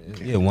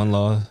 and one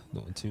loss,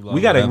 2 losses.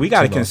 We gotta two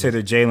losses.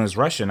 consider Jalen's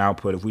rushing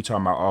output if we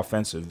talking about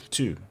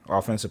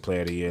offensive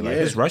player of the year. Like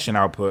Yeah. his rushing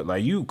output,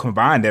 like you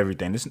combined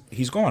everything.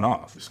 He's going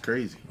off. It's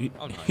crazy.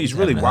 Oh, no, He's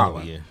really having a hell of a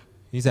wilding. year.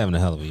 He's having a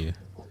hell of a year.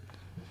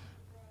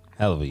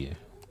 Hell of a year.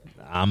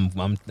 I'm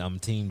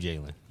Team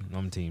Jalen.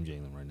 I'm Team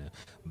Jalen right now.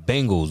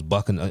 Bengals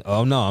bucking.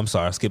 Oh no, I'm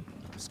sorry. Skip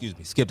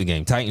the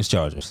game. Titans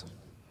Chargers.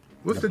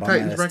 What's the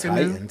Titans record now?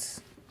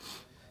 Titans.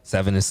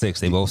 7-6.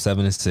 They both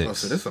 7-6. Oh,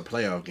 so this is a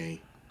playoff game.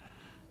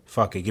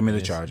 Fuck it, give me the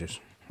Chargers.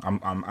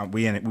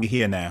 We in it. We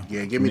here now.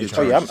 Yeah, give me the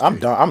Oh yeah, Chargers. I'm too.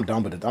 done. I'm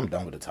done with it. I'm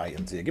done with the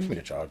Titans. Yeah, give me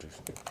the Chargers.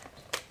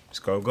 Let's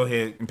go. Go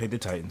ahead and pick the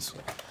Titans.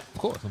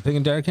 Of course, I'm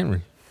picking Derrick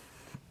Henry.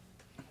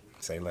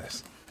 Say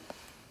less.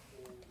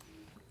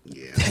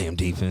 Yeah. Damn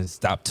defense.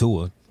 Stop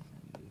Tua.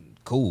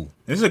 Cool.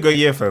 This is a good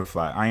year for the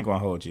Fly. I ain't gonna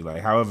hold you.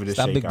 Like, however this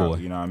Stop shake Big out, Boy.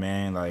 you know what I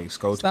mean? Like,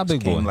 Scots Stop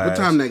Big came Boy. last. What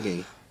time that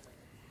game?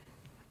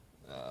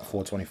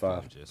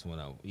 425. Just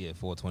went out. Yeah,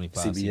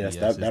 425. CBS.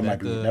 Is That might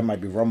be good? that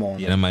might be Romo on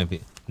Yeah, that. that might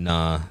be.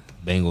 Nah,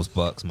 Bengals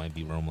Bucks might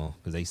be Romo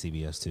because they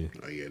CBS too.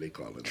 Oh yeah, they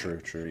call it.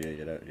 True.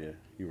 Yeah.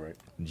 You're right.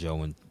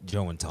 Joe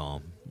and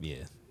Tom.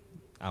 Yeah,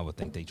 I would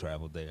think they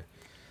traveled there.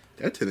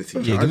 That Tennessee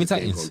Yeah, give me Chargers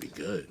game Titans. gonna be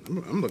good.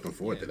 I'm looking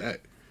forward to that.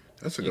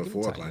 That's a good give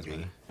me 4 o'clock Titans,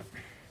 game.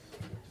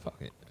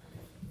 Fuck it.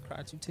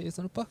 Cry 2 tears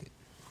in a bucket.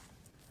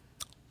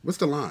 What's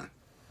the line?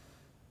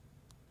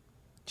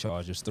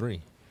 Chargers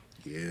 3.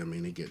 Yeah, I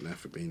mean, they getting that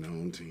for being their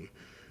own team.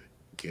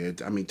 Yeah,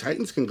 I mean,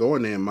 Titans can go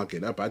in there and muck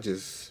it up.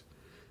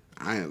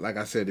 like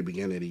I said at the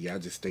beginning of the year, I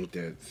just think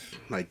that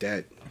like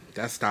that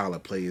style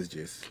of play is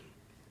just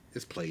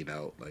it's played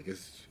out. Like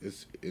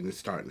it's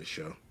starting to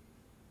show.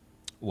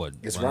 What?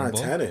 It's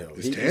running Ryan ball? Tannehill.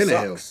 It's He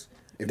Tannehill. sucks.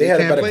 If they had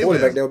a can't better play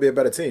quarterback, well. they would be a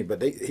better team.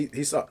 But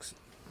he sucks.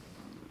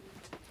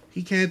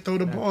 He can't throw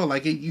the ball.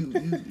 Like you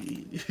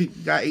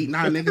got 8,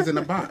 9 niggas in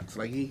the box.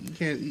 Like he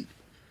can't.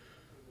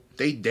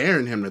 They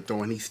daring him to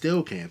throw, and he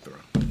still can't throw.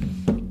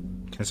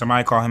 Can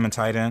somebody call him a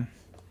tight end?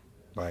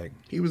 Like,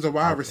 He was a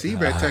wide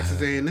receiver at Texas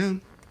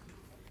A&M.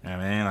 I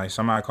mean, like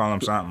somebody call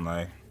him something.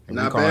 Like, can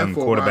we Not call bad him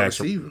for a wide quarterbacks,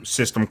 receiver.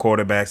 system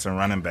quarterbacks, and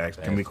running backs?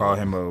 Can we call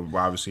him a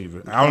wide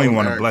receiver? I don't even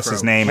want to Eric bless his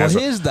Crow. name Well, as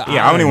here's the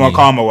I don't even want irony. to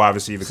call him a wide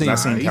receiver because See, I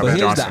seen but Kevin but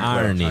here's Johnson the play.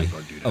 irony Not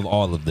gonna do that. of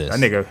all of this. That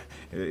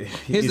nigga,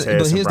 he's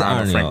had some here's the Brian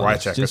irony Frank of White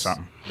this. check or Just-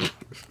 something.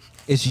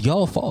 It's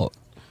y'all fault.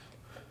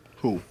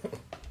 Who?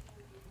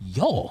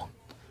 Y'all.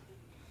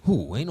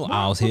 Who? Ain't no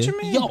owls what here.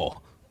 you mean?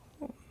 Y'all.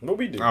 What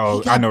we do?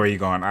 Oh, I know where you're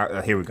going.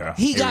 Here we go.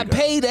 He Here we got go.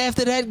 paid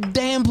after that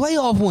damn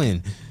playoff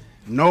win.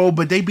 No,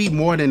 but they beat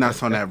more than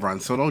us on that run,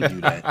 so don't do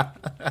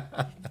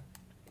that.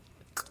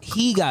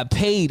 He got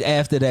paid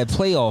after that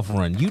playoff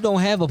run. You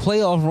don't have a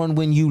playoff run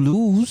when you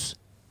lose.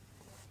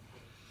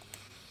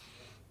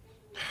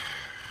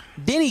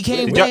 Then he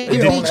came back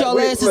and beat y'all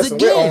asses We're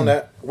on again.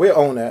 that. We're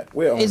on that.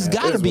 It's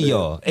gotta be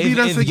y'all. Beat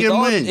us again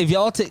when? If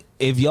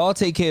y'all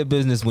take care of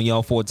business when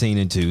y'all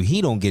 14-2,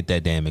 he don't get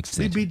that damn We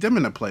extension. beat them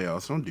in the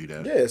playoffs. Don't do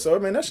that. Yeah, so I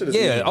mean that shit is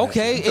Yeah, easy,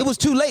 okay. man. It was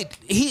too late.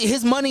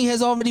 His money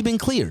has already been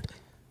cleared.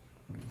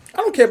 I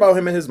don't care about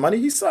him and his money.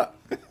 He sucked.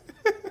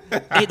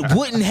 It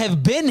wouldn't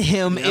have been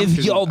him Yeah, I'm if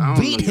kidding. y'all I don't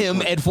beat know your him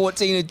point. at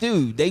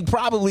 14-2. They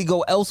probably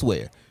go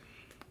elsewhere.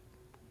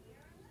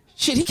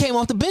 Shit, he came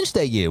off the bench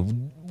that year.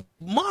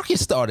 Marcus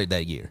started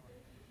that year.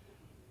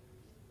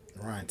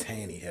 Ryan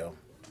Tannehill.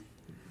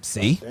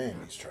 See?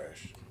 Damn, he's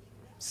trash.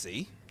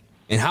 See?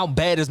 And how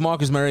bad is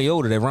Marcus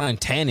Mariota that Ryan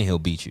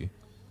Tannehill beat you?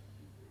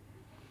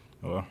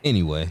 Well,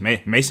 Anyway,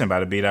 Mason about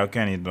to beat out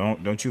Kenny.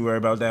 Don't you worry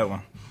about that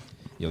one.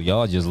 yo,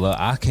 y'all just love.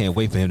 I can't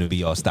wait for him to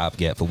be our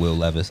stopgap for Will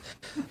Levis.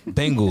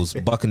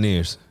 Bengals,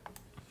 Buccaneers.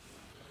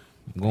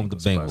 I'm going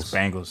with the Bengals.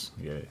 Bengals.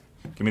 Yeah.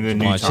 Give me the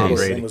new Jamar Tom Chase.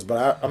 Brady.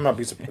 But I'm not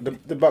be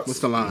surprised. The Bucks. What's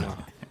the line?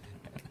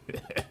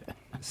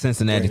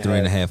 Cincinnati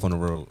 3.5 on the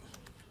road.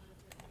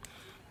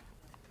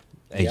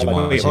 Hey, Yeah, I like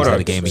Jamar the Chase hold had on.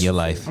 a game of your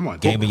life. Come on.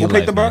 Game of Who your picked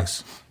life, the man.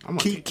 Bucks? I'm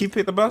gonna Keep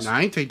pick the Bucks. Nah,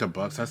 I ain't take the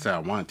Bucks. I said I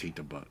want to take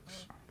the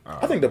Bucks.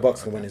 I think the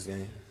Bucks can win this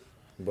game.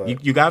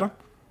 But You got him?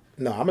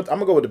 no, I'm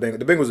gonna go with the Bengals.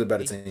 The Bengals are a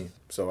better team.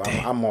 So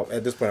I'm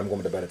at this point I'm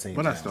going with the better team.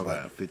 What I now, still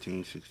but- got?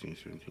 15, 16,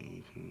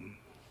 17, 18.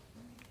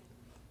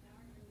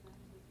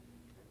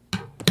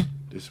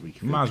 This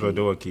week. You might as well 15.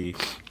 do it,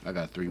 Keith. I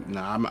got 3.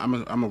 Nah,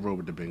 I'm a roll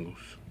with the Bengals.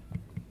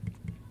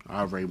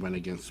 I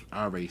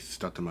already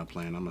stuck to my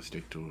plan. I'm gonna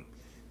stick to it.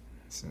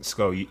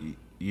 Sko,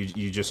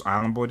 you just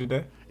Island Boy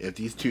today? If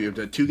the 2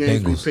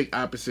 games Bengals. we pick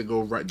opposite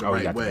go the Oh, you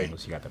right got the way,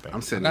 Bengals. You got the Bengals.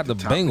 I'm sitting I at got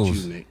the the top with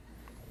Bengals. you, Nick.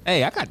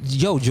 Hey,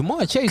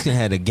 Jamar Chase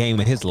had a game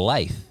of his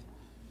life.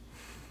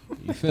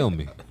 You feel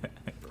me?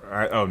 All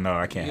right. Oh no,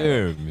 I can't. You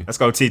heard me. Let's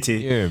go, TT. You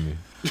hear me?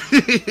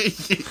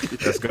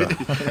 Let's go.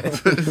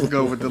 Let's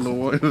go with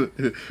the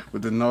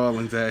with the New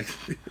Orleans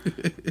accent.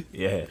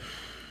 Yeah.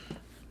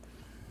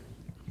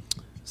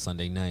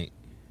 Sunday night.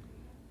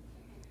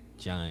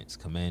 Giants,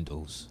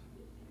 Commandos.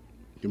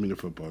 Give me the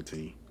football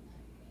team.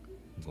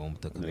 I'm going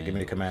with the Yeah, give me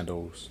the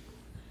Commandos.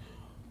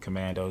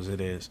 Commandos. Commandos,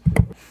 it is.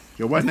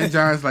 Yo, wasn't the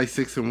Giants like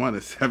 6-1 or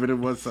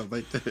 7-1, something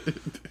like that?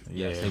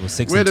 Yeah. They were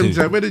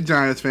 6-2. Where the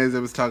Giants fans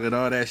that was talking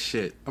all that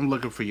shit? I'm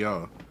looking for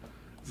y'all.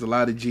 There's a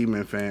lot of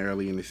G-Men fan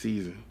early in the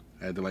season.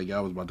 Acted like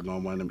y'all was about to go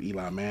on one of them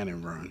Eli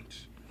Manning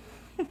runs.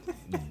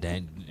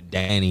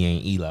 Danny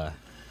ain't Eli.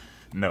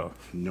 No.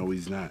 No,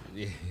 he's not.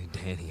 Yeah,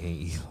 Danny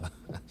ain't Eli.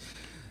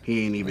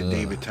 He ain't even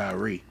David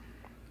Tyree.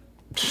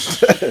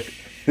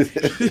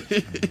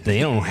 They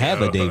don't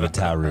have a David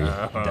Tyree.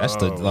 That's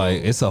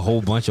it's a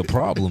whole bunch of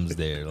problems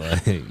there.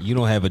 Like you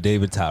don't have a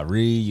David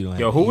Tyree. You don't.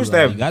 Yo, have who was Eli.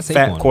 that You got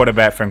fat Saquon.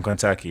 quarterback from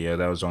Kentucky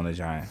that was on the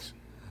Giants?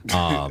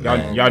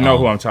 Man. Y'all know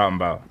who I'm talking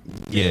about.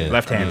 Yeah.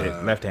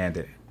 Left-handed.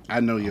 Left-handed. I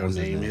know your was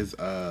his name. name? His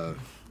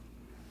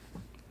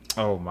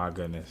Oh my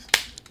goodness.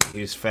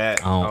 He's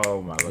fat. I don't-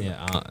 Oh my goodness.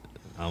 Yeah,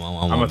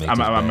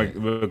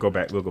 We'll go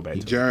back. We'll go back. To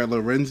it. Jared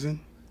Lorenzen.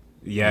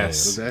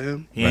 Yes. Was that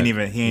him? He ain't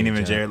even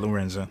Yeah, Jared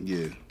Lorenzo.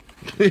 Yeah.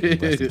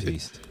 Rest in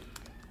peace.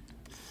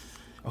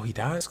 Oh, he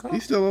died, Scott?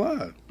 He's still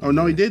alive. Oh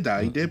no, he did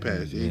die. He did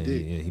pass. Yeah, he Yeah,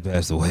 did. yeah, he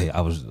passed away.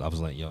 I was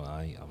like, yo,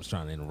 I was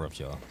trying to interrupt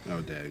y'all.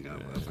 Oh, dad got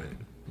love it.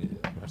 Yeah,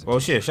 rest in Well,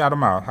 peace. shit, shout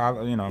him out.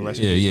 Rest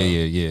in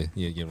peace.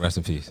 Yeah. Rest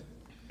in peace.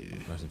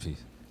 Rest in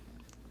peace.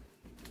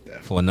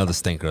 For another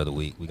stinker of the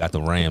week, we got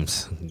the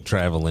Rams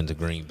traveling to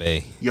Green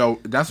Bay. Yo,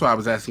 that's why I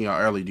was asking y'all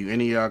early. Do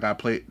any of y'all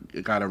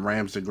got a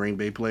Rams to Green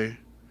Bay player?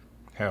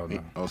 Hell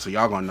no. Oh, so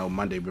y'all gonna know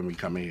Monday when we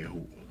come in here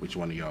which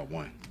one of y'all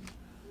won.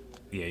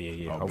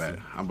 Yeah. Oh, Hopefully. bet.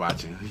 I'm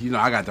watching. You know,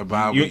 I got the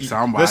bye week, so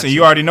I'm watching. Listen,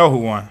 you already know who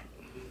won.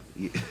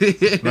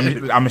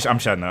 I'm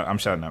shutting up. Let me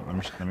shut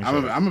I'm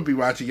up. gonna be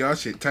watching y'all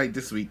shit tight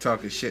this week,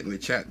 talking shit in the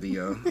chat to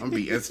y'all. I'm gonna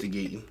be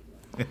instigating.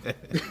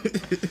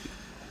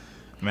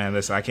 Man,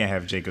 listen, I can't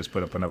have Jacobs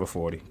put up another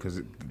 40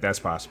 because that's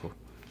possible.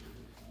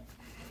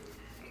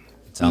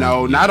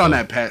 No, not on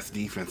that Pats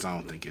defense. I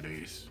don't think it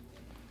is.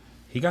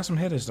 He got some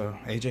hitters though.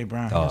 AJ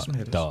Brown got some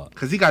hitters. Dog.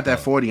 Cause he got that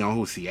 40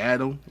 on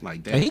Seattle,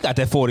 like that. And he got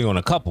that 40 on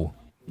a couple.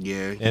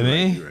 Yeah, I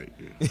mean, you're right.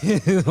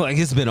 Yeah. like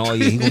it's been all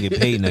year. He gonna get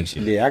paid next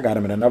year. Yeah, I got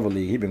him in another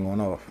league. He been going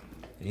off.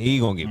 He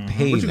gonna get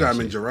paid. What you got next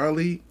him in year. Gerard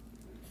League?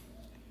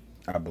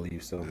 I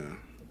believe so. Yeah.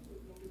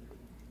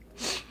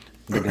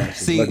 Look at you.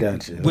 See, Look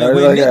at you. where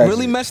Look Nick at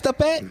really you. messed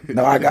up at?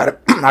 No, I got it.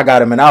 I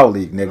got him in our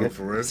league, No, nigga.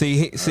 for real. See,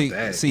 here's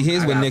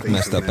I where got Nick faith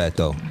messed in up that. at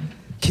though.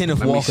 Kenneth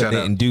Let me Walker shut up.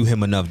 didn't do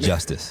him enough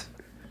justice.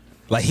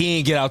 Like he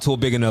ain't get out to a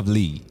big enough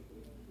lead.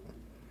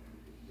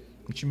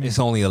 What you mean? It's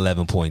only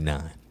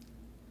 11.9.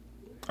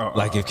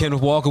 Like if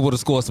Kenneth Walker would have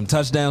scored some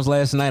touchdowns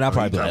last night, I'd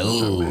probably be like,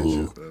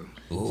 ooh.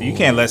 So you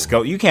can't let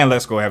Sco. You can't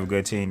let Sco have a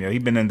good team, yo. He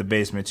been in the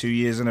basement 2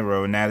 years in a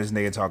row. Now this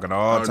nigga talking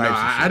all Oh, types no, of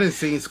I shit. didn't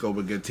see Scope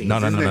a good team. No.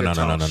 This nigga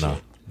talk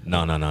shit.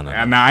 No.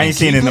 Nah, I ain't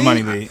seen it in the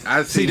money league.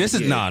 I See, this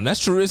is that's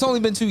true. It's only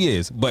been 2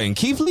 years, but in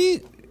Keith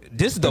League,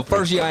 this is the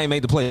first year I ain't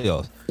made the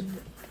playoffs.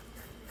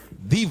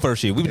 The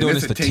first year we've been doing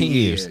it's this for a 10 10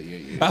 years.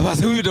 yeah. I was about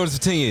to say, we've been doing this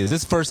for 10 years.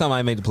 This is the first time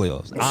I made the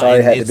playoffs. Sorry,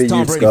 it had to It's be Tom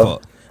you, Brady's Sco.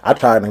 fault. I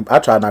tried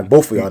to knock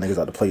both of y'all niggas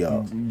out the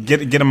playoffs.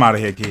 Get him out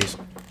of here, kids.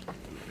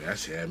 That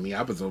shit had me.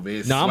 I was over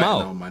here No, I'm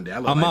sweating out. on Monday. I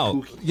look I'm like out.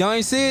 Pookie. Y'all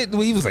ain't see it?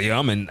 He was like, "Yeah,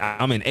 I'm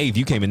in eighth.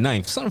 You came in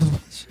ninth." Son of a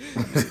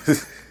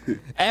bitch.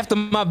 After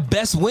my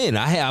best win,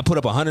 I put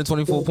up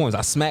 124 points.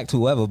 I smacked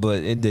whoever,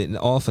 but it didn't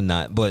offer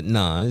not. But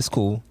nah, it's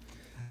cool.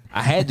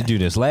 I had to do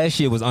this. Last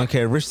year was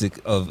uncharacteristic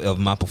of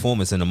my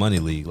performance in the money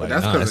league. Like,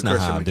 That's nah, because that's of not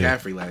how I Christian do.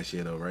 McCaffrey last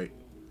year, though, right?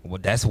 Well,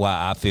 that's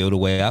why I feel the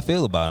way I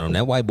feel about him.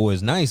 That white boy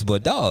is nice,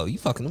 but dog, you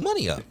fucking the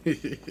money up.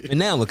 And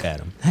now look at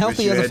him,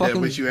 healthy as a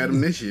fucking. Wish you had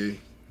him this year.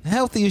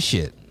 Healthy as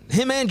shit.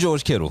 Him and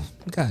George Kittle.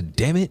 God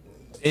damn it.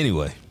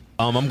 Anyway,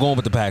 I'm going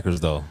with the Packers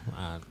though.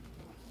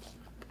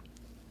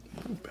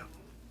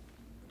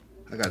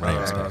 I got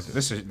Rams, that. Packers.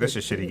 This is a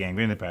shitty game.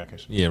 We're in the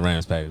Packers. Yeah,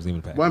 Rams, Packers.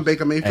 Even the Packers. One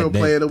Baker Mayfield They-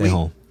 player of the they week.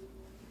 home.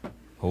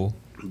 Who?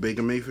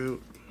 Baker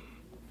Mayfield.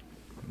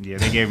 Yeah,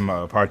 they gave him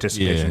a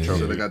participation Yeah,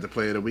 trophy. So they got the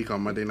player of the week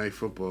on Monday Night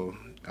Football.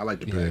 I like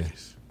the Yeah.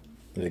 Packers.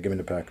 Yeah, give me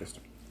the Packers.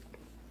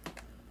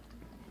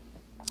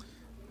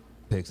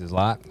 Picks is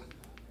locked.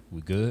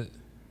 We good?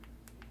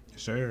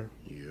 Sure.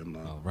 Yeah, I'm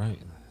not. All right.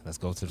 Let's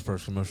go to the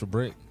first commercial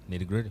break.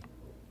 Nitty gritty.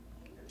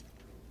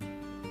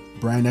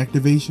 Brand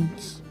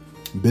activations,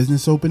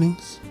 business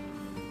openings,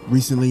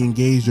 recently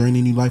engaged or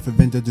any new life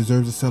event that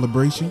deserves a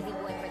celebration?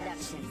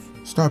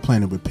 Start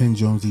planning with Penn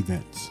Jones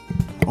Events.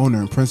 Owner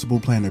and principal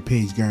planner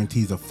Paige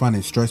guarantees a fun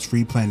and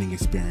stress-free planning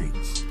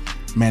experience,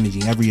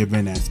 managing every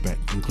event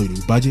aspect, including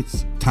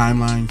budgets,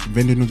 timelines,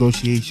 vendor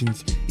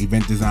negotiations,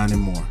 event design,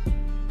 and more.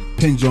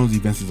 Penn Jones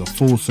Events is a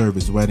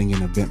full-service wedding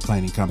and event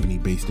planning company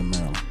based in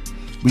Maryland.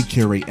 We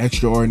curate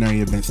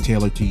extraordinary events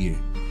tailored to you.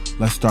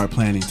 Let's start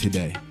planning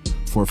today.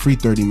 For a free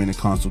 30-minute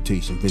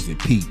consultation, visit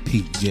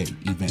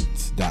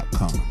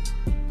ppjevents.com.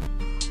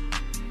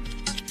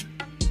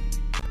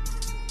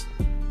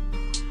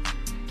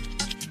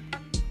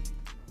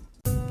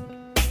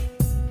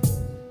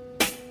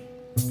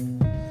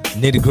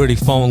 Nitty gritty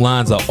phone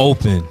lines are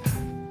open.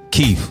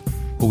 Keith,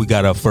 who we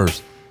got up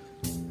first?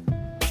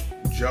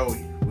 Joey,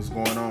 what's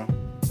going on?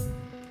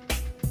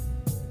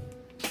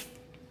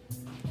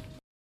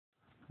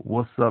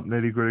 What's up,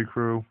 Nitty Gritty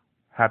Crew?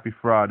 Happy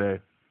Friday.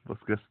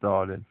 Let's get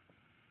started.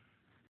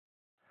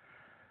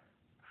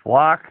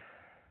 Flock,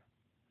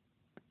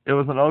 it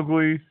was an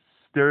ugly,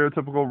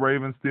 stereotypical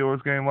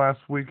Ravens-Steelers game last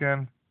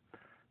weekend.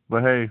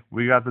 But hey,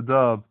 we got the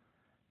dub.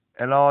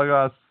 And all I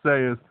gotta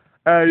say is,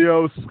 hey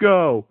yo,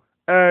 Sco!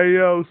 Hey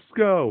yo,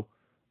 Sco!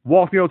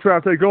 Walk your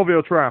trap, take over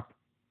your trap.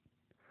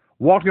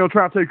 Walk your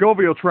trap, take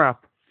over your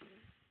trap.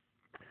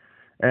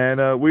 And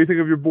what do you think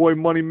of your boy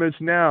Money Mitch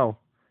now?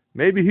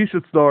 Maybe he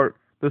should start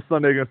this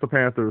Sunday against the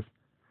Panthers.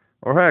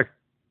 Or heck,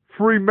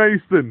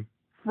 Freemason.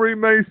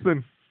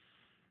 Freemason.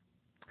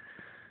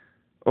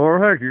 Or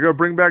heck, you're going to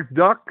bring back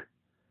Duck?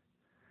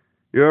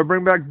 You're going to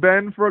bring back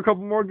Ben for a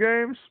couple more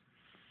games?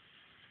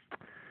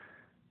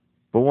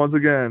 But once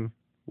again,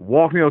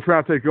 walk your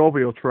trap, take over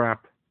your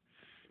trap.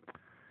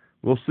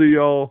 We'll see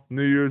y'all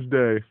New Year's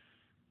Day.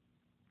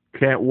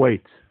 Can't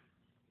wait.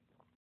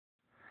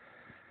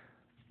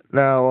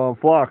 Now,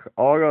 Flock,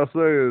 all I got to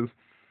say is,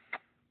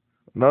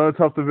 another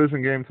tough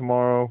division game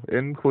tomorrow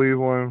in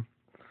Cleveland.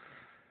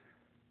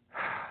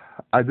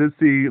 I did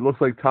see, it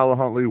looks like Tyler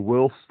Huntley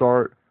will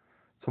start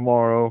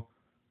tomorrow.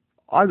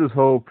 I just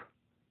hope,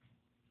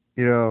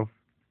 they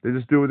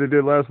just do what they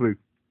did last week.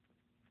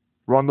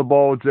 Run the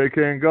ball with JK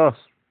and Gus.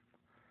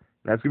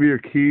 That's going to be your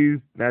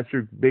key. That's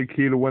your big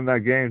key to win that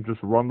game. Just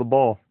run the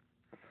ball.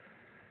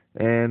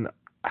 And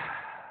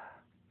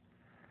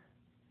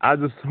I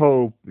just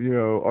hope,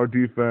 our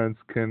defense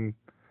can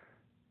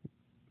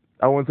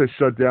I wouldn't say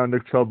shut down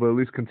Nick Chubb, but at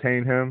least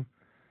contain him.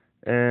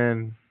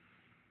 And,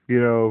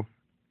 Deshaun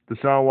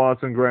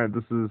Watson, Grant,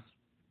 this is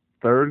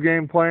third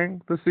game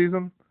playing this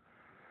season.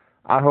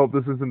 I hope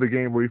this isn't the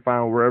game where you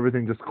find where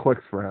everything just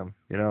clicks for him.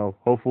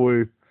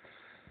 Hopefully,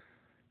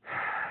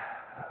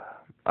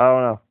 I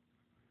don't know.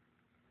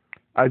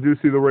 I do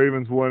see the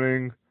Ravens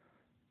winning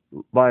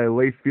by a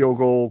late field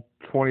goal,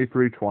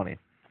 23-20.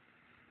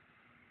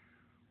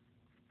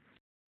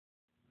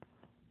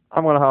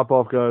 I'm going to hop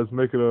off, guys.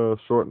 Make it a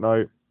short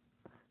night.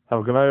 Have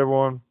a good night,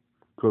 everyone.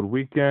 Good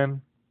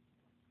weekend.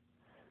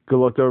 Good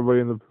luck to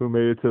everybody who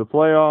made it to the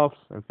playoffs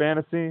and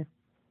fantasy.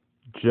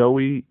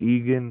 Joey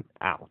Egan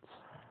out.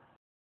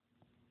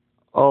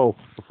 Oh,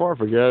 before I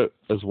forget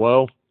as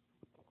well,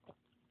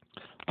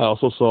 I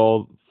also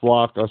saw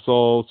Flock. I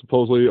saw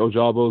supposedly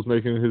Ojabo's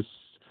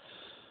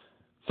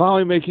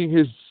finally making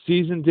his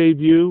season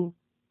debut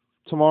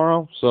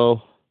tomorrow.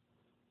 So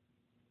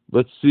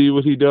let's see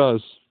what he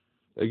does.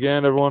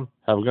 Again, everyone,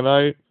 have a good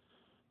night.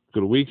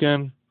 Good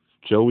weekend.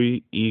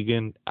 Joey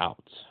Egan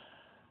out.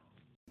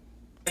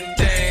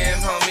 Damn,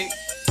 homie.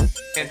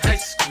 In high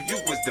school, you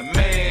was the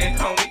man,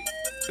 homie.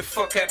 The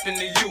fuck happened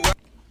to you?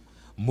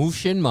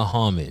 Mushin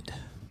Muhammad.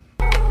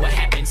 What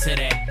happened to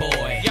that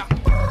boy? Yeah.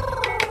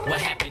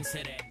 What happened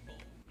to that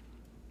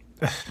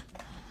boy?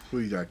 Who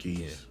you got,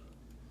 Keys?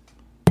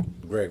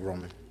 Greg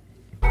Roman.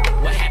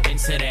 What happened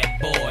to that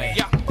boy?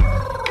 Yeah.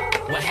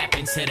 What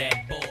happened to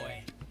that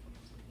boy?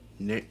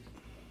 Nick.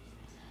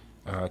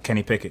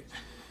 Kenny Pickett.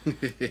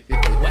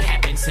 What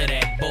happened to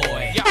that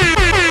boy? Yeah.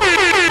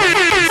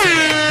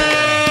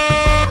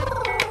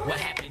 What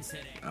happened to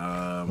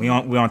that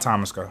boy? We on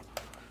Thomas go.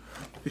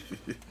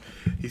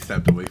 He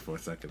stepped away for a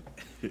second.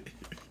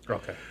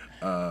 Okay.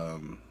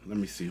 Let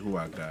me see who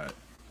I got.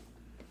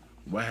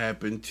 What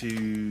happened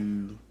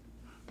to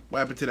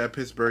that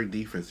Pittsburgh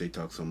defense they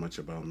talk so much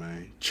about,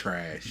 man?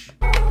 Trash.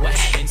 What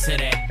happened to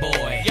that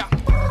boy? Yeah.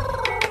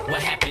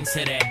 What happened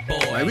to that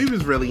boy? Like, we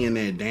was really in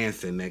there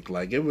dancing, Nick.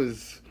 Like, it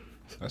was.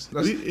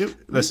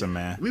 Listen,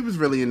 man. We was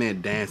really in there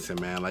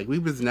dancing, man. Like, we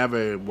was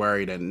never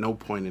worried at no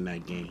point in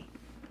that game.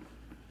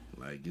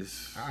 Like,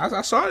 it's.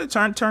 I saw it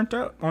turned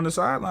up on the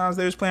sidelines.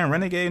 They was playing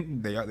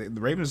Renegade. The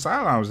Ravens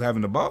sideline was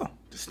having the ball.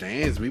 The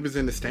stands. We was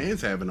in the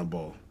stands having the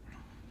ball.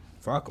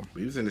 Fuck them.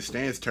 We was in the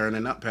stands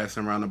turning up,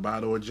 passing around the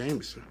bottle of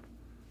Jameson.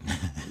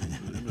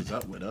 It was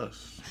up with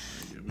us.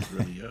 It was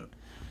really up.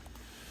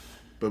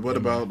 But what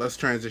about, let's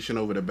transition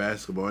over to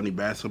basketball. Any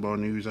basketball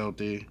news out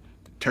there?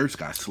 Terps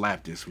got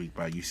slapped this week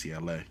by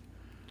UCLA.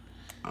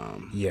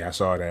 Yeah, I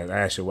saw that. I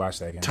actually watched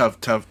that game.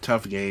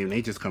 Tough game.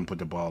 They just couldn't put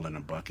the ball in the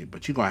bucket.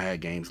 But you're going to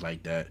have games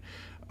like that.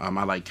 I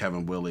like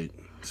Kevin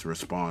Willard's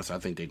response. I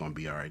think they're going to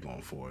be all right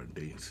going forward.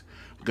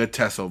 Good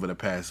tests over the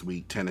past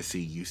week,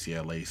 Tennessee,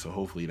 UCLA. So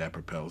hopefully that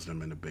propels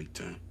them in the Big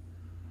Ten.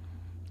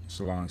 It's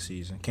a long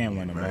season. Can't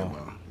win them all.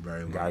 Long,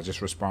 very long. Gotta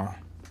just respond.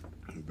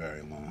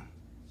 Very long.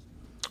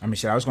 I mean,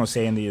 shit, I was going to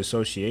say in the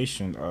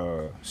association,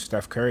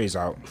 Steph Curry's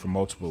out for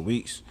multiple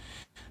weeks.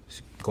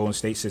 Golden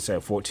State sits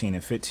at 14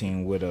 and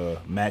 15 with a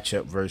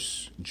matchup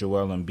versus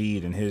Joel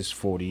Embiid and his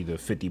 40 to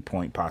 50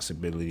 point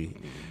possibility.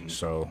 Mm-hmm.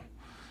 So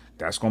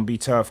that's going to be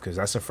tough because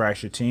that's a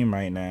fractured team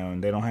right now,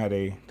 and they don't have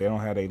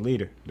a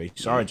leader, they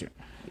sergeant.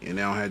 And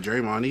they don't have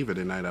Draymond either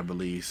tonight, I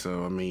believe.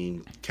 So I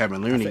mean,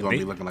 Kevin Looney going to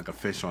be looking like a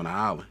fish on the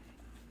island.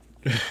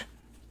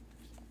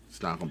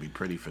 It's not going to be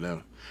pretty for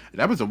them.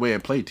 That was a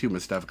weird play too when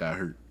Steph got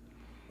hurt.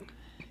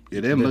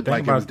 It didn't look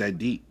like it was that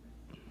deep.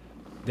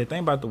 The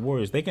thing about the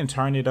Warriors, they can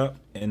turn it up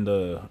in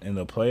the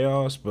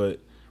playoffs, but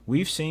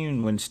we've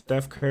seen when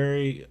Steph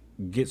Curry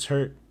gets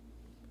hurt,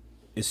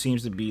 it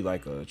seems to be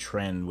like a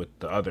trend with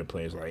the other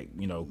players. Like,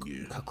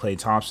 Klay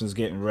Thompson's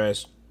getting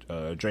rest,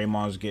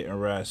 Draymond's getting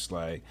rest.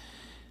 Like,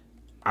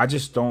 I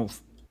just don't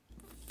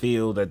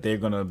feel that they're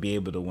gonna be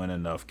able to win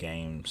enough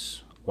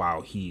games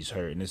while he's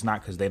hurt, and it's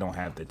not because they don't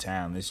have the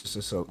talent. It's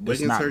just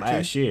it's not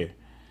last year.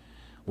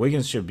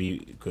 Wiggins should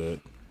be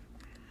good.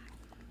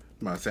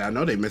 I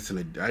know they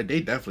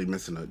definitely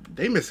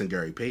missing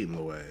Gary Payton,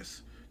 low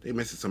ass. They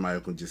missing somebody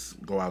who can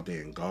just go out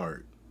there and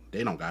guard.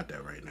 They don't got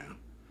that right now.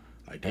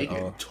 Like, they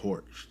get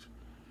torched.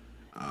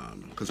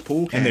 Because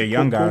Poole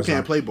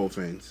can't play both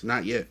ends,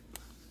 not yet.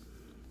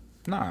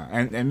 Nah,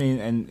 and I mean,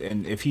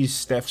 and if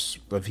he's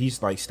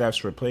like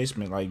Steph's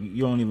replacement, like,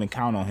 you don't even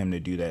count on him to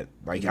do that.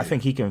 Like, I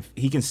think he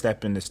can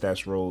step into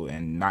Steph's role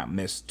and not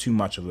miss too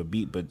much of a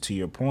beat. But to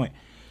your point,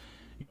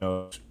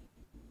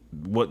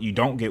 what you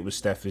don't get with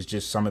Steph is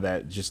just some of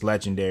that just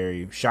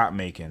legendary shot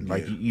making.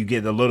 Like, you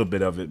get a little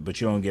bit of it,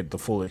 but you don't get the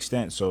full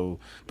extent.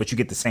 But you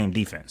get the same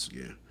defense.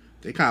 Yeah,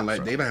 they kind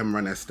of they let him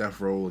run that Steph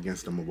role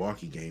against the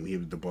Milwaukee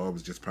game. The ball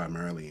was just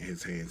primarily in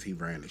his hands. He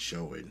ran the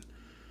show, and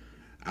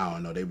I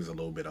don't know. They was a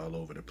little bit all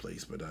over the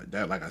place, but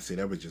that, like I said,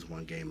 that was just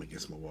one game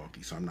against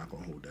Milwaukee, so I'm not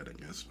gonna hold that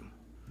against him.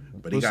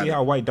 But we'll see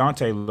how White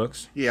Dante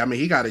looks. Yeah, I mean,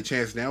 he got a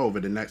chance now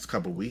over the next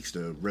couple weeks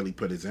to really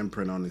put his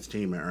imprint on his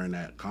team and earn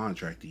that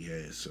contract he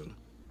has. So.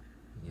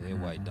 Yeah,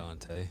 White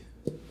Dante.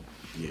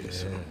 Yeah,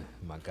 so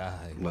my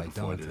guy, White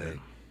Dante.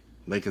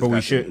 Lakers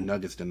got the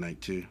Nuggets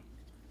tonight too.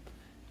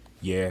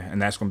 Yeah,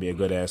 and that's gonna be a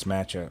good ass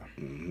matchup.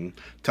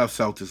 Tough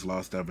Celtics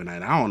lost the other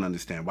night. I don't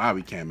understand why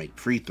we can't make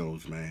free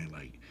throws, man.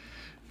 Like,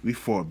 we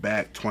fought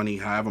back 20,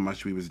 however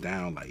much we was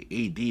down. Like,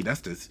 AD,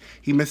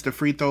 he missed a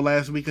free throw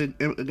last week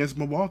against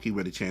Milwaukee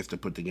with a chance to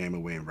put the game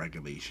away in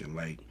regulation.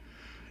 Like,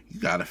 you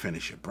gotta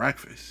finish your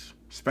breakfast,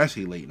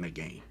 especially late in the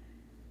game.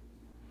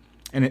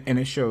 And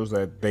it shows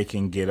that they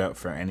can get up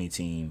for any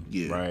team,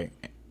 Yeah. right?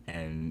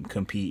 And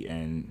compete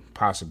and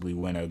possibly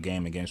win a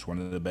game against one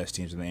of the best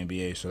teams in the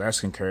NBA. So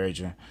that's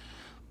encouraging.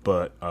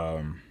 But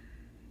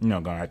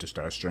gonna have to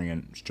start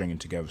stringing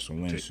together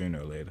some wins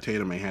sooner or later.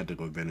 Tatum ain't had to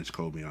go vintage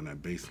Kobe on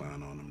that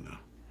baseline on him, though.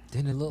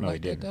 Didn't it look No,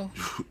 like he that didn't.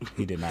 though?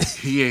 He did not.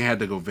 He ain't had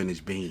to go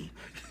vintage Bean.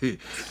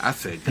 I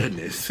said,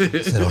 goodness. Said,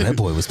 oh, that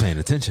boy was paying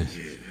attention.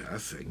 I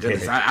said,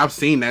 goodness. I've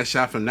seen that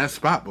shot from that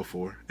spot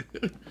before.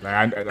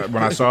 Like when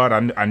I saw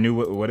it, I knew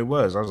what it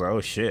was. I was like,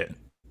 oh shit.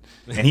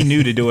 And he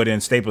knew to do it in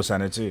Staples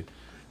Center too.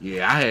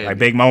 Yeah, I had. Like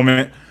big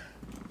moment.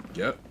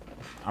 Yep.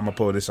 I'm gonna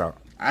pull this out.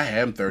 I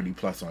had him 30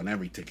 plus on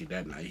every ticket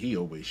that night. He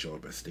always show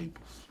up at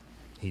Staples.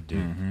 He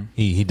do.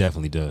 He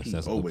definitely does. He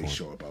That's a good always point.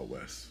 show up out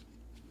west.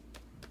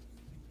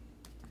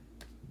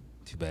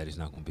 Too bad he's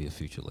not going to be a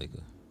future Laker.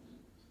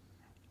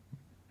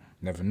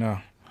 Never know.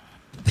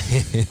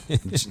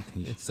 He's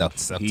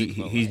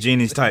He's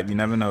Genie's type. You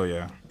never know,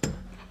 yeah.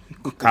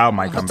 Kyle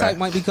might come back.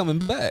 might be coming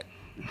back.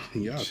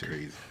 Y'all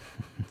crazy.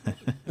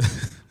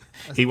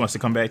 He wants to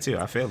come back too.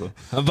 I feel him.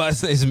 I'm about to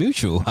say it's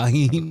mutual. Kind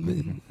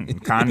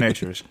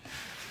nurturers.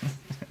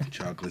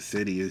 Chocolate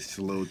City is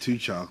a little too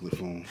chocolate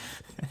for him.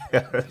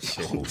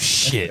 Oh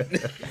shit!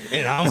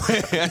 And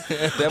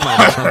that might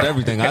have trumped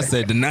everything I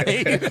said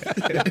tonight.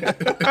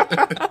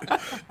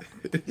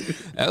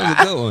 That was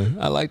a good one.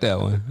 I like that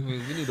one. I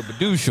mean, we need a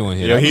Badouche on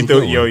here. Yo, That he was a threw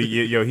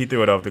good one. he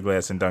threw it off the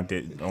glass and dunked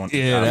it.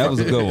 Yeah, that was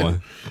a good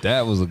one.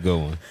 That was a good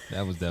one.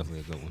 That was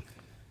definitely a good one.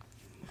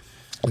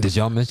 Did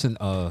y'all mention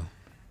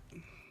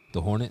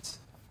the Hornets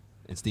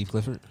and Steve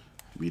Clifford?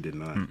 We did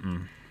not.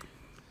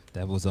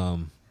 That was a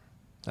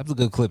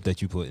good clip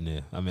that you put in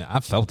there. I mean, I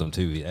felt him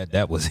too.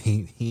 That was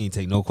he ain't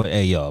take no question.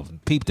 Hey y'all,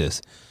 peep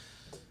this.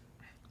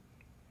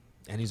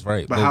 And he's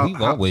right.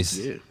 But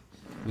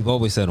we've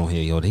always said on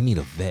here, yo, they need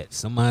a vet,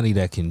 somebody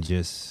that can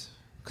just,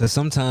 because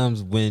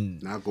sometimes when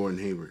Not Gordon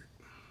Hayward.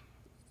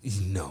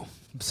 no,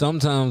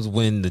 sometimes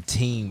when the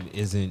team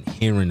isn't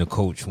hearing the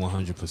coach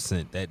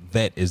 100%, that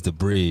vet is the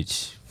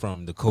bridge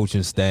from the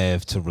coaching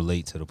staff to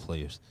relate to the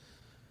players.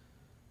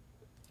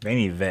 They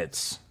need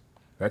vets.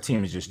 That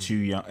team is just too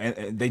young,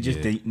 and they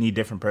need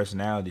different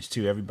personalities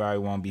too. Everybody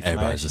want to be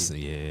Everybody's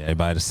flashy.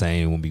 everybody the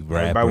same. Want to be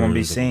rappers. Everybody want to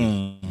be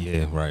seen.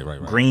 Yeah,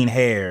 right. Green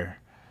hair,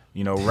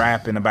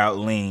 rapping about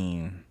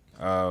lean.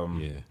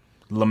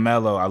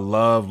 LaMelo, I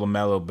love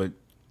LaMelo, but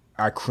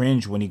I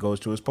cringe when he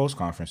goes to his post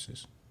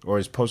conferences or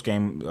his post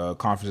game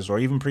conferences or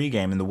even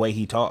pregame and the way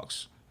he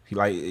talks.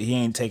 He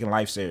ain't taking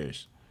life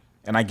serious,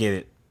 and I get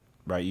it,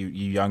 right? You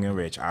young and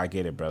rich, I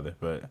get it, brother,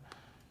 but.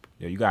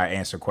 You gotta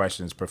answer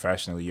questions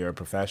professionally. You're a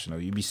professional.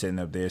 You be sitting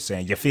up there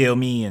saying, "You feel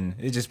me?" and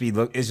it's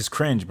just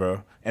cringe,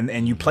 bro.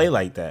 And you play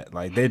like that.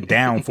 Like they're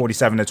down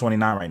 47-29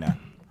 right now.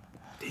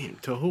 Damn,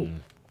 to who?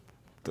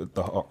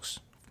 The Hawks,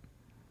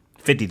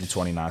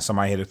 50-29.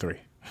 Somebody hit a three.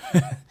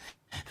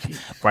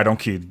 Right on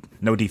cue.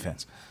 No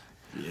defense.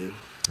 Yeah.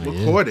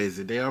 What quarter is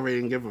it? They already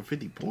didn't give him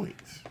 50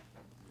 points.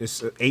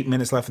 It's 8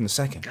 minutes left in the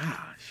second.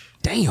 Gosh,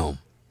 Damn.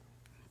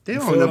 they're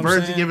You on feel the what I'm verge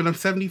of saying? giving them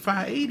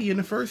 75-80 in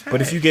the first half.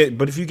 But if you get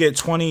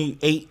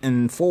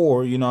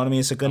 28-4, you know what I mean.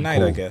 It's a good night,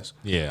 cool. I guess.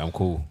 Yeah, I'm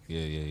cool.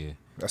 Yeah.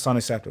 That's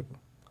unacceptable.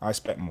 I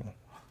expect more.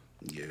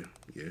 Yeah.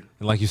 And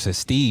like you said,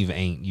 Steve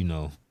ain't, he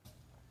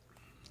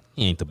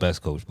ain't the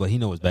best coach, but he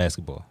knows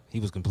basketball.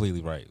 He was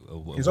completely right.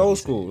 He's old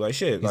school, like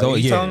shit. He's Like, old-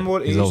 he's yeah, telling him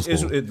what he's old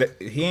school.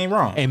 he ain't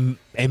wrong.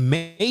 And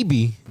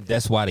maybe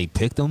that's why they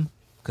picked him,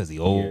 because the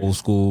old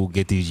school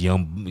get these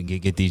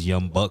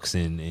young bucks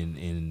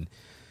and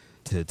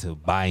to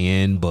buy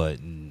in, but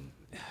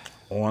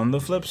On the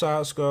flip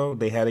side, Sko,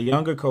 they had a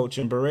younger coach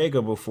in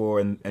Borrega before,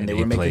 and they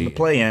were making the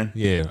play-in.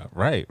 Yeah,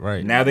 right.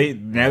 Now they're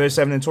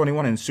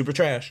 7-21 and super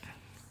trash.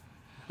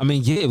 I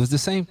mean, yeah, it was the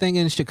same thing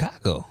in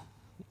Chicago.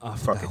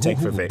 Fuck it, tank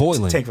for Vic.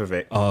 Boylan. Tank for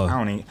Vic. I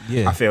don't even.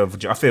 Yeah. I feel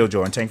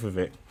Jordan. Tank for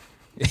Vic.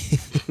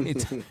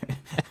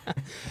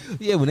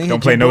 Yeah, when they Don't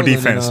had play Jim no Boylan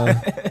defense.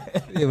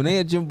 when they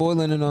had Jim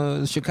Boylan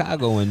in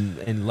Chicago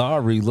and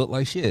Lowry looked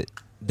like shit.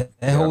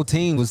 That whole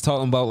team was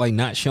talking about like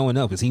not showing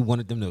up because he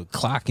wanted them to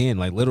clock in,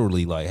 like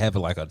literally, like have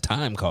like a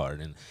time card,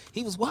 and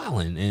he was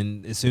wilding.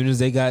 And as soon as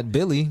they got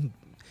Billy,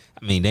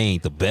 I mean, they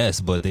ain't the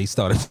best, but they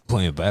started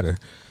playing better.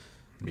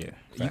 Yeah,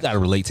 you got to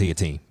relate to your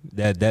team.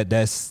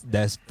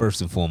 That's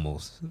first and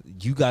foremost.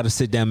 You got to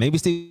sit down. Maybe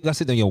Steve got to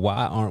sit down. Yo,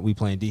 why aren't we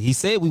playing D? He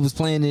said we was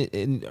playing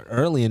it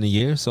early in the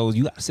year, so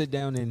you got to sit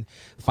down and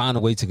find a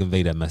way to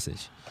convey that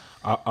message.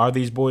 Are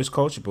these boys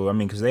coachable? I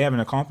mean, because they haven't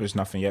accomplished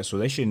nothing yet, so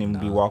they shouldn't even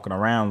be walking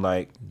around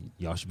like.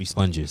 Y'all should be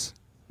sponges.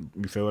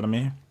 You feel what I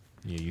mean?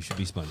 Yeah, you should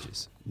be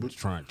sponges.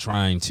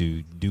 Trying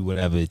to do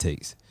whatever it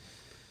takes.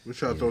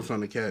 What's your thoughts on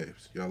the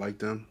Cavs? Y'all like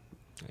them?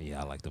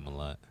 Yeah, I like them a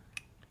lot.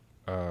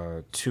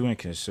 Too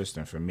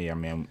inconsistent for me. I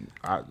mean,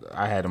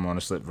 I had him on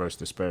a slip versus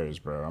the Spurs,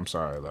 bro. I'm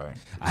sorry, like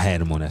I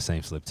had him on that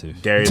same slip too.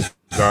 Darius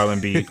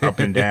Garland be up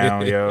and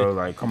down, yo.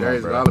 Like, come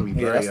Darius on, bro. Garland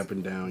be very that's- up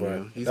and down, right.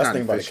 yo. He's That's not the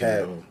thing about the efficient,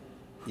 Cavs. though.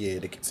 Yeah,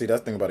 see,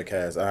 that's the thing about the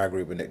Cavs. I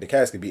agree with Nick. The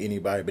Cavs could be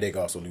anybody, but they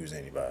can also lose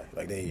anybody.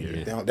 Like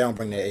they don't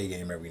bring their A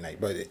game every night.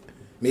 But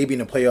maybe in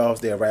the playoffs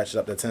they'll ratchet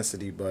up the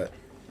intensity. But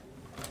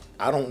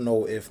I don't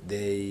know if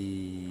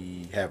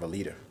they have a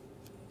leader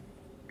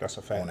That's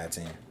a on fact. that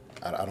team.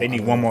 I don't, They need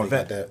I don't one know more if they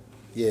got vet. that.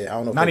 Yeah, I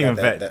don't know. If Not they even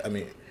got that, vet. I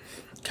mean,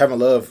 Kevin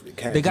Love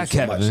can't They got do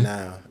so Kevin. much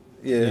now.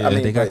 Yeah, Yeah, I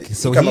mean, they got- but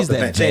so he come he's off the that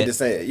bench. Ain't vet. just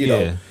saying, you Yeah,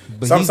 know.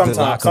 but he's the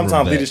locker room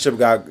Sometimes vet. leadership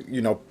guy,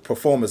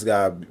 performance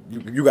guy,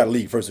 you got to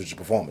lead first with your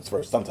performance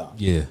first. Sometimes.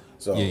 Yeah.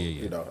 So yeah.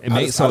 you know, It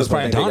makes so it's don't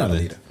probably think they got a Donovan.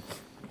 leader.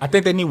 I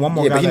think they need one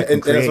more Yeah, guy but that can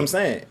and that's what I'm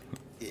create.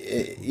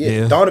 saying.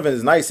 Yeah. Donovan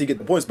is nice. He get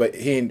the points, but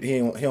he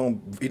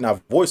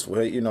not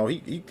voiceful. You know,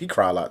 he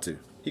cry a lot too.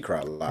 He cry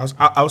a lot.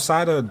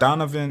 Outside of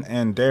Donovan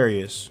and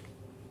Darius,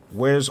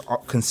 where's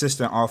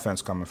consistent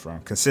offense coming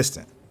from?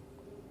 Consistent.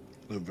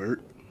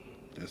 Levert.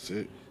 That's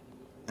it.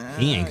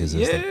 He ain't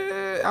consistent.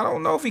 Yeah, I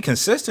don't know if he's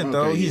consistent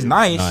though. Okay, He's yeah.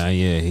 nice.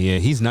 Yeah,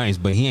 he's nice,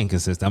 but he ain't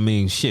consistent. I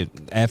mean, shit.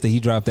 After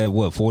he dropped that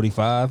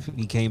 45,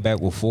 he came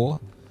back with 4.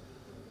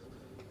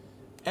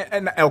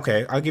 And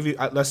okay, I'll give you.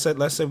 Let's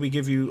say we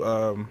give you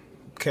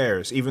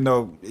Karras, even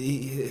though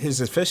his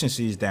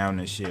efficiency is down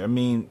this year. I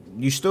mean,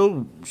 you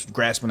still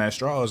grasping at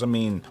straws. I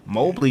mean,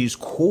 Mobley's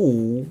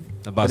cool.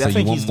 About but to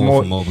say you want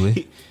more from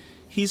Mobley.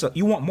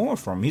 You want more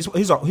from him.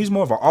 He's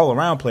more of an all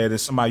around player than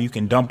somebody you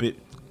can dump it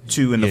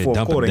to in the fourth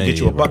dump him quarter and there, get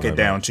you a right, bucket right,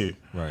 down right. to.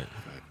 Right.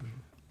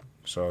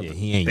 So Yeah,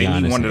 he ain't they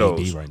Giannis need one and of AD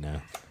those right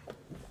now.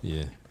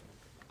 Yeah.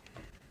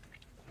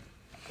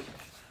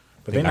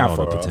 But They they're got not all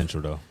far the off.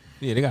 potential though.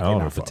 Yeah, they got all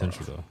the not far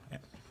potential though.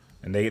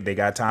 And they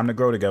got time to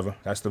grow together.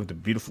 That's the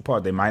beautiful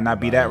part. They might not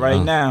be that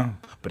right now,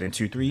 but in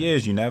 2-3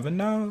 years, you never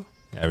know.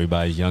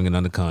 Everybody's young and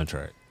under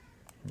contract.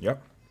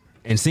 Yep.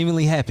 And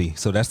seemingly happy.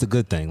 So that's the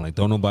good thing. Like,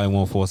 don't nobody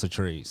want to force a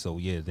trade. So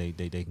yeah, they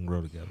can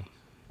grow together.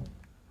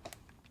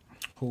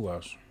 Who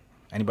else?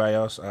 Anybody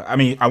else? I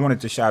mean, I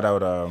wanted to shout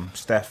out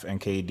Steph and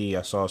KD.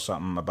 I saw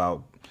something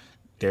about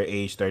their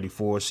age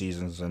 34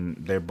 seasons, and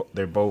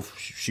they're both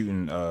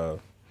shooting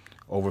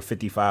over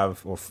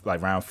 55 or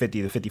like around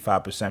 50 to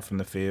 55% from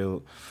the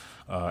field,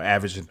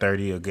 averaging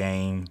 30 a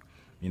game.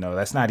 You know,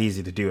 that's not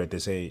easy to do at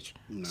this age.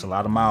 It's a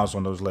lot of miles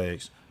on those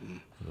legs.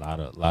 A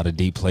lot of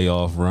deep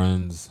playoff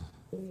runs.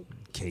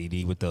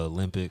 KD with the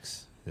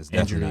Olympics. It's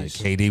definitely Injuries.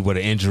 KD with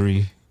an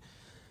injury.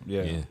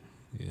 Yeah.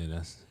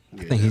 That's.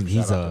 I Yeah, think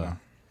he's shout out to them.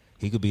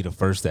 he could be the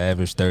first to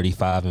average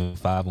 35 and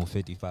 5 on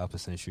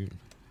 55% shooting.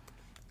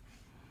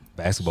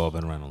 Basketball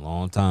been around a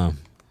long time.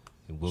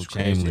 And Will It's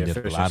crazy Chamberlain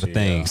did a lot of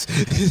things.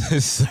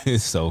 efficiency,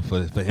 So for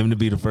him to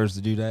be the first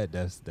to do that,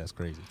 that's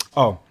crazy.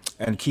 Oh,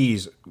 and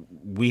Keys,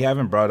 we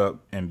haven't brought up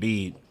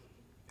Embiid,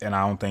 and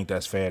I don't think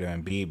that's fair to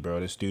Embiid, bro.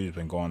 This dude's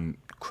been going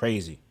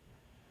crazy.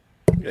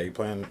 Yeah, he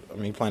playing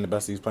the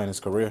best he's playing in his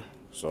career.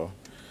 So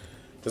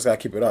just gotta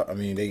keep it up. I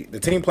mean, the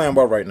team playing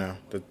well right now.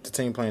 The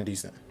team playing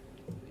decent.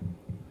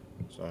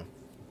 So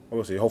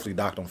we'll see. Hopefully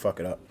Doc don't fuck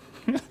it up.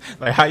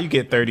 Like, how you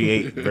get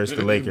 38 versus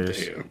the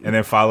Lakers and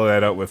then follow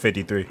that up with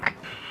 53?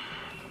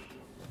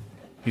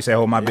 You say,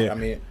 hold my beer. I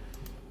mean,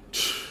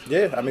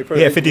 pretty,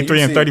 He had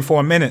 53 in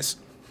 34 minutes.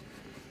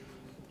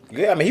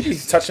 Yeah, I mean, he be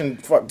touching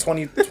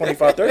 20,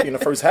 25, 30 in the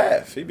first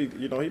half. He be.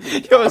 Yo, I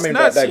it's mean,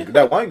 nuts.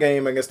 that one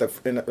game against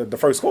in the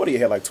first quarter, he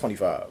had like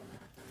 25.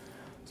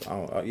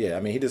 So, yeah, I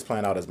mean, he just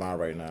playing out his mind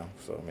right now.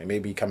 So, I mean,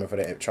 maybe he trying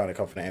to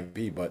come for the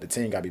MVP, but the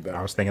team got to be better.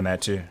 I was thinking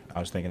that too.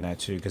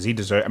 Because he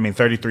deserved. I mean,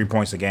 33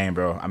 points a game,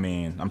 bro. I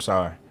mean, I'm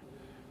sorry.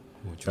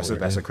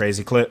 That's a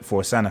crazy clip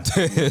for a center.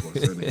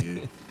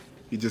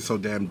 He's just so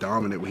damn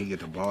dominant when he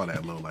get the ball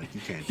that low. Like,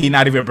 you can't. He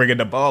not even bringing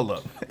the ball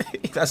up.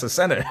 That's a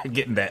center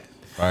getting that.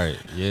 Right.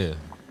 Yeah.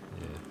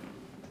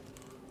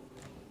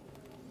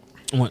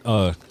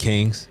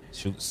 Kings.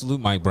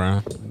 Salute Mike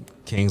Brown.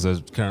 Kings are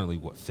currently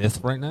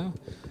fifth right now.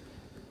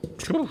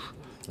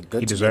 Good,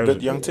 He deserves good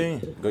it. young team.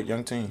 Good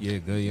young team. Yeah,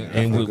 good. Yeah.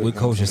 And with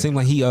coach, it seemed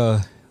like he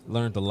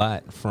learned a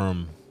lot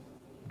from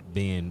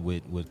being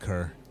with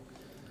Kerr.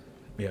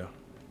 Yeah.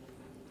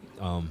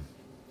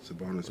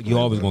 Sabonis You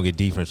always gonna get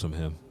defense from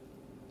him.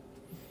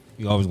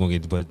 You always gonna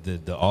get, but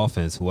the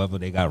offense, whoever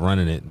they got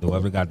running it,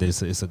 whoever got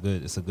this, it's a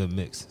good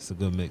mix. It's a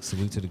good mix.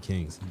 Salute to the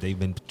Kings. They've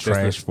been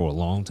trashed for a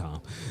long time.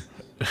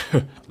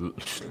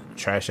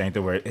 Trash ain't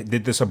the word.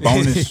 Did the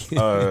Sabonis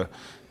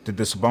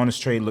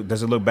trade look?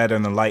 Does it look better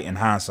in the light in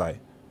hindsight?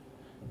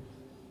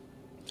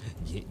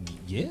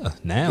 Yeah.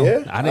 Now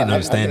Yeah, I didn't I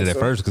understand it think at so.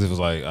 first because it was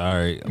like, all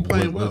right,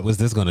 playing well. what's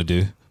this gonna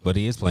do? But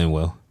he is playing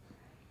well.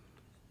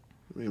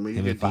 I mean, when you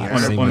Him get and five.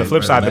 De'Aaron- On the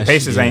flip side, the Mesh,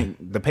 Pacers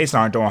yeah.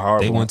 aren't doing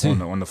horrible. They won too.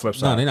 On the flip No,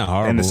 side, they're not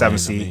horrible. In the 7th and, I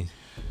seed, mean,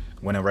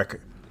 winning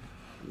record.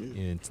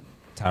 Yeah,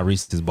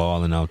 Tyrese is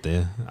balling out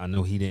there. I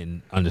know he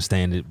didn't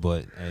understand it,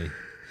 but hey,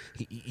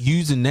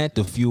 using that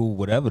to fuel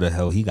whatever the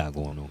hell he got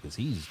going on because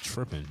he's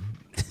tripping,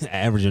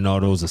 averaging all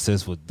those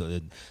assists with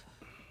the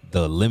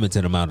the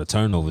limited amount of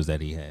turnovers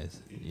that he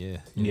has. Yeah.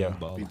 Yeah. he's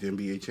balling. Beat the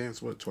NBA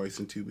champs, what, twice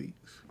in 2 weeks?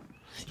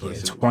 Yeah,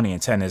 20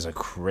 and 10 is a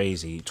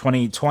crazy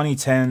 20,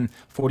 10,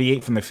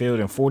 48 from the field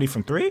and 40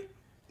 from three.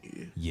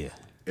 Yeah.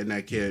 And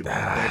that kid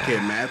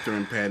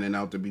Mathurin panning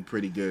out to be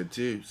pretty good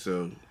too.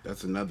 So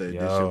that's another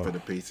addition for the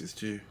Pacers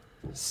too.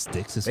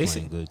 Sticks is They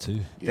playing good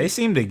too. They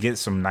seem to get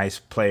some nice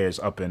players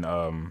up in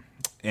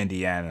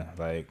Indiana.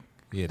 Like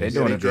Yeah, they're they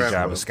doing a draft good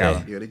job well. of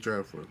scouting. Yeah, they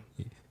draft well.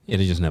 Yeah,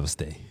 they just never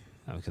stay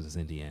because it's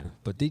Indiana.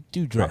 But they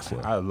do draft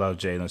well. I love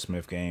Jalen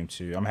Smith game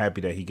too. I'm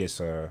happy that he gets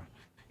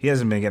he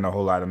hasn't been getting a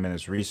whole lot of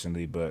minutes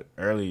recently, but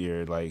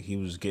earlier like he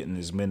was getting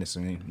his minutes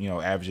and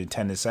averaging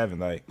 10 to 7.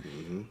 Like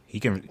he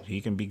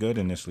can be good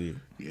in this league.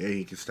 Yeah,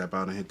 he can step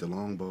out and hit the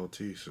long ball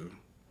too. So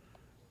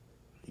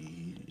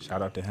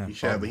Shout out to him. he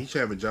should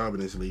have a job in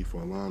this league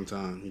for a long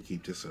time. He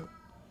keep this up.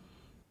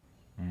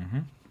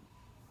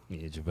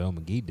 Yeah, JaVale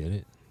McGee did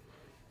it.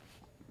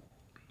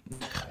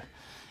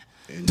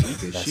 And he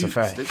can That's shoot. a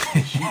fact. Sticks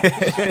can shoot.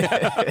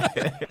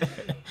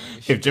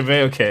 If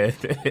JaVale can.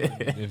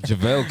 If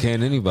JaVale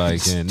can, anybody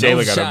can. Jalen No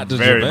got a shot to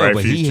very JaVale, bright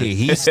but future.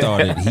 he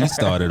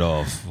started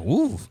off.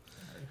 Woo.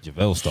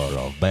 JaVale started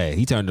off bad.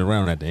 He turned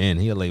around at the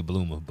end. He a late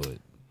bloomer, but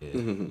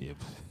yeah.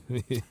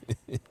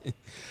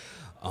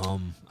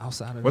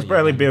 Outside of What's that,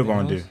 Bradley you got Beal anything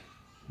going to else? do?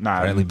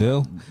 Nah, Bradley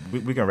Beal?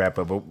 We can wrap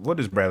up, but what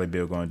is Bradley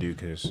Beal going to do?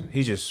 Because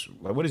he just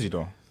like, what is he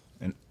doing?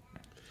 And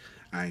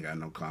I ain't got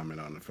no comment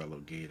on the fellow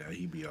Gator.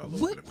 He be all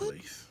over the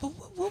place. But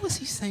what was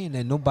he saying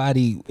that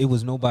it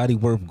was nobody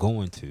worth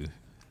going to?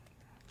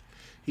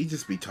 He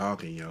just be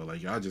talking, yo.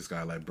 Like y'all just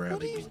gotta let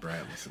Bradley be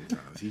Bradley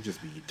sometimes. He just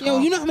be talking. Yo,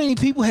 you know how many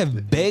people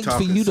have begged for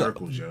talking you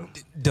circles, to yo.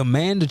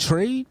 demand a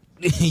trade?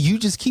 You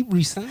just keep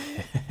resigning.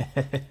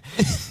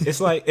 it's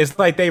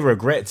like they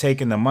regret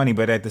taking the money,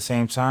 but at the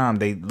same time,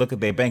 they look at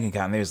their bank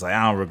account and they're just like,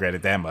 I don't regret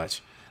it that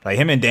much. Like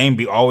him and Dame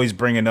be always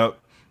bringing up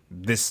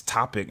this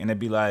topic, and it'd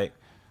be like,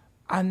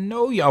 I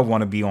know y'all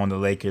want to be on the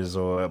Lakers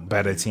or a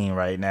better team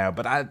right now,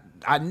 but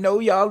I know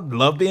y'all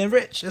love being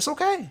rich. It's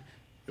okay.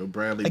 Yo,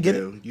 Bradley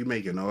Beal, you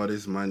making all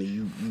this money.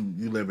 You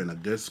live in a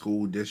good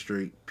school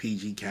district,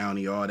 PG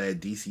County, all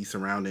that DC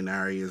surrounding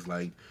areas.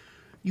 Like,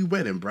 you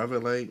winning, brother.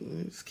 Like,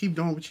 just keep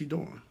doing what you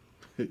doing.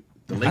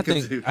 The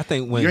Lakers, I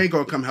think when you ain't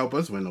gonna come help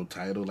us win no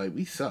title. Like,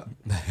 we suck.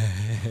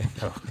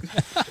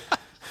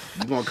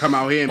 You gonna come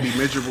out here and be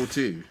miserable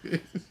too.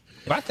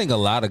 But I think a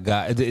lot of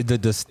guys,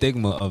 the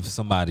stigma of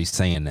somebody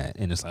saying that,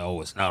 and it's like,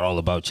 oh, it's not all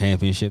about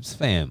championships.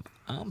 Fam,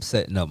 I'm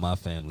setting up my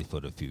family for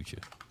the future.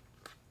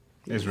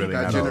 It's really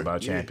not all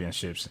about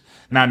championships.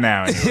 Not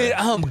now. Anyway.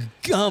 I'm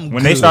when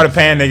good. they started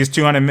paying niggas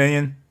 $200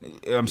 million,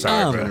 I'm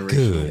sorry, bro. I'm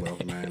good.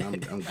 Wealth,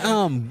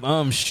 man.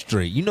 I'm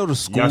straight. You know the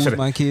schools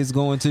my kids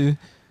going to?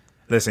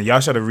 Listen, y'all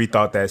should have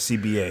rethought that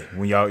CBA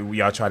when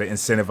y'all try to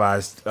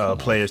incentivize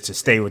players to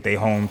stay with their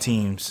home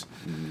teams.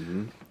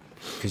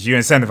 Cause you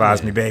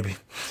incentivized me, baby.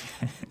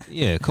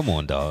 Yeah, come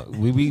on, dog.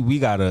 We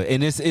gotta,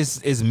 and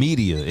it's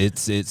media.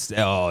 It's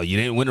oh, you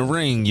didn't win a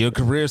ring. Your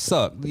career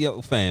sucked.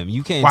 Yo, fam,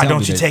 you can't. Why tell don't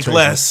me you that take Tracy-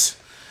 less?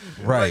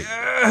 Right.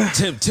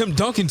 Tim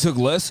Duncan took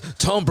less.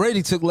 Tom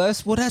Brady took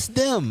less. Well, that's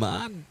them.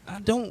 I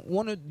don't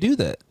want to do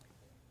that.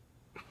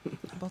 How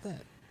about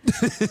that?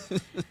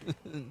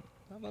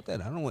 How about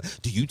that? I don't want.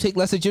 Do you take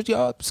less at your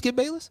job, Skip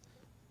Bayless?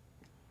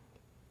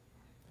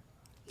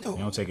 You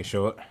don't take it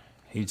short.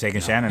 He taking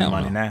Shannon hell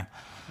money no. now.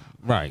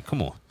 Right.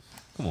 Come on.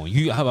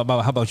 You how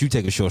about you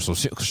take a short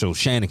so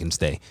Shannon can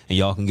stay and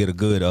y'all can get a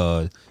good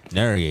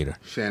narrator.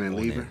 Shannon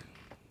Lever.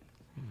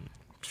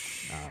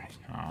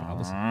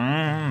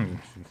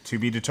 To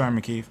be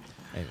determined, Keith.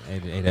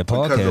 Hey, that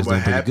podcast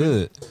doing pretty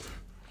good.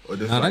 Or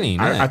this Nah, that like-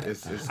 ain't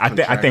I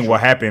that. think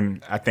what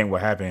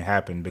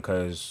happened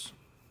because,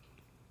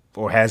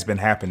 or has been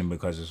happening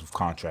because of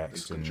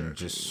contracts and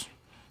just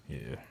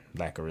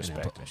lack of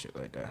respect and shit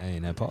like that. Hey,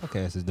 and that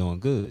podcast is doing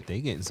good.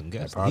 They getting some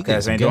guests. That He getting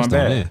podcast some ain't doing guests on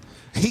bad.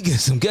 there. He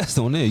gets some guests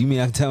on there. You mean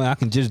I can tell me I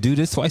can just do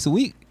this twice a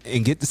week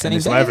and get the same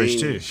it's day? leverage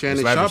too. Shannon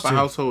It's leverage Sharp, a too.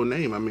 household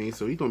name. I mean,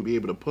 so he's gonna be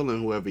able to pull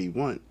in whoever he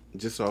want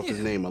just off his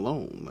name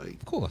alone. Like,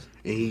 Of course.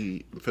 and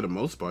he, for the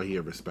most part, he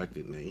a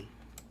respected name.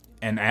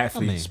 And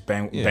athletes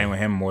bang with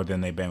him more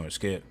than they bang with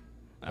Skip.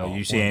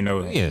 You see, ain't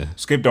no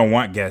Skip don't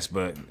want guests,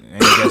 but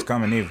ain't no guests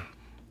coming either.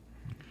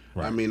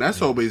 I mean,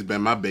 that's always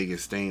been my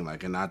biggest thing.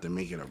 Like, and not to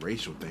make it a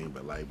racial thing,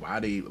 but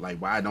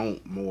why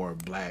don't more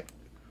black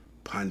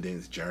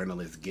pundits,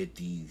 journalists get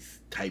these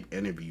type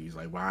interviews?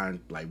 Why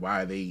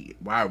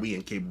are we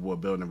incapable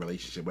of building a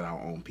relationship with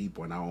our own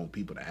people and our own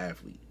people, the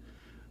athlete?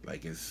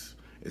 Like, it's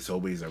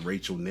always a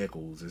Rachel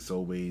Nichols. It's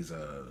always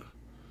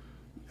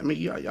I mean,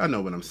 y'all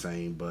know what I'm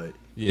saying, but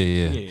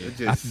it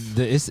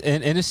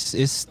just,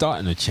 it's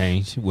starting to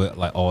change with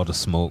like all the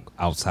smoke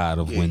outside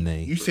of when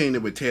they you seen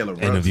it with Taylor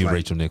Ruggs, interview like,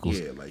 Rachel Nichols.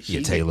 Yeah, like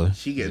Taylor.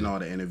 She getting all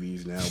the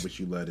interviews now, which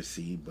you love to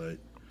see, but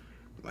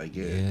like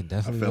definitely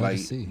I feel love like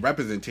to see.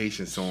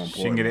 representation is so important.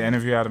 She can get an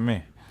interview out of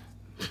me.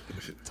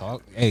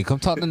 Come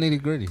talk the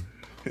nitty gritty.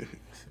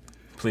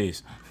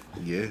 Please.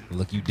 Yeah.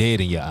 Look you dead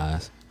in your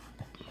eyes.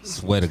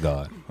 Swear to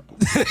God.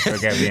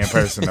 Look at me in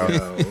person though.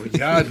 Yo,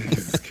 y'all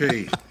niggas is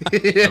crazy.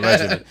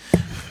 Allegedly.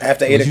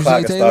 After 8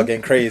 o'clock, it start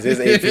getting crazy. It's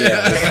 8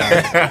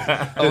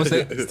 p.m. Oh, it's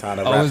It's time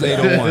to wrap it's it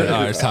 8:01. up.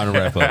 All right, it's time to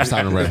wrap up. It's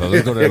time to wrap up.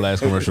 Let's go to that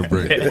last commercial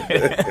break.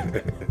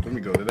 Let me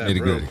go to that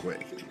real Nitty-gritty.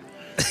 quick.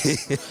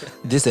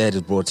 This ad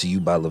is brought to you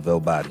by Lavelle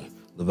Body.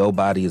 Lavelle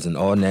Body is an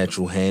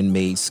all-natural,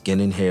 handmade skin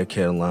and hair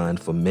care line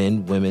for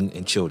men, women,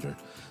 and children.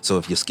 So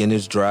if your skin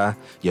is dry,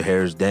 your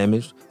hair is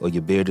damaged, or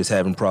your beard is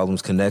having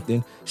problems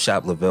connecting,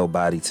 shop Lavelle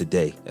Body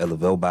today at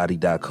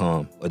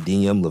lavellebody.com or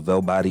DM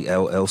Lavelle Body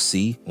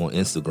LLC on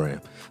Instagram.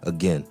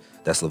 Again,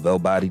 that's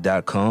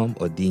lavellebody.com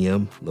or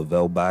DM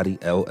Lavelle Body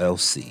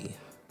LLC.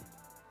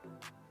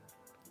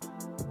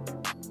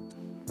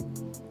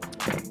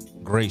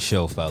 Great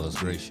show, fellas.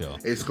 Great show.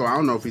 Hey, Sco, I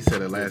don't know if he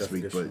said it last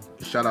week, but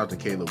shout out to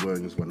Caleb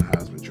Williams winning the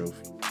Heisman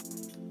Trophy.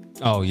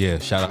 Oh yeah,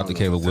 shout out to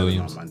Caleb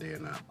Williams. On Monday or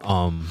not.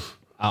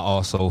 I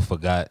also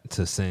forgot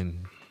to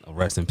send a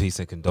rest in peace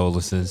and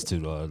condolences to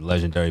the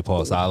legendary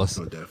Paul Silas.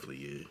 Oh, definitely,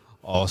 yeah.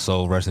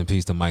 Also, rest in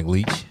peace to Mike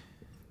Leach.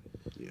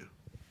 Yeah.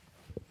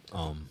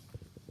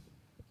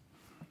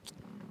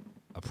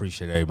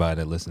 Appreciate everybody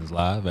that listens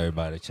live,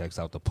 everybody that checks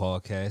out the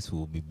podcast. We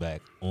will be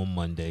back on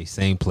Monday,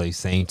 same place,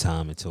 same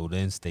time. Until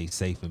then, stay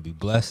safe and be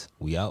blessed.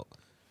 We out.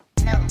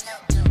 No.